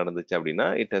ரீசெண்டாக என்ன நடந்துச்சு அப்படின்னா,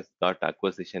 it has got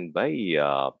acquisition by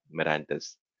மிரான்டஸ்.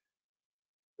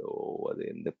 So அது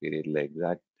எந்த பீரியட்ல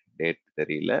எக்ஸாக்ட் டேட்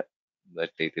தெரியல,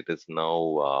 but it is now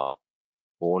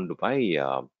owned by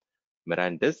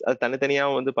மிரான்டஸ். அது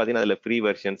தனித்தனியாக வந்து பார்த்தீங்கன்னா அதில் ஃப்ரீ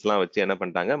வெர்ஷன்ஸ்லாம் வச்சு என்ன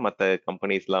பண்ணிட்டாங்க, மற்ற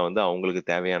கம்பெனிஸ்லாம் வந்து அவங்களுக்கு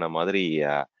தேவையான மாதிரி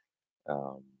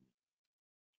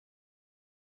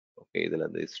ஓகே, இதுல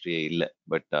அந்த ஹிஸ்டரியே இல்லை.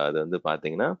 பட் அது வந்து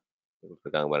பார்த்தீங்கன்னா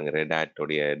கொடுத்துருக்காங்க பாருங்க, red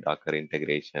ஹேட்டோடைய Docker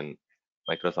integration,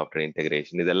 Microsoft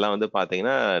integration, இதெல்லாம் வந்து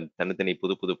பார்த்தீங்கன்னா தனித்தனி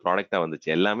புது புது ப்ராடக்டா வந்துச்சு.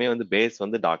 எல்லாமே வந்து பேஸ்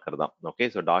வந்து டாக்கர் தான். ஓகே,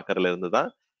 ஸோ டாக்கர்ல இருந்து தான்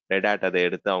ரெட் ஹேட் அதை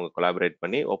எடுத்து அவங்க கொலாபரேட்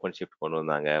பண்ணி ஓப்பன் ஷிஃப்ட் கொண்டு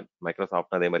வந்தாங்க.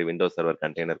 மைக்ரோசாஃப்ட் அதே மாதிரி விண்டோஸ் சர்வர்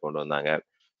கண்டெய்னர் கொண்டு வந்தாங்க.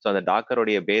 ஸோ அந்த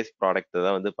டாக்கருடைய பேஸ் ப்ராடக்ட்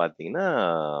தான் வந்து பார்த்தீங்கன்னா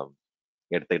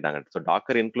எடுத்துக்கிட்டாங்க. ஸோ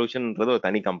டாக்கர் இன்க்ளூஷன்ன்றது ஒரு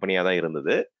தனி கம்பெனியாக தான்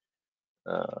இருந்தது.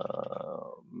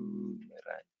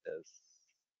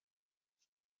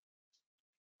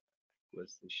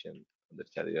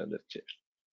 வந்துருச்சு, அதுவே வந்துருச்சு.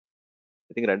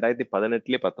 ஐ திங்க்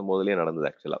 2018லயே 19லயே நடந்தது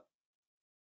ஆக்சுவலா.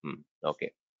 ஓகே,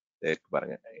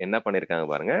 பாருங்க என்ன பண்ணிருக்காங்க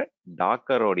பாருங்க.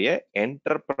 டாக்கரோடைய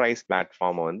என்டர்பிரைஸ்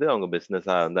பிளாட்ஃபார்மை வந்து அவங்க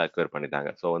பிசினஸா வந்து அக்வயர்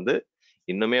பண்ணிட்டாங்க. ஸோ வந்து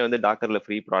இன்னுமே வந்து டாக்கர்ல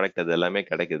ஃப்ரீ ப்ராடக்ட் அது எல்லாமே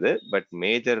கிடைக்குது. பட்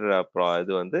மேஜர்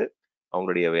இது வந்து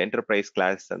அவங்களுடைய என்டர்பிரைஸ்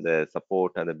கிளாஸ், அந்த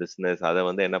சப்போர்ட், அந்த பிசினஸ், அதை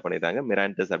வந்து என்ன பண்ணிட்டாங்க,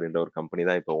 மிரான்டஸ் அப்படின்ற ஒரு கம்பெனி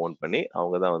தான் இப்போ ஓன் பண்ணி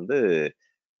அவங்க தான் வந்து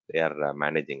they are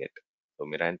managing it. So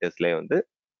மிரான்டஸ்லேயே வந்து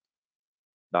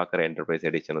டாக்கர் என்டர்பிரைஸ்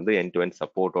எடிஷன் வந்து எண்ட் டு எண்ட்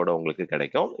சப்போர்ட்டோட உங்களுக்கு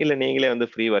கிடைக்கும். இல்லை நீங்களே வந்து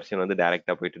ஃப்ரீ வெர்ஷன் வந்து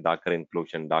டைரக்டா போயிட்டு டாக்கர்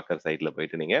இன்க்ளூஷன் டாக்கர் சைட்ல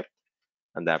போயிட்டு நீங்க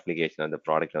அந்த அப்ளிகேஷன் அந்த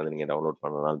ப்ராடக்ட் வந்து நீங்க டவுன்லோட்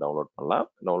பண்ணலாம், டவுன்லோட் பண்ணலாம்,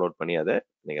 டவுன்லோட் பண்ணி அதை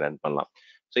நீங்க ரன் பண்ணலாம்.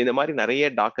 ஸோ இந்த மாதிரி நிறைய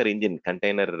டாக்கர் இன்ஜின்,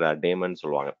 கண்டெய்னர் டேமன்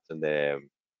சொல்லுவாங்க. இந்த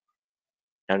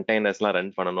கண்டெய்னர்ஸ்லாம்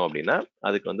ரன் பண்ணணும் அப்படின்னா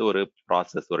அதுக்கு வந்து ஒரு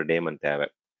ப்ராசஸ், ஒரு டேமன் தேவை.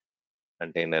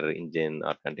 Container engine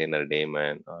R container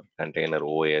டேமன் R container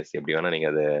OS, எப்படி வேணா நீங்க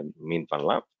அதை மீன்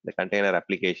பண்ணலாம். இந்த கண்டெய்னர்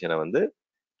அப்ளிகேஷனை வந்து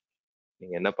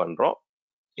நீங்க என்ன பண்றோம்,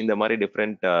 இந்த மாதிரி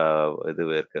டிஃப்ரெண்ட் இது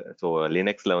இருக்கு. ஸோ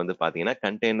லினக்ஸ்ல வந்து பாத்தீங்கன்னா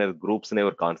கண்டெய்னர் குரூப்ஸ்னே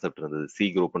ஒரு கான்செப்ட் இருந்தது, சி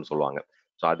குரூப்னு சொல்லுவாங்க.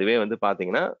 ஸோ அதுவே வந்து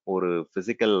பாத்தீங்கன்னா ஒரு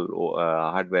பிசிக்கல்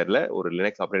ஹார்ட்வேர்ல ஒரு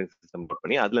லினக்ஸ் ஆப்ரேட்டிங் சிஸ்டம் போட்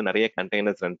பண்ணி அதுல நிறைய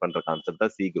கண்டெய்னர்ஸ் ரன் பண்ற கான்செப்ட்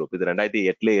தான் சி குரூப். இது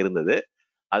 2008 இருந்தது.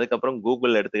 அதுக்கப்புறம்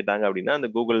கூகுள் எடுத்துக்கிட்டாங்க அப்படின்னா அந்த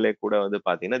கூகுள்லே கூட வந்து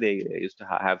பாத்தீங்கன்னா they use to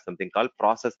have something call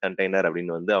process container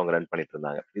அப்படின்னு வந்து அவங்க ரன் பண்ணிட்டு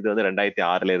இருந்தாங்க. இது வந்து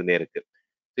 2006 இருந்தே இருக்கு.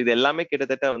 இது எல்லாமே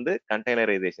கிட்டத்தட்ட வந்து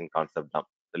கண்டெய்னரைசேஷன் கான்செப்ட் தான்.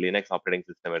 லினக்ஸ் ஆப்ரேட்டிங்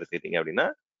சிஸ்டம் எடுத்துக்கிட்டீங்க அப்படின்னா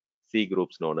சி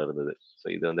குரூப்ஸ்னு ஒன்று இருந்தது. ஸோ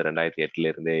இது வந்து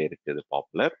 2008 இருந்தே இருக்குது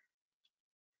பாப்புலர்.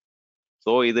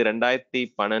 ஸோ இது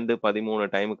 2012-13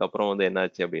 டைமுக்கு அப்புறம் வந்து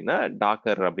என்னாச்சு அப்படின்னா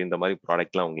டாக்கர் அப்படின்ற மாதிரி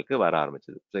ப்ராடக்ட்லாம் உங்களுக்கு வர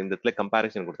ஆரம்பிச்சது. ஸோ இந்த இடத்துல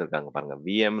கம்பேரிசன் கொடுத்துருக்காங்க பாருங்க.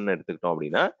 விஎம்னு எடுத்துக்கிட்டோம்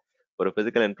அப்படின்னா ஒரு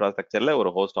பிசிக்கல் இன்ஃப்ராஸ்ட்ரக்சர்ல ஒரு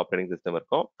ஹோஸ்ட் ஆப்ரேட்டிங் சிஸ்டம்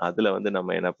இருக்கும். அதுல வந்து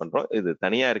நம்ம என்ன பண்றோம், இது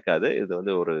தனியா இருக்காது, இது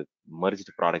வந்து ஒரு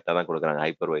மர்ஜ்ட் ப்ராடக்டா தான் கொடுக்குறாங்க.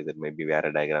 ஹைப்பர்வைசர் மேபி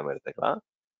வேற டயக்ராம் எடுத்துக்கலாம்.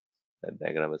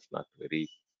 Diagram is not very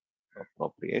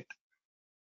appropriate.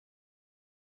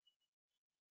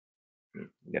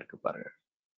 இங்க இருக்கு பாருங்க.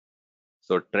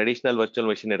 ஸோ ட்ரெடிஷ்னல் வர்ச்சுவல்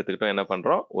மிஷின் எடுத்துக்கிட்டோம், என்ன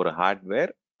பண்றோம், ஒரு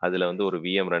ஹார்ட்வேர், அதுல வந்து ஒரு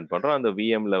விஎம் ரன் பண்றோம். அந்த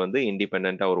விஎம்ல வந்து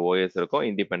இண்டிபெண்டா ஒரு ஓஎஸ் இருக்கும்,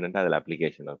 இண்டிபெண்டா அதுல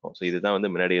அப்ளிகேஷன் இருக்கும். ஸோ இதுதான்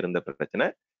வந்து முன்னாடி இருந்த பிரச்சனை,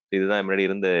 இதுதான் முன்னாடி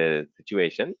இருந்த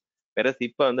சுச்சுவேஷன். வேற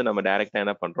இப்ப வந்து நம்ம டைரக்டா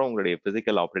என்ன பண்றோம், உங்களுடைய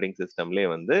பிசிக்கல் ஆப்ரேட்டிங் சிஸ்டம்லயே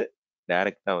வந்து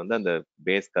டைரக்டா வந்து அந்த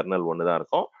பேஸ் கர்னல் ஒன்று தான்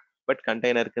இருக்கும். பட்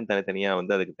கண்டெய்னருக்குன்னு தனித்தனியா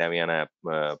வந்து அதுக்கு தேவையான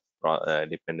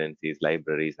டிபெண்டன்சிஸ்,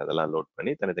 லைப்ரரிஸ் அதெல்லாம் லோட்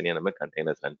பண்ணி தனித்தனியா நம்ம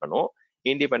கண்டெய்னர்ஸ் ரன் பண்ணுவோம்.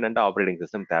 இண்டிபெண்டா ஆப்ரேட்டிங்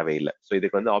சிஸ்டம் தேவையில்லை. ஸோ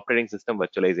இதுக்கு வந்து ஆப்ரேட்டிங் சிஸ்டம்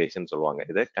வர்ச்சுவலைசேஷன் சொல்லுவாங்க.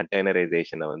 இது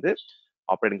கண்டெய்னரைசேஷனை வந்து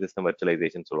ஆப்ரேட்டிங் சிஸ்டம்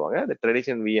வர்ச்சுவலைசேஷன் சொல்லுவாங்க. அந்த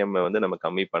ட்ரெடிஷனல் விஎம் வந்து நம்ம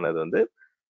கம்மி பண்ணது வந்து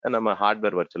நம்ம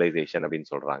ஹார்ட்வேர் வர்ச்சுவலைசேஷன்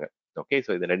அப்படின்னு சொல்றாங்க. ஓகே,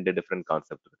 ஸோ இது 2 டிஃப்ரெண்ட்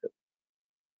கான்செப்ட் இருக்கு.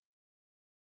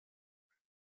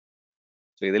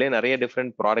 ஸோ இதுலேயே நிறைய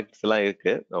டிஃப்ரெண்ட் ப்ராடக்ட்ஸ் எல்லாம்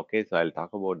இருக்கு. Okay, so I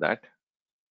talk about that.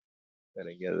 வேற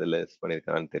எங்கேயாவது லிஸ்ட்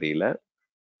பண்ணியிருக்கான்னு தெரியல.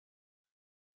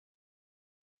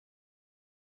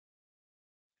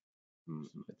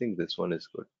 I think this one is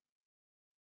good.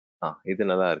 இது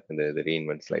நல்லா இருக்கு, இந்த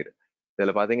ரீஇன்வென்ட் ஸ்லைடு.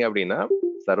 இதுல பாத்தீங்க அப்படின்னா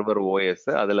சர்வர் ஓஎஸ்,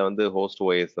 அதுல வந்து ஹோஸ்ட்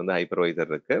ஓஎஸ் வந்து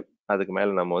ஹைப்பர்வைசர் இருக்கு. அதுக்கு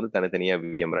மேல நம்ம வந்து தனித்தனியா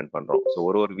விஎம் ரன் பண்றோம். ஸோ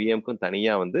ஒரு விஎம்க்கும்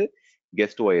தனியா வந்து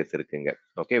கெஸ்ட் ஓஎஸ் இருக்குங்க.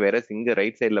 ஓகே, வேற இங்க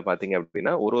ரைட் சைட்ல பாத்தீங்க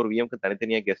அப்படின்னா ஒரு விஎம்க்கு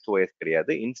தனித்தனியா கெஸ்ட் ஓஎஸ்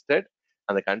கிடையாது. இன்ஸ்டெட்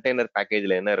அந்த கண்டெய்னர்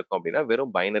பேக்கேஜ்ல என்ன இருக்கும் அப்படின்னா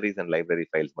வெறும் பைனரிஸ் அண்ட் லைப்ரரி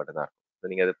ஃபைல்ஸ் மட்டும் தான் இருக்கும். So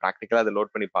நீங்க அது ப்ராக்டிக்கலா அதை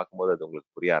லோட் பண்ணி பார்க்கும்போது அது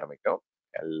உங்களுக்கு புரிய ஆரம்பிக்கும்.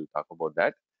 I'll talk about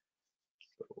that.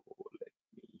 So, let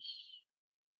me...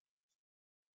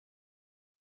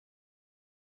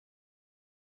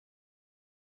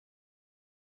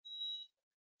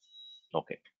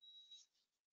 Okay.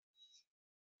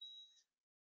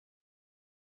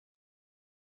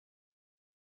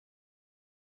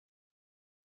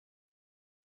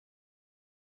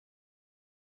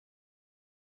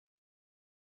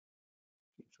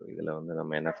 So இதில் வந்து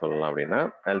நம்ம என்ன சொல்லலாம் அப்படின்னா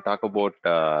I'll talk about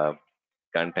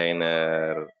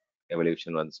container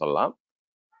evolution வந்து சொல்லலாம்.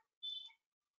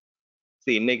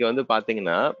 இன்னைக்கு வந்து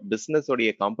பாத்தீங்கன்னா பிசினஸோடைய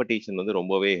காம்படிஷன் வந்து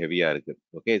ரொம்பவே ஹெவியா இருக்கு.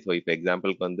 ஓகே, ஸோ இப்போ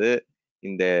எக்ஸாம்பிளுக்கு வந்து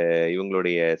இந்த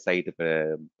இவங்களுடைய சைட் இப்போ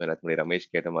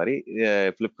ரமேஷ் கேட்ட மாதிரி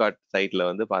ஃப்ளிப்கார்ட் சைட்ல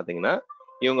வந்து பாத்தீங்கன்னா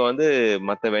இவங்க வந்து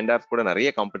மற்ற வெண்டார்ஸ் கூட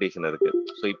நிறைய காம்படிஷன் இருக்கு.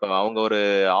 ஸோ இப்போ அவங்க ஒரு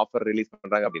ஆஃபர் ரிலீஸ்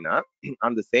பண்றாங்க அப்படின்னா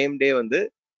அந்த சேம் டே வந்து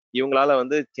இவங்களால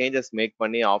வந்து சேஞ்சஸ் மேக்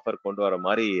பண்ணி ஆஃபர் கொண்டு வர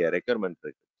மாதிரி ரெக்யர்மெண்ட்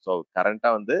இருக்கு. ஸோ கரண்டா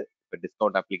வந்து இப்போ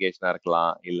டிஸ்கவுண்ட் அப்ளிகேஷனா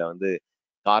இருக்கலாம், இல்லை வந்து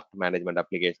கார்ட் மேனேஜ்மெண்ட்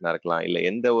அப்ளிகேஷனா இருக்கலாம், இல்லை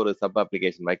எந்த ஒரு சப்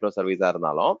அப்ளிகேஷன் மைக்ரோ சர்வீஸா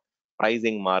இருந்தாலும்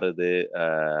ப்ரைசிங் மாறுது,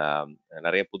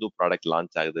 நிறைய புது ப்ராடக்ட்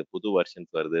லான்ச் ஆகுது, புது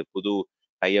வெர்ஷன்ஸ் வருது, புது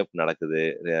டைஅப் நடக்குது.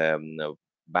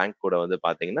 பேங்க் கூட வந்து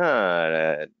பாத்தீங்கன்னா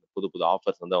புது புது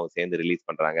ஆஃபர்ஸ் வந்து அவங்க சேர்ந்து ரிலீஸ்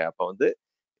பண்றாங்க. அப்போ வந்து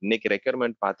இன்னைக்கு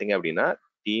ரெக்யர்மெண்ட் பாத்தீங்க அப்படின்னா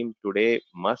team today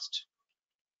must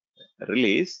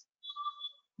release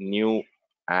new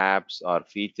apps R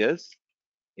features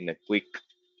in a quick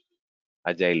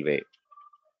agile way.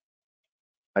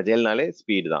 அஜைல்னாலே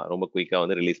speed தான், ரொம்ப குயிக்கா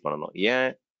வந்து ரிலீஸ் பண்ணணும். ஏன்?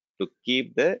 To keep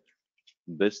the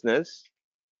business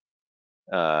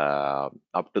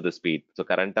up to the speed. So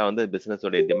கரண்டா வந்து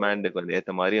பிஸ்னஸோடைய டிமாண்டுக்கு வந்து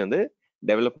ஏற்ற மாதிரி வந்து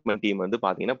டெவலப்மெண்ட் டீம் வந்து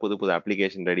பார்த்தீங்கன்னா புது புது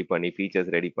அப்ளிகேஷன் ரெடி பண்ணி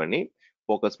ஃபீச்சர்ஸ் ரெடி பண்ணி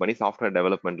ஃபோக்கஸ் பண்ணி சாஃப்ட்வேர்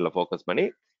டெவலப்மெண்ட்ல ஃபோக்கஸ் பண்ணி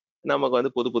நமக்கு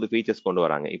வந்து புது புது ஃபீச்சர்ஸ் கொண்டு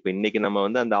வராங்க. இப்போ இன்னைக்கு நம்ம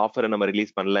வந்து அந்த ஆஃபரை நம்ம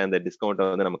ரிலீஸ் பண்ணல, அந்த டிஸ்கவுண்ட்டை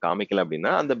வந்து நம்ம காமிக்கல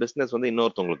அப்படின்னா அந்த பிஸ்னஸ் வந்து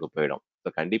இன்னொருத்தவங்களுக்கு போயிடும். ஸோ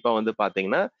கண்டிப்பா வந்து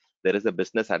பார்த்தீங்கன்னா there is a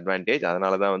business advantage.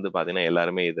 அதனால தான் வந்து பார்த்தீங்கன்னா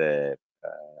எல்லாருமே இதை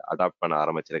அடாப்ட் பண்ண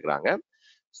ஆரம்பிச்சிருக்கிறாங்க.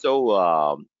 ஸோ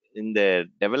இந்த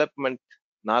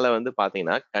டெவலப்மெண்ட்னால வந்து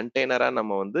பார்த்தீங்கன்னா கண்டெய்னரா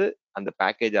நம்ம வந்து அந்த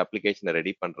பேக்கேஜ் அப்ளிகேஷனை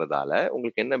ரெடி பண்றதால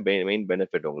உங்களுக்கு என்ன மெயின்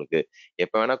பெனிஃபிட்? உங்களுக்கு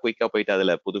எப்போ வேணா குயிக்கா போயிட்டு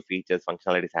அதுல புது ஃபீச்சர்ஸ்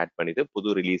ஃபங்க்ஷனாலிட்டிஸ் ஆட் பண்ணிட்டு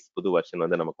புது ரிலீஸ் புது வெர்ஷன்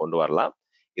வந்து நம்ம கொண்டு வரலாம்.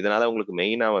 இதனால உங்களுக்கு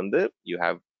மெயினா வந்து you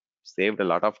have saved a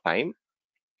lot of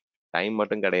time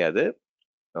மட்டும் கிடையாது.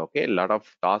 ஓகே, லாட் ஆஃப்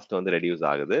காஸ்ட் வந்து ரெடியூஸ்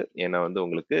ஆகுது. ஏன்னா வந்து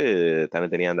உங்களுக்கு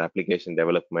தனித்தனியாக அந்த அப்ளிகேஷன்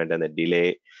டெவலப்மெண்ட், அந்த டிலே,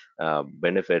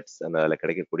 பெனிஃபிட்ஸ், அந்த அதில்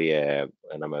கிடைக்கக்கூடிய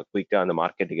நம்ம குயிக்காக அந்த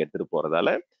மார்க்கெட்டுக்கு எடுத்துகிட்டு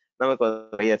போகிறதால நமக்கு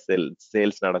நிறைய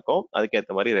சேல்ஸ் நடக்கும்.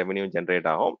 அதுக்கேற்ற மாதிரி ரெவென்யூ ஜென்ரேட்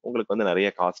ஆகும். உங்களுக்கு வந்து நிறைய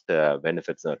காஸ்ட்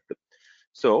பெனிஃபிட்ஸும் இருக்கு.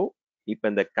 ஸோ இப்போ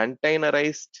இந்த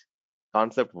கண்டெய்னரைஸ்ட்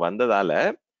கான்செப்ட் வந்ததால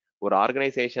ஒரு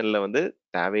ஆர்கனைசேஷன்ல வந்து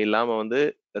தேவையில்லாம வந்து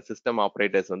சிஸ்டம்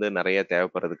ஆப்ரேட்டர்ஸ் வந்து நிறைய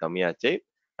தேவைப்படுறது கம்மியாச்சு.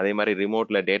 அதே மாதிரி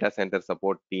ரிமோட்ல டேட்டா சென்டர்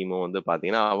சப்போர்ட் டீமும் வந்து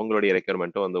பாத்தீங்கன்னா அவங்களுடைய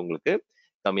ரெக்யர்மெண்ட்டும் வந்து உங்களுக்கு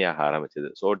கம்மியாக ஆரம்பிச்சது.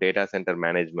 So data centre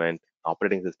management,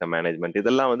 operating system management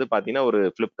இதெல்லாம் வந்து பாத்தீங்கன்னா ஒரு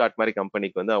ஃபிளிப்கார்ட் மாதிரி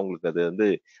கம்பெனிக்கு வந்து அவங்களுக்கு அது வந்து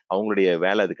அவங்களுடைய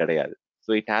வேலை அது கிடையாது.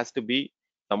 So it has to be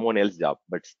some one else job.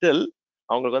 But still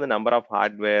அவங்களுக்கு வந்து number of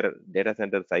hardware, data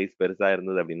centre size பெருசா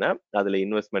இருந்தது அப்படின்னா அதுல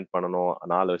இன்வெஸ்ட்மெண்ட் பண்ணணும்.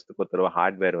 4 வருஷத்துக்கு ஒரு தடவை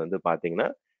ஹார்ட்வேர் வந்து பாத்தீங்கன்னா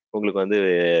உங்களுக்கு வந்து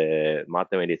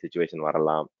மாற்ற வேண்டிய சுச்சுவேஷன்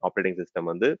வரலாம். ஆப்ரேட்டிங் சிஸ்டம்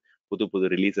வந்து புது புது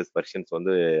ரிலீசஸ் வெர்ஷன்ஸ்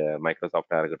வந்து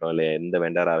மைக்ரோசாஃப்டா இருக்கட்டும், இல்லை எந்த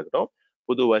வெண்டரா இருக்கட்டும்,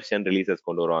 புது வெர்ஷன் ரிலீசஸ்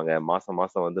கொண்டு வருவாங்க. மாசம்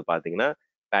மாசம் வந்து பாத்தீங்கன்னா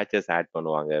பேச்சஸ் ஆட்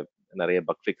பண்ணுவாங்க, நிறைய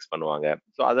பக் ஃபிக்ஸ் பண்ணுவாங்க.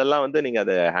 ஸோ அதெல்லாம் வந்து நீங்க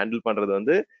அதை ஹேண்டில் பண்றது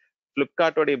வந்து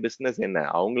பிளிப்கார்ட்டோடைய பிசினஸ் என்ன,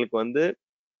 அவங்களுக்கு வந்து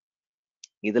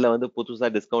இதுல வந்து புதுசா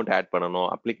டிஸ்கவுண்ட் ஆட் பண்ணணும்,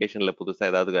 அப்ளிகேஷன்ல புதுசா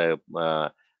ஏதாவது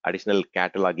அடிஷனல்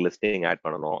கேட்டலாக் லிஸ்டிங் ஆட்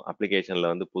பண்ணணும், அப்ளிகேஷன்ல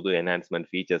வந்து புது என்ஹான்ஸ்மெண்ட்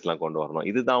ஃபீச்சர்ஸ்லாம் கொண்டு வரணும்.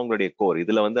 இதுதான் அவங்களுடைய கோர்.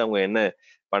 இதுல வந்து அவங்க என்ன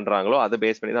பண்றாங்களோ அதை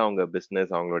பேஸ் பண்ணி தான் அவங்க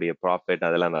பிசினஸ், அவங்களுடைய ப்ராஃபிட்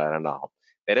அதெல்லாம் ரன் ஆகும்.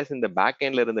 வேற இந்த பேக்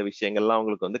எண்ட்ல இருந்த விஷயங்கள்லாம்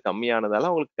அவங்களுக்கு வந்து கம்மியானதால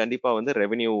அவங்களுக்கு கண்டிப்பா வந்து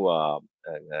ரெவென்யூ,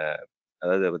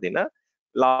 அதாவது பார்த்தீங்கன்னா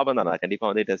லாபம் தானே கண்டிப்பா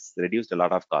வந்து it has reduced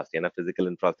lot of cost. ஏன்னா physical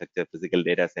infrastructure, physical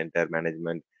data centre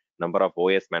management, number of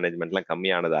OS மேனேஜ்மெண்ட்லாம்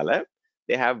கம்மியானதால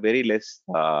they have very less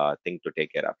thing to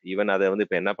take care of. Even அதை வந்து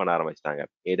இப்போ என்ன பண்ண ஆரம்பிச்சிட்டாங்க,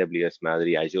 AWS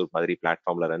மாதிரி Azure மாதிரி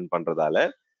பிளாட்ஃபார்ம்ல ரன் பண்றதால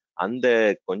அந்த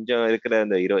கொஞ்சம் இருக்கிற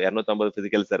அந்த 250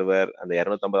 பிசிக்கல் சர்வர், அந்த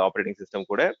 250 ஆப்ரேட்டிங் சிஸ்டம்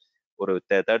கூட ஒரு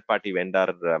தேர்ட் பார்ட்டி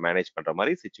வெண்டார் மேனேஜ் பண்ற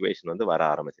மாதிரி சுச்சுவேஷன் வந்து வர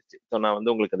ஆரம்பிச்சிருச்சு. ஸோ நான்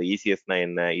வந்து உங்களுக்கு அந்த இசிஎஸ்னா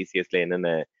என்ன, இசிஎஸ்ல என்னென்ன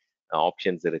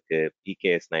ஆப்ஷன்ஸ் இருக்கு,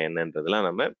 இகேஎஸ்னா என்னன்றதெல்லாம்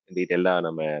நம்ம டீட்டெயிலா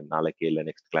நம்ம நாளைக்கு இல்லை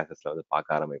நெக்ஸ்ட் கிளாஸஸ்ல வந்து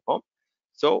பார்க்க ஆரம்பிப்போம்.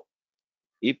 ஸோ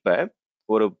இப்ப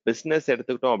ஒரு பிசினஸ்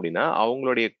எடுத்துக்கிட்டோம் அப்படின்னா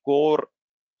அவங்களுடைய கோர்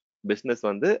பிசினஸ்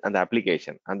வந்து அந்த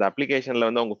அப்ளிகேஷன். அந்த அப்ளிகேஷன்ல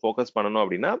வந்து அவங்க ஃபோக்கஸ் பண்ணணும்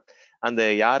அப்படின்னா அந்த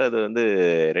யார் அது வந்து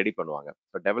ரெடி பண்ணுவாங்க.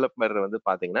 ஸோ டெவலப்பர் வந்து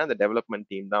பாத்தீங்கன்னா அந்த டெவலப்மெண்ட்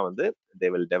டீம் தான் வந்து they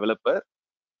will develop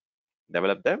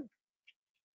the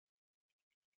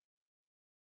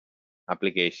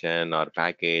application R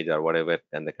package R what ever,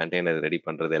 அந்த கண்டெய்னர் ரெடி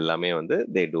பண்றது எல்லாமே வந்து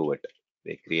they do it.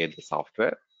 They create the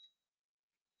software,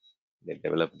 they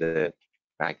develop the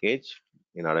package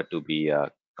in order to be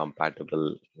compatible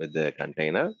with the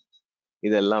container.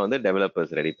 இதெல்லாம் வந்து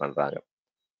developers ready பண்றாங்க.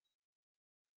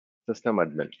 System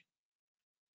admin,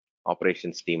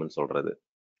 operations டீம்னு சொல்றது.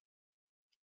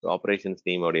 Operations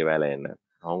டீமோடைய வேலை என்ன,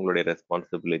 அவங்களுடைய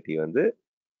ரெஸ்பான்சிபிலிட்டி வந்து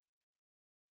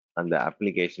அந்த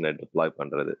அப்ளிகேஷனை டிப்ளாய்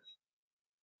பண்றது,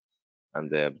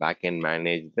 அந்த back end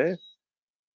manage the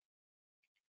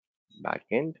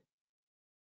back end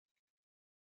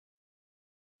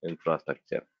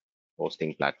infrastructure,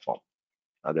 hosting platform,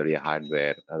 அதோடைய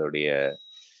ஹார்ட்வேர், அதோடைய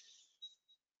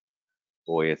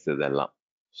ஓஎஸ் இதெல்லாம்.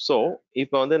 ஸோ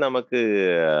இப்போ வந்து நமக்கு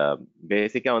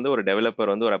பேசிக்காக வந்து ஒரு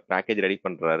டெவலப்பர் வந்து ஒரு பேக்கேஜ் ரெடி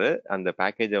பண்ணுறாரு. அந்த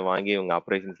பேக்கேஜை வாங்கி உங்கள்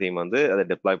ஆப்ரேஷன் டீம் வந்து அதை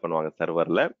டிப்ளாய் பண்ணுவாங்க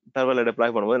சர்வரில்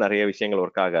டிப்ளாய் பண்ணும்போது நிறைய விஷயங்கள்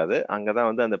ஒர்க் ஆகாது. அங்கே தான்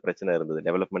வந்து அந்த பிரச்சனை இருந்தது.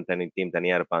 டெவலப்மெண்ட் டீம்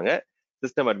தனியாக இருப்பாங்க,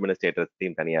 சிஸ்டம் அட்மினிஸ்ட்ரேட்டர்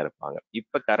டீம் தனியாக இருப்பாங்க.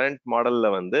 இப்போ கரண்ட்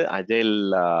மாடலில் வந்து அஜைல்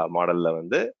மாடலில்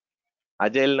வந்து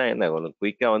அஜைல்னா என்ன, ஒரு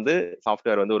குயிக்கா வந்து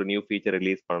சாஃப்ட்வேர் வந்து ஒரு நியூ ஃபீச்சர்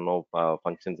ரிலீஸ் பண்ணணும்,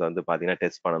 ஃபங்க்ஷன்ஸ் வந்து பாத்தீங்கன்னா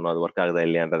டெஸ்ட் பண்ணணும், அது ஒர்க் ஆகுதா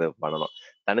இல்லையான்றதை பண்ணணும்.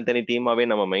 தனித்தனி டீமாவே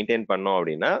நம்ம மெயின்டைன் பண்ணோம்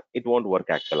அப்படின்னா இட் ஒன்ட்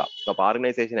ஒர்க் ஆக்சுவலா. அப்போ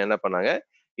ஆர்கனைசேஷன் என்ன பண்ணாங்க,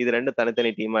 இது ரெண்டும்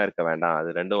தனித்தனி டீமா இருக்க வேண்டாம்,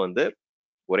 அது ரெண்டும் வந்து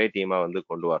ஒரே டீமா வந்து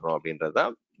கொண்டு வரணும் அப்படின்றது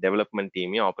தான் டெவலப்மெண்ட்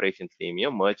டீமையும் ஆப்ரேஷன்ஸ்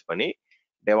டீமையும் மர்ஜ் பண்ணி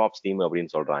டெவாப்ஸ் டீம்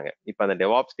அப்படின்னு சொல்றாங்க. இப்போ அந்த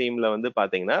டெவாப்ஸ் டீம்ல வந்து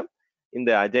பாத்தீங்கன்னா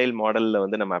இந்த அஜைல் மாடல்ல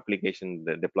வந்து நம்ம அப்ளிகேஷன்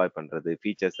டிப்ளாய் பண்றது,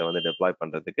 ஃபீச்சர்ஸை வந்து டிப்ளாய்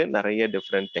பண்றதுக்கு நிறைய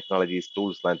டிஃப்ரெண்ட் டெக்னாலஜிஸ்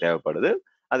டூல்ஸ்லாம் தேவைப்படுது.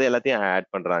 அது எல்லாத்தையும் ஆட்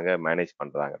பண்றாங்க, மேனேஜ்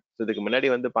பண்றாங்க. ஸோ இதுக்கு முன்னாடி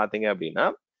வந்து பாத்தீங்க அப்படின்னா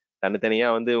தனித்தனியா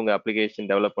வந்து உங்க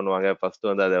அப்ளிகேஷன் டெவலப் பண்ணுவாங்க. ஃபர்ஸ்ட்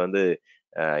வந்து அதை வந்து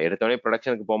எடுத்தோடனே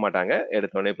ப்ரொடக்ஷனுக்கு போக மாட்டாங்க.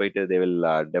 எடுத்தோடனே போயிட்டு they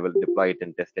will deploy it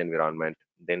in test environment,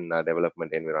 then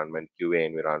development environment, QA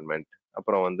environment,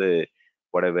 அப்புறம் வந்து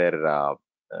whatever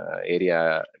ஏரியா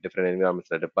டிஃப்ரெண்ட்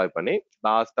என்விரான்மெண்ட்ஸ்ல டிப்ளாய் பண்ணி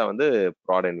லாஸ்டா வந்து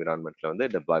ப்ராட் என்விரான்மெண்ட்ல வந்து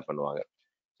டிப்ளாய் பண்ணுவாங்க.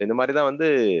 இந்த மாதிரி தான் வந்து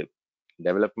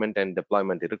டெவலப்மெண்ட் அண்ட்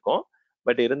டிப்ளாய்மெண்ட் இருக்கும்.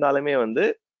 பட் இருந்தாலுமே வந்து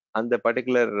அந்த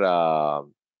பர்டிகுலர்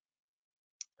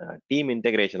டீம்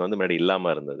இன்டெகிரேஷன் வந்து முன்னாடி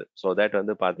இல்லாம இருந்தது. ஸோ தட்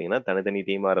வந்து பாத்தீங்கன்னா தனித்தனி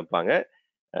டீமா இருப்பாங்க.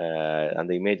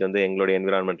 அந்த இமேஜ் வந்து எங்களுடைய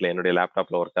என்விரான்மெண்ட்ல என்னுடைய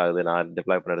லேப்டாப்ல ஒர்க் ஆகுது, நான்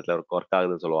டிப்ளாய் பண்ண இடத்துல ஒர்க்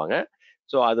ஆகுதுன்னு சொல்லுவாங்க.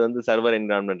 ஸோ அது வந்து சர்வர்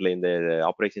என்விரான்மெண்ட்ல இந்த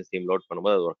ஆப்ரேஷன்ஸ் டீம் லோட்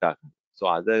பண்ணும்போது அது ஒர்க் ஆகும். ஸோ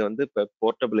அதை வந்து இப்போ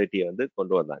போர்ட்டபிலிட்டியை வந்து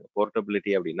கொண்டு வந்தாங்க.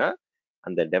 போர்ட்டபிலிட்டி அப்படின்னா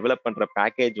அந்த டெவலப் பண்ற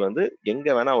பேக்கேஜ் வந்து எங்க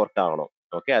வேணா ஒர்க் ஆகணும்.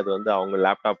 ஓகே, அது வந்து அவங்க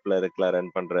லேப்டாப்ல இருக்கல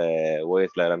ரன் பண்ற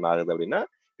ஓஎஸ்ல ரன் ஆகுது அப்படின்னா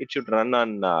it should run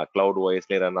on cloud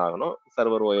ஓஎஸ்லேயே run ஆகணும்,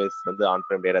 சர்வர் ஓஎஸ் வந்து ஆன்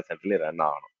பிரைம் டேட்டா சென்டர்லேயே ரன்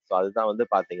ஆகணும். ஸோ அதுதான் வந்து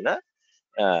பாத்தீங்கன்னா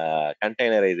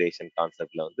கண்டெய்னரைசேஷன்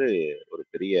கான்செப்ட்ல வந்து ஒரு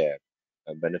பெரிய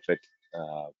பெனிஃபிட்.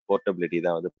 போர்ட்டபிலிட்டி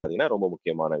தான் வந்து பாத்தீங்கன்னா ரொம்ப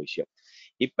முக்கியமான விஷயம்.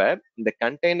 இப்ப இந்த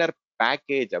கண்டெய்னர்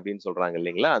பேக்கேஜ் அப்படின்னு சொல்றாங்க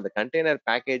இல்லைங்களா, அந்த கண்டெய்னர்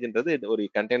பேக்கேஜ்ன்றது ஒரு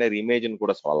கண்டெய்னர் இமேஜ்னு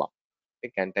கூட சொல்லலாம்.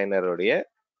 கண்டெய்னருடைய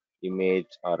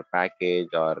இமேஜ் ஆர்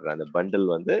பேக்கேஜ் ஆர் அந்த பண்டில்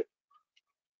வந்து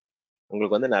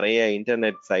உங்களுக்கு வந்து நிறைய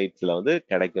இன்டர்நெட் சைட்ஸ்ல வந்து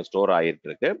கிடைக்கும், ஸ்டோர் ஆகிட்டு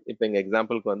இருக்கு. இப்போ எங்க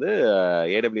எக்ஸாம்பிளுக்கு வந்து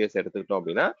AWS எடுத்துக்கிட்டோம்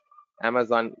அப்படின்னா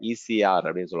அமேசான் ECR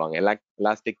அப்படின்னு சொல்லுவாங்க,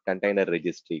 எலாஸ்டிக் கண்டெய்னர்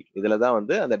ரெஜிஸ்ட்ரி. இதுல தான்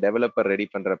வந்து அந்த டெவலப்பர் ரெடி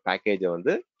பண்ற பேக்கேஜை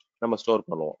வந்து நம்ம ஸ்டோர்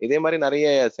பண்ணுவோம். இதே மாதிரி நிறைய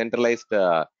சென்ட்ரலைஸ்ட்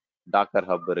டாக்கர்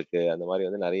ஹப் இருக்கு, அந்த மாதிரி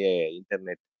வந்து நிறைய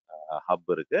இன்டர்நெட் ஹப்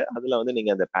இருக்கு. அதுல வந்து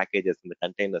நீங்க அந்த பேக்கேஜஸ், இந்த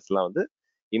கண்டெய்னர்ஸ்லாம் வந்து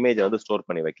இமேஜை வந்து ஸ்டோர்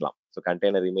பண்ணி வைக்கலாம். ஸோ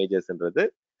கண்டெய்னர் இமேஜஸ்ன்றது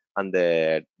அந்த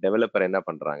டெவலப்பர் என்ன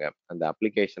பண்றாங்க, அந்த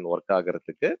அப்ளிகேஷன் ஒர்க்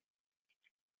ஆகிறதுக்கு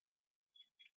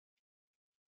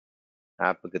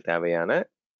ஆப்புக்கு தேவையான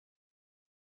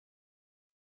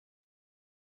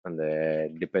அந்த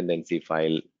டிபெண்டன்சி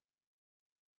ஃபைல்,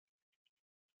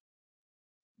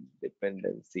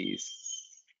 டிபெண்டன்சிஸ்,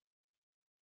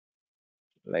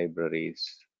 லைப்ரரிஸ்,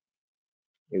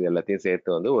 இது எல்லாத்தையும் சேர்த்து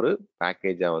வந்து ஒரு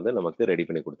பேக்கேஜா வந்து நமக்கு ரெடி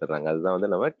பண்ணி கொடுத்துட்றாங்க. அதுதான்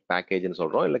வந்து நம்ம பேக்கேஜ்னு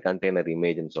சொல்றோம், இல்லை கண்டெய்னர்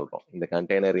இமேஜ்னு சொல்றோம். இந்த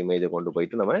கண்டெய்னர் இமேஜை கொண்டு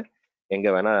போயிட்டு நம்ம எங்க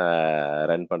வேணா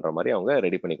ரன் பண்ற மாதிரி அவங்க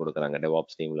ரெடி பண்ணி கொடுக்குறாங்க.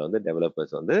 டெவாப்ஸ் டீம்ல வந்து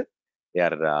டெவலப்பர்ஸ் வந்து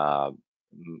யார்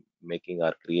making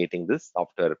are creating this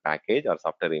software package R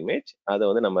software image. அதை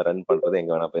வந்து நம்ம ரன் பண்றது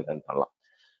எங்க வேணா போய் ரன் பண்ணலாம்.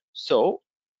 So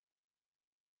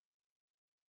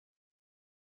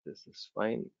this is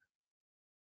fine.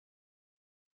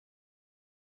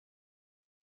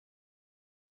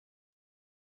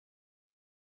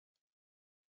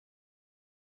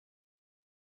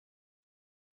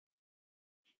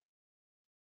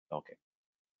 Okay.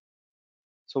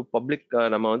 So public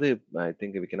நம்ம வந்து I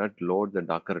think we cannot load the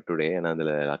Docker today. ஏன்னா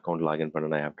அதில் அக்கௌண்ட் லாகின்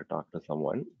பண்ண I have to talk to some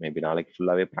one. Maybe நாளைக்கு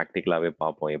ஃபுல்லாகவே ப்ராக்டிக்கலாகவே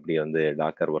பார்ப்போம் எப்படி வந்து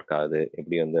டாக்கர் ஒர்க் ஆகுது,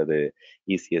 எப்படி வந்து அது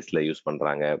இசிஎஸ்ல யூஸ்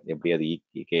பண்ணுறாங்க, எப்படி அது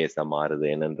இகேஎஸ்ஸாக மாறுது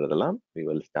என்னன்றதெல்லாம் we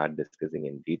will start discussing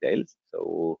in details. So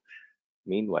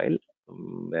mean while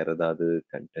வேற ஏதாவது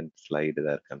கண்டென்ட் ஸ்லைடு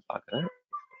ஏதாவது இருக்கான்னு பார்க்குறேன்.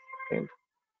 ஓகே.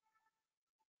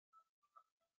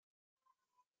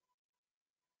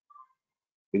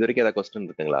 இது வரைக்கும் ஏதாவது கொஸ்டின்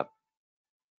இருக்குங்களா?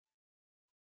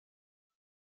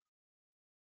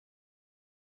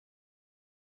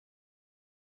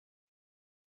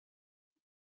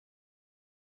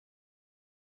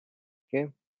 ஓகே.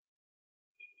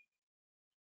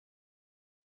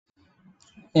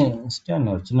 ஸ்டான்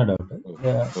ஒரு சின்ன டவுட்.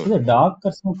 இது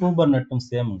டாக்கர்ஸும் கூபர்நெட்டும்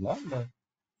சேமுங்களா இல்ல?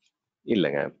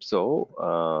 இல்லைங்க. ஸோ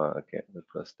ஓகே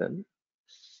கொஸ்டின்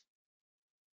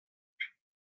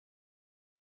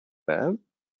இப்போ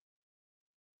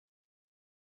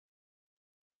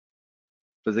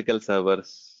பிசிக்கல்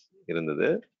சர்வர்ஸ் இருந்தது.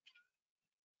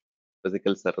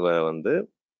 பிசிக்கல் சர்வர் வந்து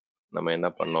நம்ம என்ன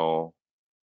பண்ணோம்,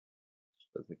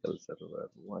 பிசிக்கல்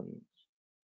சர்வர் 1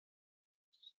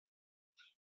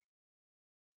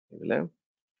 இதுல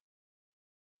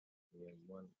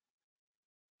 1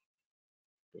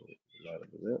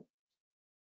 2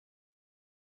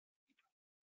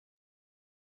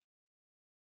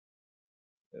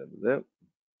 இருந்தது.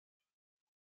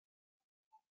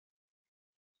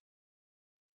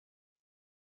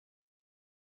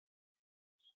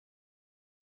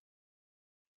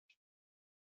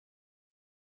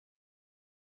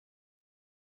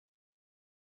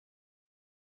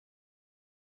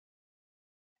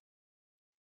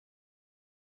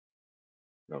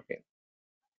 ஓகே.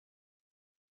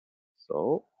 ஸோ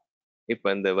இப்போ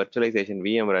இந்த வர்ச்சுவலைசேஷன்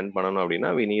விஎம் ரன் பண்ணணும் அப்படின்னா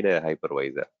வி நீட் a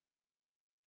hypervisor.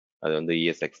 அது வந்து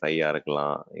ESXi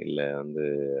இருக்கலாம், இல்லை வந்து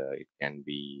இட் கேன்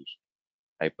பி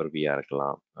ஹைப்பர்-வியா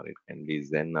இருக்கலாம், R it can be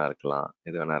Zen இருக்கலாம்,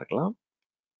 எது வேணா இருக்கலாம்.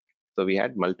 So we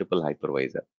had multiple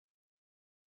hypervisor.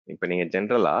 இப்போ நீங்க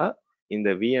ஜென்ரலா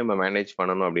இந்த விஎம் மேனேஜ்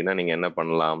பண்ணணும் அப்படின்னா நீங்க என்ன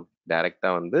பண்ணலாம்,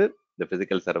 டைரக்டா வந்து இந்த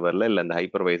பிசிக்கல் சர்வர்ல இல்லை இந்த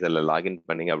ஹைப்பர்வைசர்ல லாகின்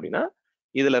பண்ணீங்க அப்படின்னா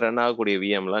இதுல ரன் ஆகக்கூடிய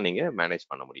விஎம்லாம் நீங்க மேனேஜ்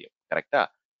பண்ண முடியும். கரெக்டா?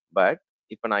 பட்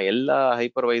இப்போ நான் எல்லா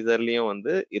ஹைப்பர்வைசர்லயும்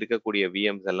வந்து இருக்கக்கூடிய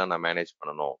விஎம்ஸ் எல்லாம் நான் மேனேஜ்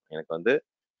பண்ணணும், எனக்கு வந்து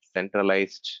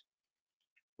சென்ட்ரலைஸ்ட்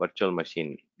வர்ச்சுவல்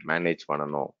மெஷின் மேனேஜ்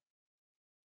பண்ணணும்,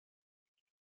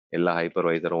 எல்லா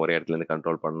ஹைப்பர்வைசரும் ஒரே இடத்துல இருந்து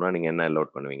கண்ட்ரோல் பண்ணணும்னா நீங்க என்ன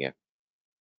லோட் பண்ணுவீங்க?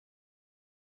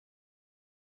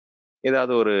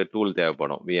 ஏதாவது ஒரு டூல்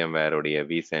தேவைப்படும். விஎம்வேருடைய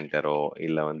வி சென்டரோ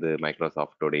இல்லை வந்து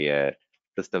மைக்ரோசாஃப்டோடைய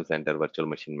சிஸ்டம் சென்டர் வர்ச்சுவல்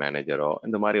மெஷின் மேனேஜரோ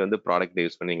இந்த மாதிரி வந்து ப்ராடக்ட்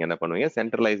யூஸ் பண்ணி நீங்க என்ன பண்ணுவீங்க,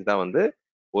 சென்ட்ரலைஸ்டா வந்து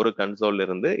ஒரு கன்சோல்ல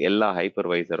இருந்து எல்லா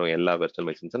ஹைப்பர்வைசரும் எல்லா வர்ச்சுவல்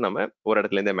மெஷின்ஸும் நம்ம ஒரு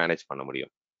இடத்துல இருந்தே மேனேஜ் பண்ண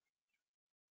முடியும்.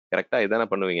 கரெக்டா? இதானே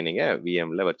பண்ணுவீங்க நீங்க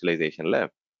விஎம்ல வர்ச்சுவலைசேஷன்ல.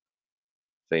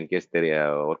 ஸோ இன்கேஸ் தெரிய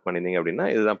ஒர்க் பண்ணியிருந்தீங்க அப்படின்னா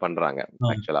இதுதான் பண்றாங்க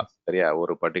ஆக்சுவலா. சரியா?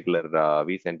 ஒரு பர்டிகுலர்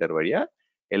வி சென்டர் வழியா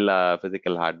எல்லா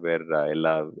பிசிக்கல் ஹார்ட்வேர்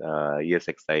எல்லா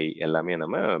இஎஸ்எக்ஸ்ஐ எல்லாமே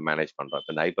நம்ம மேனேஜ் பண்றோம்.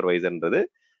 இந்த ஹைப்பர்வைசர்ன்றது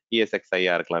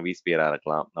இஎஸ்எக்ஸ்ஐயா இருக்கலாம், விஸ்பியரா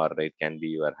இருக்கலாம், R it can be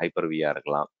your ஹைப்பர்வியா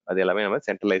இருக்கலாம். அது எல்லாமே நம்ம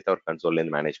சென்ட்ரலைஸ்டா ஒரு கன்சோல்ல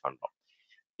இருந்து மேனேஜ் பண்றோம்.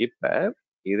 இப்ப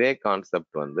இதே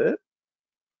கான்செப்ட் வந்து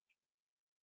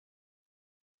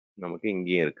நமக்கு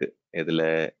இங்கேயும் இருக்கு. இதுல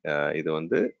இது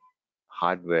வந்து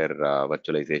hardware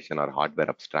virtualisation R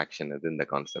hardware abstraction இது இந்த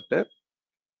கான்செப்ட்.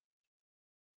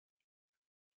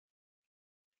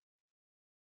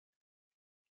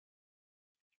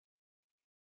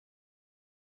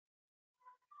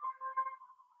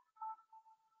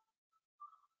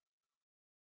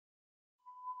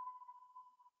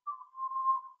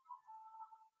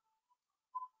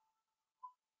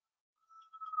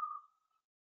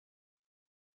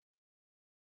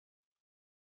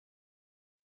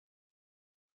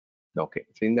 ஓகே.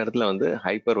 ஸோ இந்த இடத்துல வந்து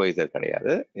ஹைப்பர்வைசர்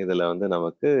கிடையாது. இதுல வந்து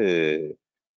நமக்கு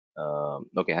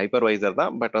ஓகே ஹைப்பர்வைசர்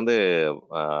தான், பட் வந்து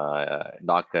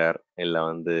டாக்கர் இல்லை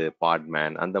வந்து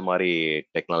பாட்மேன் அந்த மாதிரி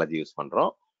டெக்னாலஜி யூஸ்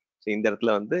பண்றோம். ஸோ இந்த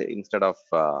இடத்துல வந்து இன்ஸ்டெட் ஆஃப்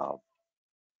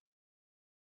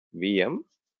விஎம்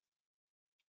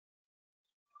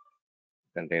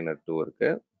கண்டெய்னர் 2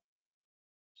 இருக்கு.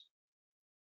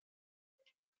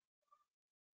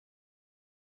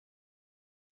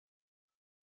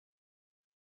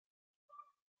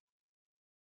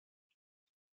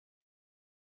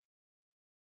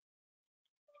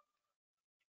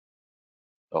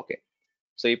 ஓகே.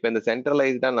 ஸோ இப்போ இந்த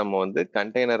சென்ட்ரலைஸ்டா நம்ம வந்து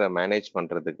கண்டெய்னரை மேனேஜ்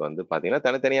பண்றதுக்கு வந்து பார்த்தீங்கன்னா,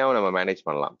 தனித்தனியாவும் நம்ம மேனேஜ்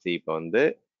பண்ணலாம். இப்போ வந்து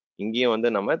இங்கேயும் வந்து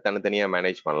நம்ம தனித்தனியா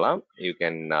மேனேஜ் பண்ணலாம். யூ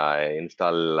கேன்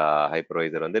இன்ஸ்டால்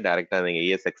ஹைப்பர்வைசர் வந்து டைரக்டா நீங்க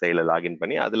ESXiல லாகின்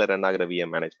பண்ணி அதுல ரன் ஆகுற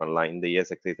விஎம் மேனேஜ் பண்ணலாம். இந்த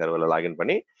ESXi சர்வர்ல லாகின்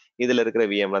பண்ணி இதுல இருக்கிற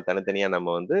விஎம்லாம் தனித்தனியா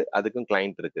நம்ம வந்து அதுக்கும்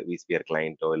கிளைண்ட் இருக்கு. vSphere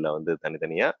கிளையண்ட்டோ இல்ல வந்து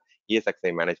தனித்தனியா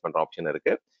ESXi மேனேஜ் பண்ற ஆப்ஷன்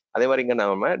இருக்கு. அதே மாதிரி இங்க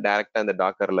நம்ம டைரக்டா இந்த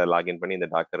டாக்கர்ல லாகின் பண்ணி இந்த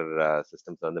டாக்கர்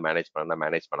சிஸ்டம்ஸ் வந்து மேனேஜ்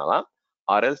பண்ணலாம்.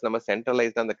 ஆர்எல்ஸ் நம்ம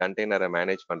சென்ட்ரலைஸ்டா அந்த கண்டெய்னரை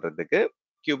மேனேஜ் பண்றதுக்கு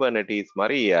கியூபர்நெட்டிஸ்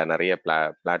மாதிரி நிறைய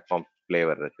பிளாட்ஃபார்ம்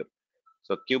ஃபிளேவர் இருக்கு.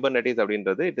 ஸோ கியூபர்நெட்டிஸ்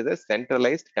அப்படின்றது it is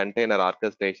centralised container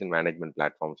orchestration management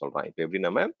platform சொல்றான். இப்போ எப்படி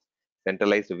நம்ம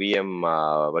centralised VM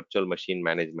virtual machine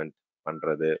management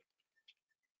பண்றது,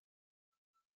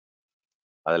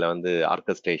 அதுல வந்து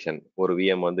ஆர்கஸ்ட்ரேஷன் ஒரு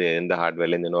விஎம் வந்து எந்த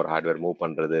ஹார்ட்வேர்ல இருந்து இன்னொரு ஹார்ட்வேர் மூவ்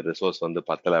பண்றது, ரிசோர்ஸ் வந்து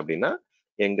பத்தல அப்படின்னா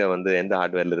எங்க வந்து எந்த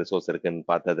ஹார்ட்வேர்ல ரிசோர்ஸ் இருக்குன்னு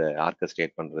பார்த்து அதை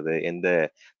ஆர்கஸ்ட்ரேட் பண்றது, எந்த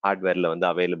ஹார்ட்வேர்ல வந்து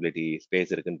அவைலபிலிட்டி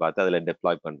ஸ்பேஸ் இருக்குன்னு பார்த்து அதுல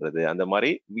டெப்ளாய் பண்றது, அந்த மாதிரி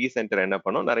வி சென்டர் என்ன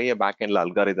பண்ணும், நிறைய பேக் எண்ட்ல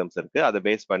அல்காரிதம்ஸ் இருக்கு, அதை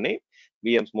பேஸ் பண்ணி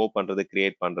விஎம்ஸ் மூவ் பண்றது,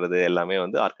 கிரியேட் பண்றது எல்லாமே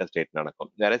வந்து ஆர்கஸ்ட்ரேட்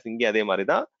நடக்கும். வேற இங்கே அதே மாதிரி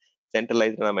தான்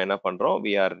சென்ட்ரலைஸ்ட் நம்ம என்ன பண்றோம்,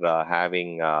 வி ஆர்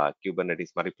ஹேவிங்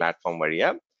கியூபர்நெட்டிஸ் மாதிரி பிளாட்ஃபார்ம்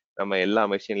வழியா நம்ம எல்லா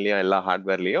மெஷின்லயும் எல்லா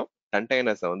ஹார்ட்வேர்லயும்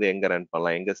கண்டெய்னர்ஸை வந்து எங்க ரன்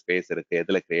பண்ணலாம், எங்க ஸ்பேஸ் இருக்கு,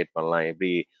 எதுல கிரியேட் பண்ணலாம்,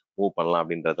 எப்படி மூவ் பண்ணலாம்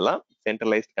அப்படின்றதெல்லாம்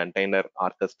centralised container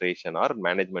orchestration R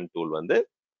management tool வந்து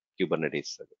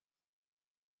குபர்னெட்டிஸ்.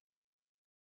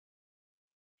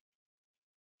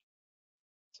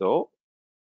 ஸோ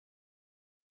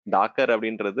டாக்கர்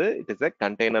அப்படின்றது it is a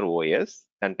container OS,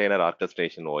 container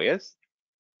orchestration OS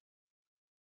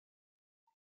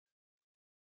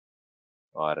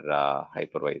R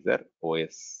hypervisor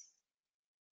OS,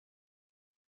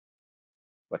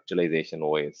 virtualization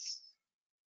OS.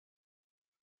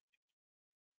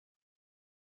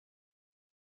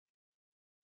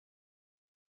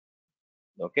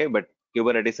 Okay, but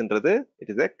Kubernetes-ன்றது it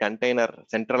is a container,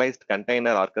 centralized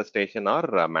container orchestration or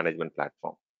management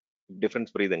platform.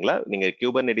 Difference புரியுதுங்களா? நீங்க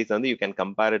Kubernetes வந்து you can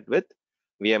compare it with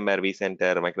VMware,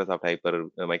 vCenter, Microsoft Hyper,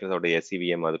 Microsoft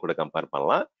SCVM அது கூட compare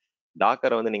பண்ணலாம்.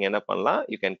 டாக்கரை வந்து நீங்க என்ன பண்ணலாம்,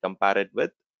 you can compare it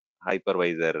with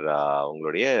hypervisor,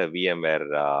 உங்களுடைய VMware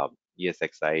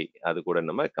ESXi அது கூட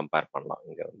நம்ம கம்பேர் பண்ணலாம்.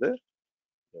 இங்க வந்து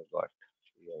got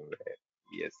VMware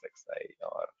ESXi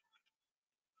or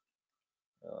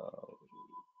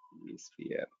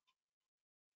vSphere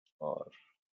or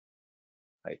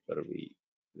Hyper-V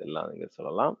இதெல்லாம் நீங்க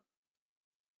சொல்லலாம்.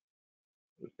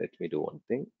 Let me do one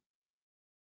thing.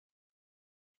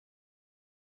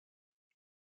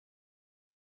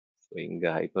 So இங்க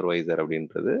hypervisor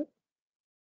அப்படின்றது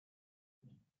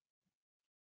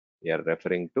we are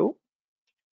referring to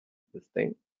this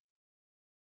thing.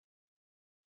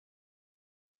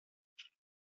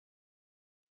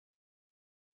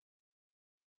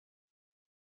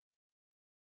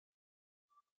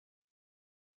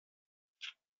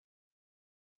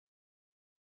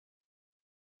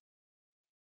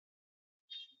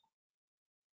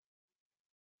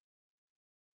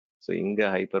 So இங்க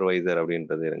hypervisor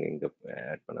அப்படின்றது இங்க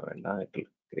ஆட் பண்ண வேண்டாம். It will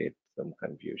create some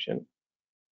confusion.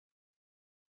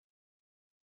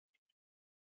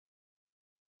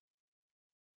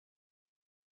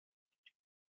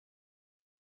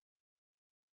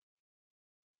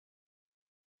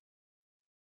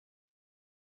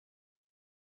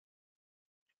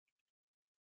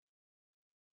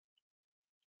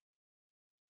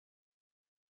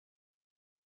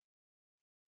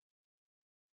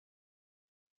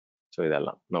 So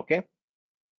இதெல்லாம் okay.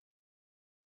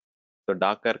 So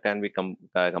Docker can be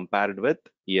compared with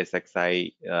ESXi,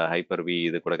 Hyper-V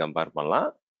இது கூட கம்பேர் பண்ணலாம்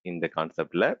இந்த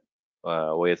கான்செப்ட்ல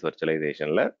OS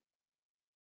virtualizationல.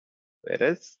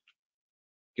 Whereas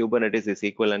Kubernetes is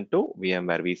equivalent to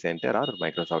VMware vCenter or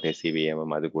Microsoft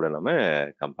SCVM அது கூட நம்ம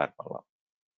கம்பேர் பண்ணலாம்.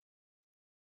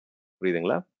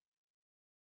 புரியுதுங்களா?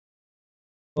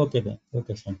 Okay then.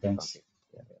 Okay, sir. Thanks.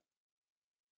 Okay.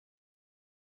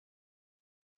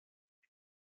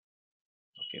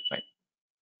 Okay, fine.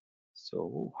 So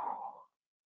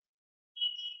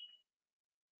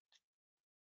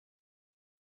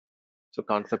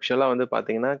கான்செப்ஷுவலாக வந்து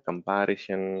பார்த்தீங்கன்னா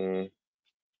கம்பேரிஷன்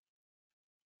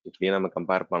இப்படியே நம்ம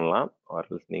கம்பேர் பண்ணலாம்.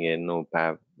 ஆர்எல்ஸ் நீங்கள் இன்னும்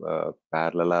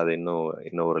பேரலாக அது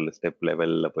இன்னும் ஒரு ஸ்டெப்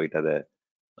லெவலில் போயிட்டு அதை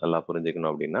நல்லா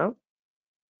புரிஞ்சுக்கணும் அப்படின்னா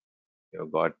யூ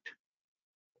காட்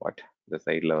வாட் இந்த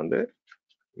சைடில் வந்து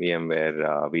VMware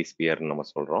vSphere நம்ம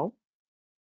சொல்கிறோம்.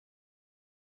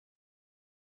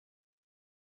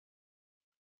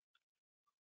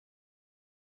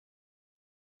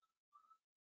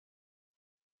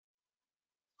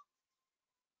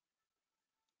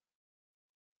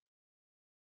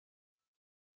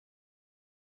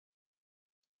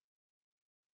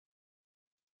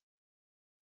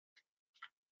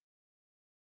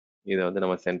 இதை வந்து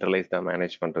நம்ம சென்ட்ரலைஸ்டாக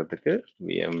மேனேஜ் பண்ணுறதுக்கு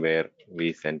VMware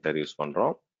vCenter யூஸ்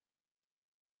பண்ணுறோம்.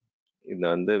 இது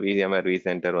வந்து VMware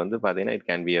vCenter வந்து பார்த்தீங்கன்னா it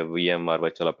can be a VM or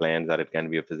virtual appliance or it can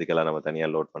be a physical நம்ம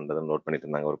தனியாக லோட் பண்ணுறதுன்னு லோட் பண்ணிட்டு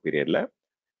இருந்தாங்க ஒரு பீரியடில்.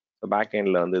 ஸோ பேக்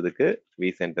எண்டில் வந்து இதுக்கு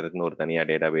vCenterக்குன்னு ஒரு தனியாக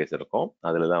டேட்டாபேஸ் இருக்கும்.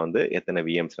 அதில் தான் வந்து எத்தனை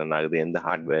VMs ரன் ஆகுது, எந்த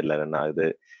ஹார்ட்வேரில் ரன் ஆகுது,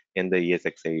 எந்த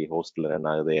ESXi ஹோஸ்ட்டில் ரன்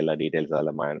ஆகுது, எல்லா டீட்டெயில்ஸ்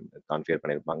அதெல்லாம் கான்ஃபிகர்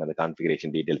பண்ணியிருப்பாங்க. அந்த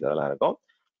கான்ஃபிகரேஷன் டீட்டெயில்ஸ் அதெல்லாம் இருக்கும்.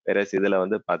 வேற இதில்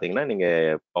வந்து பார்த்தீங்கன்னா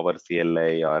நீங்கள் பவர்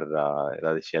CLI ஆர்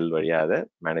ஏதாவது ஷெல் வழியாக அதை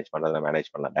மேனேஜ் பண்ணுறதை மேனேஜ்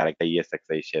பண்ணலாம். டேரெக்டாக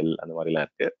ESXi ஷெல் அந்த மாதிரிலாம்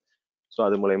இருக்குது. ஸோ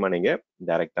அது மூலயமா நீங்கள்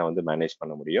டைரெக்டாக வந்து மேனேஜ்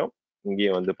பண்ண முடியும்.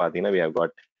 இங்கேயும் வந்து பார்த்தீங்கன்னா we have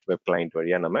got web client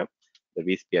வழியாக நம்ம இந்த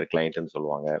vSphere கிளைண்ட்னு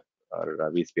சொல்லுவாங்க,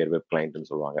 vSphere வெப் கிளைண்ட்னு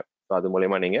சொல்லுவாங்க. ஸோ அது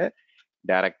மூலயமா நீங்கள்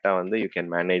டைரெக்டாக வந்து you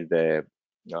can manage the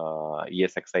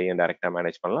ESXi டைரெக்டாக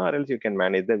மேனேஜ் பண்ணலாம். ஆர்எல்ஸ் you can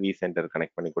manage the vCenter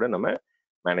connect பண்ணி கூட நம்ம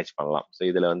மேனேஜ் பண்ணலாம். ஸோ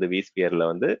இதில் வந்து vSphereல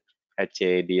வந்து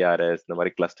HADRS இந்த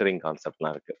மாதிரி கிளஸ்டரிங்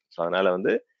கான்செப்ட்லாம் இருக்குது. ஸோ அதனால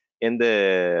வந்து எந்த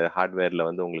ஹார்ட்வேரில்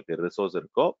வந்து உங்களுக்கு ரிசோர்ஸ்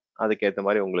இருக்கோ அதுக்கேற்ற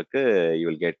மாதிரி உங்களுக்கு you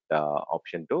will get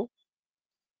option to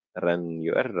run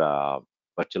your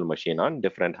virtual machine on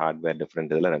different hardware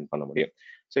different இதில் ரன் பண்ண முடியும்.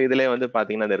 ஸோ இதில் வந்து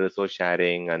பார்த்தீங்கன்னா அந்த ரிசோர்ஸ்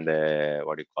ஷேரிங், அந்த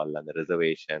வாட் யூ கால் அந்த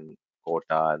ரிசர்வேஷன்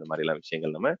கோட்டா அந்த மாதிரிலாம்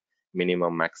விஷயங்கள் நம்ம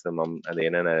மினிமம் மேக்ஸிமம் அது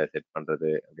என்னென்ன செட்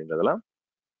பண்ணுறது அப்படின்றதெல்லாம்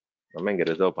நம்ம இங்கே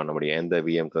ரிசர்வ் பண்ண முடியும். எந்த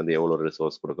விஎம்க்கு வந்து எவ்வளோ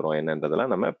ரிசோர்ஸ் கொடுக்குறோம்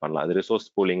என்னன்றதெல்லாம் நம்ம பண்ணலாம். அது ரிசோர்ஸ்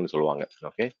பூலிங்னு சொல்லுவாங்க.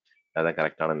 ஓகே, அதான்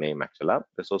கரெக்டான நேம். ஆக்சுவலாக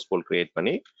ரிசோர்ஸ் பூல் கிரியேட்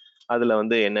பண்ணி அதில்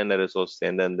வந்து என்னென்ன ரிசோர்ஸ்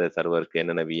எந்தெந்த சர்வருக்கு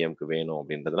என்னென்ன விஎம்க்கு வேணும்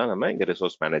அப்படின்றதெல்லாம் நம்ம இங்கே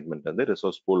ரிசோர்ஸ் மேனேஜ்மெண்ட் வந்து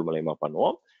ரிசோர்ஸ் பூல் மூலயமா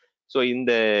பண்ணுவோம். ஸோ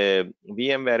இந்த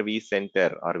VMware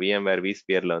vCenter ஆர் VMware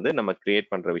vSphereல வந்து நம்ம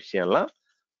கிரியேட் பண்ணுற விஷயம்லாம்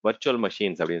வர்ச்சுவல்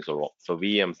மெஷின்ஸ் அப்படின்னு சொல்லுவோம். ஸோ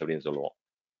VMs அப்படின்னு சொல்லுவோம்.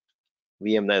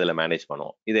 VM தான் இதில் மேனேஜ்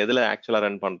பண்ணுவோம். இது எதில் ஆக்சுவலாக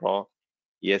ரன் பண்ணுறோம்?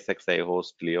 ESXi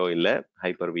ஹோஸ்ட்லேயோ இல்லை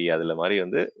ஹைப்பர் வி அதில் மாதிரி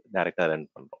வந்து டைரெக்டாக ரன்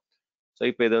பண்ணுறோம். ஸோ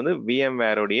இப்போ இது வந்து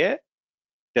VMwareடைய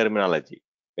டெர்மினாலஜி.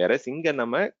 வேற இங்கே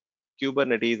நம்ம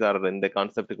குபர்நெட்டிஸ் ஆர் இந்த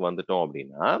கான்செப்டுக்கு வந்துட்டோம்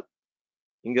அப்படின்னா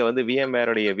இங்கே வந்து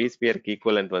VMwareடைய vSphereக்கு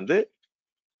ஈக்குவலண்ட் வந்து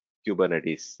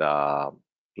குபர்நெட்டிஸ்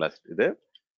பிளஸ் இது.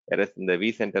 வேற இந்த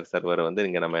vCenter சர்வரை வந்து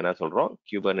இங்கே நம்ம என்ன சொல்கிறோம்?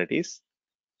 குபர்நெட்டிஸ்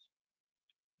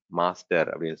மாஸ்டர்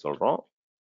அப்படின்னு சொல்கிறோம்.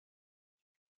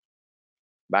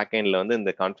 பேக்எண்டில் வந்து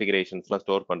இந்த கான்ஃபிகரேஷன்ஸ்லாம்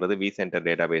ஸ்டோர் பண்ணுறது vCenter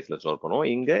டேட்டாபேஸில் ஸ்டோர் பண்ணுவோம்.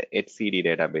 இங்கே HCD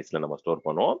டேட்டாபேஸில் நம்ம ஸ்டோர்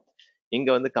பண்ணுவோம்.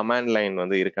 இங்கே வந்து கமாண்ட் லைன்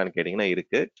வந்து இருக்கான்னு கேட்டிங்கன்னா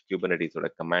இருக்குது. குபர்நெட்டிஸோட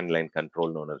கமாண்ட் லைன்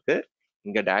கண்ட்ரோல்னு ஒன்று இருக்குது.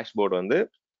 இங்கே டேஷ்போர்டு வந்து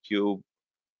கியூப்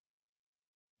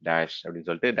டேஷ் அப்படின்னு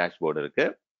சொல்லிட்டு டேஷ்போர்டு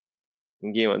இருக்குது.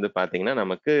 இங்கேயும் வந்து பார்த்தீங்கன்னா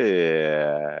நமக்கு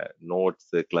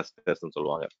நோட்ஸு கிளஸ்டர்ஸ்ன்னு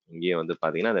சொல்லுவாங்க. இங்கேயும் வந்து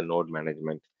பார்த்தீங்கன்னா அந்த நோட்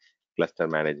மேனேஜ்மெண்ட்,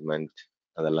 கிளஸ்டர் மேனேஜ்மெண்ட்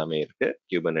அதெல்லாமே இருக்குது.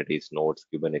 குபர்நெட்டிஸ் நோட்ஸ்,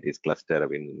 குபர்நெட்டிஸ் கிளஸ்டர்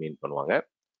அப்படின்னு மீன் பண்ணுவாங்க.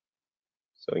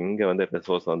 ஸோ இங்கே வந்து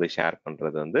ரிசோர்ஸ் வந்து ஷேர்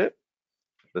பண்ணுறது வந்து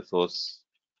ரிசோர்ஸ்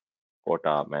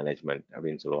கோட்டா மேனேஜ்மெண்ட்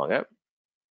அப்படின்னு சொல்லுவாங்க.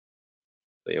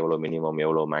 ஸோ எவ்வளோ மினிமம்,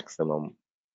 எவ்வளோ மேக்ஸிமம்,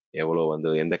 எவ்வளோ வந்து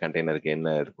எந்த கண்டெய்னருக்கு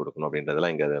என்ன இது கொடுக்கணும்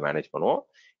அப்படின்றதெல்லாம் இங்கே அதை மேனேஜ் பண்ணுவோம்.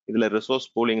 இதில் ரிசோர்ஸ்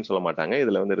பூலிங்னு சொல்ல மாட்டாங்க.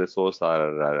 இதில் வந்து ரிசோர்ஸ் ஆர்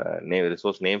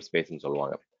ரிசோர்ஸ் நேம் ஸ்பேஸ்ன்னு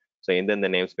சொல்லுவாங்க. ஸோ எந்தெந்த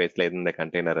நேம் ஸ்பேஸில் எந்தெந்த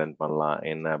கண்டெய்னர் ரன் பண்ணலாம்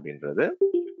என்ன அப்படின்றது.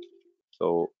 ஸோ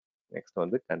நெக்ஸ்ட்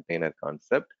வந்து கண்டெய்னர்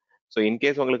கான்செப்ட். ஸோ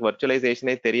இன்கேஸ் உங்களுக்கு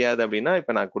வர்ச்சுவலைசேஷனே தெரியாது அப்படின்னா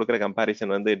இப்போ நான் கொடுக்குற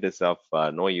கம்பேரிசன் வந்து it is of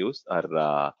no use R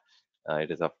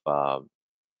it is of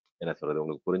என்ன சொல்றது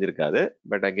உங்களுக்கு புரிஞ்சிருக்காது.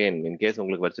 பட் அகெயின் இன்கேஸ்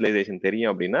உங்களுக்கு வர்ச்சுவலைசேஷன்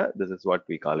தெரியும் அப்படின்னா this is what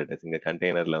we call it. இங்க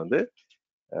கண்டெய்னர்ல வந்து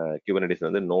குபர்நெட்டிஸ்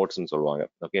வந்து நோட்ஸ்னு சொல்லுவாங்க.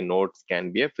 Okay, notes can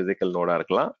be a physical நோடா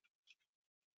இருக்கலாம்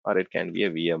R it can be a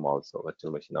VM also,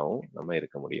 virtual மெஷினாகவும் நம்ம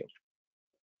இருக்க முடியும்.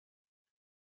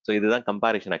 ஸோ இதுதான்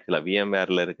கம்பாரிஷன். ஆக்சுவலாக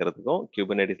VMwareல இருக்கிறதுக்கும்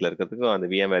குபர்நெட்டிஸ்ல இருக்கிறதுக்கும் அந்த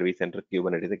VMware vCenter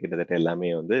குபர்நெட்டிஸ் கிட்டத்தட்ட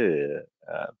எல்லாமே வந்து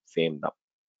சேம் தான்.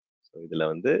 ஸோ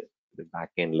இதுல வந்து இது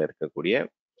பேக் எண்ட்ல இருக்கக்கூடிய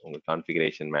உங்க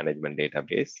கான்ஃபிகரேஷன் மேனேஜ்மெண்ட் டேட்டா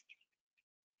பேஸ்.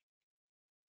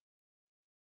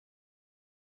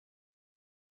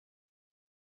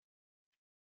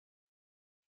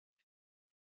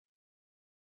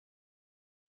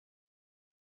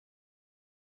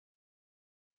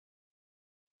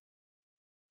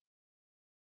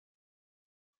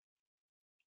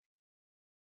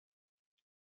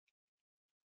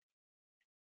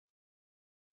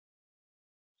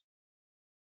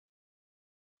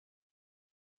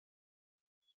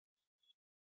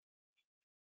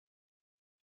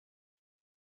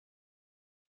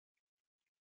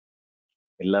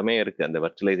 எல்லாமே இருக்கு. அந்த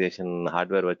வர்ச்சுவலைசேஷன்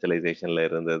ஹார்ட்வேர் வர்ச்சுவலைசேஷன்ல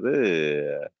இருந்தது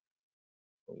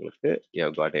உங்களுக்கு you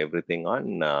have got everything on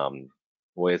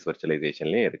OS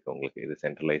வர்ச்சுவலைசேஷன்லயே இருக்கு உங்களுக்கு. இது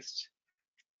சென்ட்ரலைஸ்ட்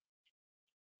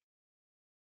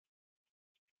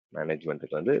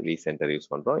மேனேஜ்மெண்ட்டுக்கு வந்து vCenter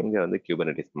யூஸ் பண்றோம். இங்க வந்து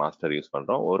குபர்நெட்டிஸ் மாஸ்டர் யூஸ்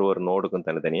பண்றோம். ஒரு ஒரு நோடுக்கும்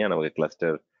தனித்தனியா நமக்கு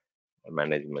கிளஸ்டர்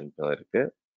மேனேஜ்மெண்ட்டும் இருக்கு.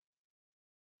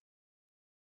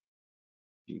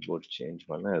 கீபோர்ட் சேஞ்ச்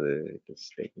பண்ண அது it is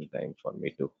taking time for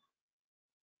me to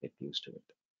get used to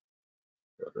it.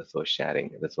 Resource sharing,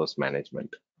 resource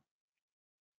management.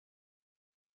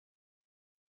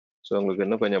 So உங்களுக்கு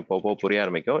இன்னும் கொஞ்சம் போக புரிய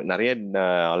ஆரம்பிக்கும். நிறைய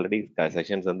ஆல்ரெடி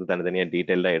செஷன்ஸ் வந்து தனித்தனியாக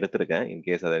டீட்டெயிலாக எடுத்திருக்கேன்.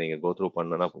 இன்கேஸ் அதை நீங்கள் கோ த்ரூ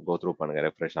பண்ணணும்னா கோ த்ரூ பண்ணுங்க,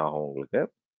 ரெஃப்ரெஷ் ஆகும் உங்களுக்கு.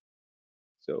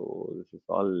 So this is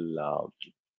all of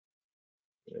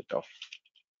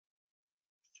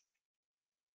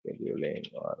scheduling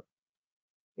or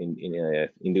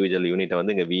individual யூனிட்டை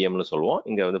வந்து இங்கே விஎம்னு சொல்லுவோம்.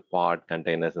 இங்கே வந்து பாட்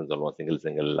கண்டெய்னர்ஸ்னு சொல்லுவோம்,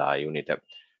 சிங்கிள் யூனிட்டை.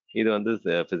 இது வந்து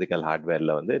பிசிக்கல்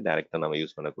ஹார்ட்வேர்ல வந்து டைரக்டா நம்ம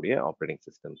யூஸ் பண்ணக்கூடிய ஆப்ரேட்டிங்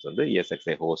சிஸ்டம்ஸ் வந்து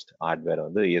ESXi ஹோஸ்ட், ஹார்ட்வேர்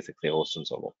வந்து ESXi ஹோஸ்ட்னு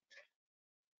சொல்லுவோம்.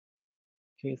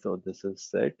 Okay, so this is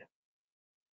set.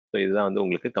 So இதுதான் வந்து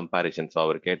உங்களுக்கு கம்பாரிசன். ஸோ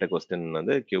அவர் கேட்ட கொஸ்டின்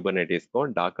வந்து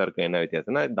கியூபர்நெட்டிஸ்க்கும் டாக்கருக்கும் என்ன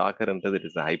வித்தியாசம்னா, டாக்கர்ன்றது it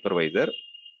is hypervisor,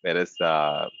 whereas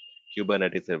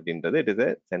Kubernetes அப்படின்றது it is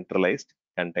a centralised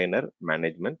container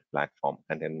management platform,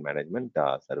 container management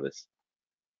service.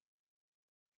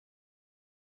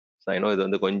 So இன்னும் இது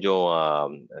வந்து கொஞ்சம்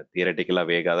தியரட்டிக்கலாக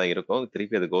வேகாக தான் இருக்கும்.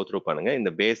 திருப்பி அதை கோ த்ரூ பண்ணுங்க.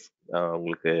 இந்த பேஸ்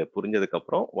உங்களுக்கு புரிஞ்சதுக்கு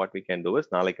அப்புறம் what we can do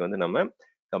is, நாளைக்கு வந்து நம்ம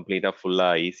கம்ப்ளீட்டாக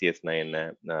ஃபுல்லாக ECSனா என்ன,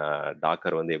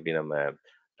 டாக்கர் வந்து எப்படி நம்ம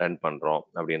ரன் பண்ணுறோம்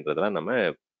அப்படின்றதெல்லாம் நம்ம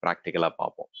ப்ராக்டிக்கலாக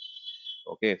பார்ப்போம்.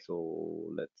 Okay, so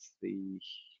let's see.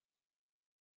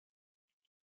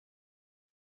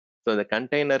 So இந்த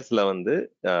கண்டெய்னர்ஸ்ல வந்து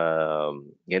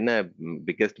என்ன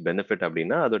பிக்கெஸ்ட் பெனிஃபிட்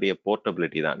அப்படின்னா அதோடைய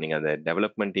போர்ட்டபிலிட்டி தான். நீங்க அந்த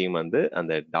டெவலப்மெண்ட் டீம் வந்து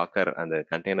அந்த டாக்கர் அந்த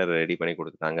கண்டெய்னர் ரெடி பண்ணி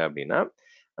கொடுத்துட்டாங்க அப்படின்னா,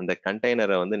 அந்த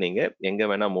கண்டெய்னரை வந்து நீங்க எங்க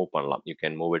வேணா மூவ் பண்ணலாம். You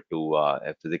can move it to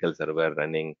physical server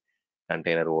running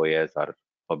container OS R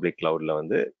public கிளவுட்ல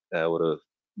வந்து ஒரு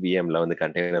VMல வந்து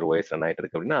கண்டெய்னர் OS ரன் ஆயிட்டு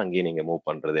இருக்கு அப்படின்னா அங்கேயும் நீங்க மூவ்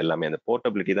பண்றது எல்லாமே அந்த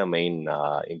போர்ட்டபிலிட்டி தான் மெயின்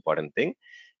இம்பார்ட்டன்ட் திங்.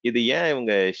 இது ஏன்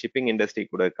இவங்க ஷிப்பிங் இண்டஸ்ட்ரி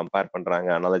கூட கம்பேர் பண்றாங்க,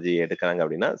 அனாலஜி எடுக்கிறாங்க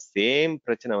அப்படின்னா, சேம்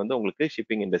பிரச்சனை வந்து உங்களுக்கு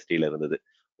ஷிப்பிங் இண்டஸ்ட்ரியில இருந்தது.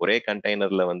 ஒரே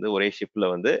கண்டெய்னர்ல வந்து ஒரே ஷிப்ல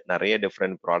வந்து நிறைய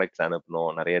டிஃப்ரெண்ட் ப்ராடக்ட்ஸ்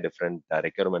அனுப்பணும், நிறைய டிஃப்ரெண்ட்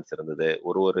ரெக்யர்மெண்ட்ஸ் இருந்தது.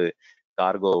 ஒரு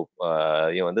கார்கோ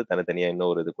வந்து தனித்தனியா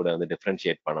இன்னொரு இது கூட வந்து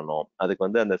டிஃப்ரென்ஷியேட் பண்ணணும். அதுக்கு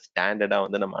வந்து அந்த ஸ்டாண்டர்டா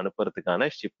வந்து நம்ம அனுப்புறதுக்கான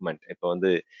ஷிப்மெண்ட், இப்போ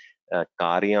வந்து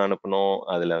காரையும் அனுப்பணும்,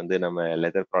 அதுல வந்து நம்ம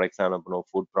லெதர் ப்ராடக்ட்ஸ் அனுப்பணும்,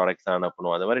 ஃபுட் ப்ராடக்ட்ஸ்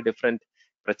அனுப்பணும், அந்த மாதிரி டிஃப்ரெண்ட்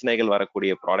பிரச்சனைகள்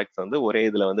வரக்கூடிய ப்ராடக்ட்ஸ் வந்து ஒரே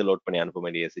இதுல வந்து லோட் பண்ணி அனுப்ப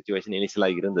வேண்டிய சுச்சுவேஷன் இனிஷியலா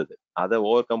இருந்தது. அதை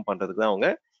ஓவர் கம் பண்றதுக்கு தான் அவங்க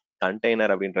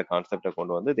கண்டெய்னர் அப்படின்ற கான்செப்டை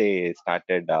கொண்டு வந்து they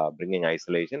started bringing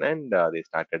isolation and they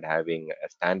started having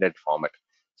standard format.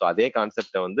 So அதே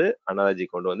கான்செப்டை வந்து அனாலஜி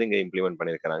கொண்டு வந்து இங்க இம்ப்ளிமெண்ட்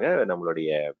பண்ணியிருக்கிறாங்க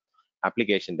நம்மளுடைய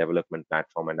application development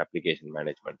platform and application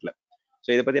மேனேஜ்மெண்ட்ல.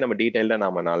 So இதை பத்தி நம்ம டீட்டெயில்டா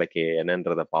நாம நாளைக்கு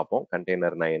என்னன்றதை பார்ப்போம்.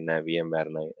 கண்டெய்னர்னா என்ன,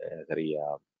 VMவேர்னா சரியா,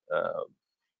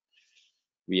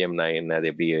 விஎம்னா என்ன, அது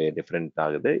எப்படி டிஃப்ரெண்ட்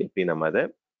ஆகுது, எப்படி நம்ம அதை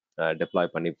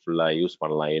டெப்ளாய் பண்ணி ஃபுல்லாக யூஸ்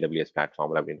பண்ணலாம் AWS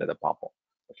பிளாட்ஃபார்மில் அப்படின்றத பார்ப்போம்.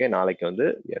 ஓகே, நாளைக்கு வந்து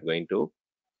we are going to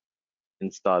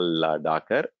install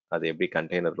Docker, அது எப்படி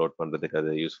கண்டெய்னர் லோட் பண்ணுறதுக்கு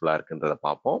அது யூஸ்ஃபுல்லாக இருக்குன்றதை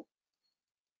பார்ப்போம்.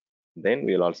 தென்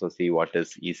we will also see what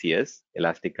is ECS,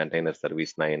 elastic container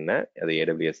சர்வீஸ்னா என்ன, அது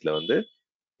AWSல வந்து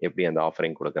எப்படி அந்த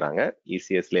ஆஃபரிங் கொடுக்குறாங்க.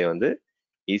 ECSலேயே வந்து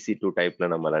EC2 டைப்ல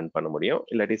நம்ம ரன் பண்ண முடியும்,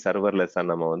 இல்லாட்டி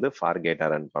சர்வர்லெஸ்ஸாக நம்ம வந்து ஃபார்கேட்டா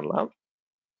ரன் பண்ணலாம்.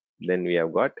 Then we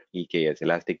have got EKS,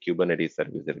 Elastic Kubernetes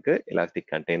Service இருக்கு, Elastic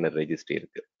Container Registry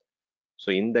இருக்கு. ஸோ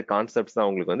இந்த கான்செப்ட்ஸ் தான்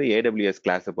உங்களுக்கு வந்து AWS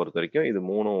கிளாஸை பொறுத்த வரைக்கும் இது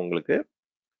மூணும் உங்களுக்கு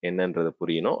என்னன்றது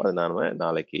புரியணும். அது நாம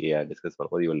நாளைக்கு டிஸ்கஸ்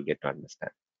பண்ணும்போது you will get to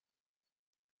understand.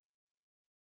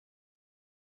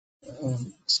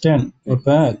 ஸ்டான்,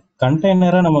 இப்ப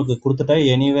கண்டெய்னரா நமக்கு கொடுத்துட்டா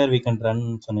எனிவேர் வி கேன் ரன்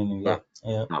சொன்னீங்க.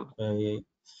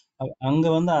 அங்க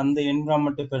வந்து அந்த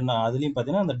என்விரான்மெண்ட் இப்ப அதுலயும்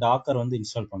பாத்தீங்கன்னா அந்த டாக்கர் வந்து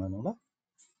இன்ஸ்டால் பண்ணணுங்களா?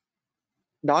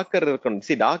 டாக்கர் இருக்கணும்.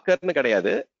 டாக்கர்னு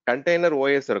கிடையாது, கண்டெய்னர்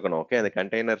OS இருக்கணும். ஓகே, அந்த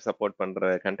கண்டெய்னர் சப்போர்ட் பண்ற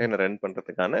கண்டெய்னர் ரன்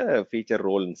பண்றதுக்கான ஃபீச்சர்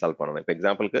ரோல் இன்ஸ்டால் பண்ணணும். இப்போ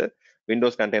எக்ஸாம்பிளுக்கு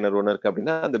விண்டோஸ் கண்டெய்னர் ஒன்று இருக்கு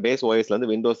அப்படின்னா அந்த பேஸ் OSல இருந்து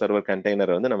விண்டோஸ் சர்வர்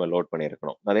கண்டெய்னர் வந்து நம்ம லோட்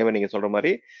பண்ணியிருக்கணும். அதே மாதிரி நீங்க சொல்ற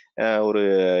மாதிரி ஒரு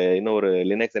இன்னொரு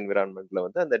லினக்ஸ் என்விரான்மெண்ட்ல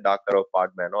வந்து அந்த டாக்கரோ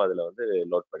பாட்மேனோ அதுல வந்து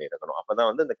லோட் பண்ணியிருக்கணும்.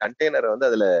 அப்பதான் வந்து அந்த கண்டெய்னரை வந்து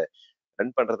அதுல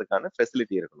ரன் பண்றதுக்கான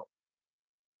ஃபெசிலிட்டி இருக்கணும்.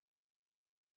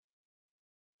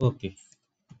 ஓகே.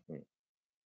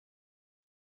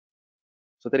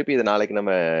 ஸோ திருப்பி இது நாளைக்கு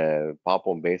நம்ம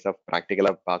பார்ப்போம். பேஸ் ஆஃப்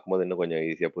ப்ராக்டிக்கலாக பார்க்கும்போது இன்னும் கொஞ்சம்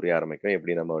ஈஸியாக புரிய ஆரம்பிக்கும்.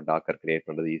 எப்படி நம்ம டாக்கர் கிரியேட்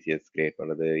பண்ணுறது, ECS கிரியேட்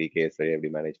பண்ணுறது, EKS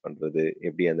எப்படி மேனேஜ் பண்ணுறது,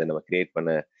 எப்படி அந்த நம்ம கிரியேட்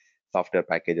பண்ண சாஃப்ட்வேர்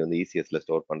பேக்கேஜ் வந்து ECSல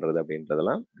ஸ்டோர் பண்ணுறது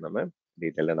அப்படின்றதெல்லாம் நம்ம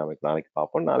டீட்டெயிலாக நாளைக்கு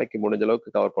பார்ப்போம். நாளைக்கு முடிஞ்ச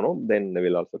அளவுக்கு கவர் பண்ணுவோம். Then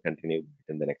will also continue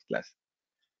in the next class.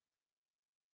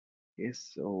 S,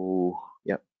 so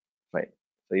yeah fine.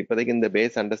 So இப்போதைக்கு இந்த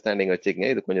பேஸ் அண்டர்ஸ்டாண்டிங் வச்சுக்கங்க.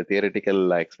 இது கொஞ்சம் தியரிட்டிக்கல்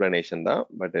எக்ஸ்பிளனேஷன் தான்,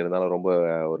 பட் இருந்தாலும் ரொம்ப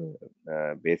ஒரு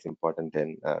பேஸ் இம்பார்ட்டன்ட்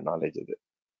நாலேஜ் இது.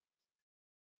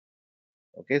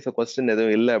 ஓகே, ஸோ கொஸ்டின்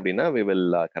எதுவும் இல்லை அப்படின்னா we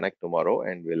will connect tomorrow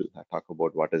and we'll talk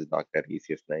about what is Docker,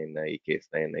 ECSனா என்ன,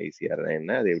 EKSனா என்ன, ECRனா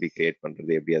என்ன, அது எப்படி கிரியேட்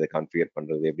பண்றது, எப்படி அதை கான்ஃபிகர்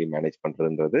பண்றது, எப்படி மேனேஜ்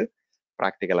பண்றதுன்றது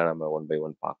ப்ராக்டிக்கலா நம்ம ஒன் பை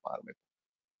ஒன் பார்க்க ஆரம்பிப்போம்.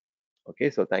 Okay,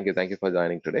 so thank you for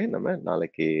joining today. நம்ம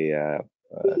நாளைக்கு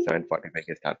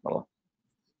 7:45 ஸ்டார்ட் பண்ணலாம்.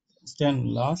 ஸ்டான்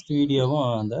லாஸ்ட் வீடியோவும்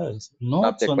அந்த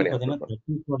நோட்ஸ் செக் வந்து பண்ணி அப்லோட் பார்த்தீங்கன்னா பண்ணுறேன்.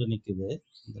 30 நிக்குது.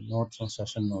 இந்த நோட்ஸும்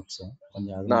செஷன் நோட்ஸும்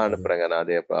கொஞ்சம் அது நான் மட்டும் அது அனுப்புறேங்க. நான்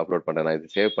அதே அப்லோட் பண்றேன். நான்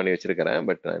இது சேவ் பண்ணி வச்சிருக்கிறேன்.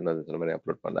 பட் நான் இன்னும் சொன்ன மாதிரி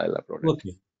அப்லோட் பண்ணல. Upload.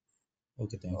 Okay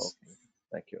okay thanks. Okay.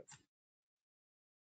 Thank you.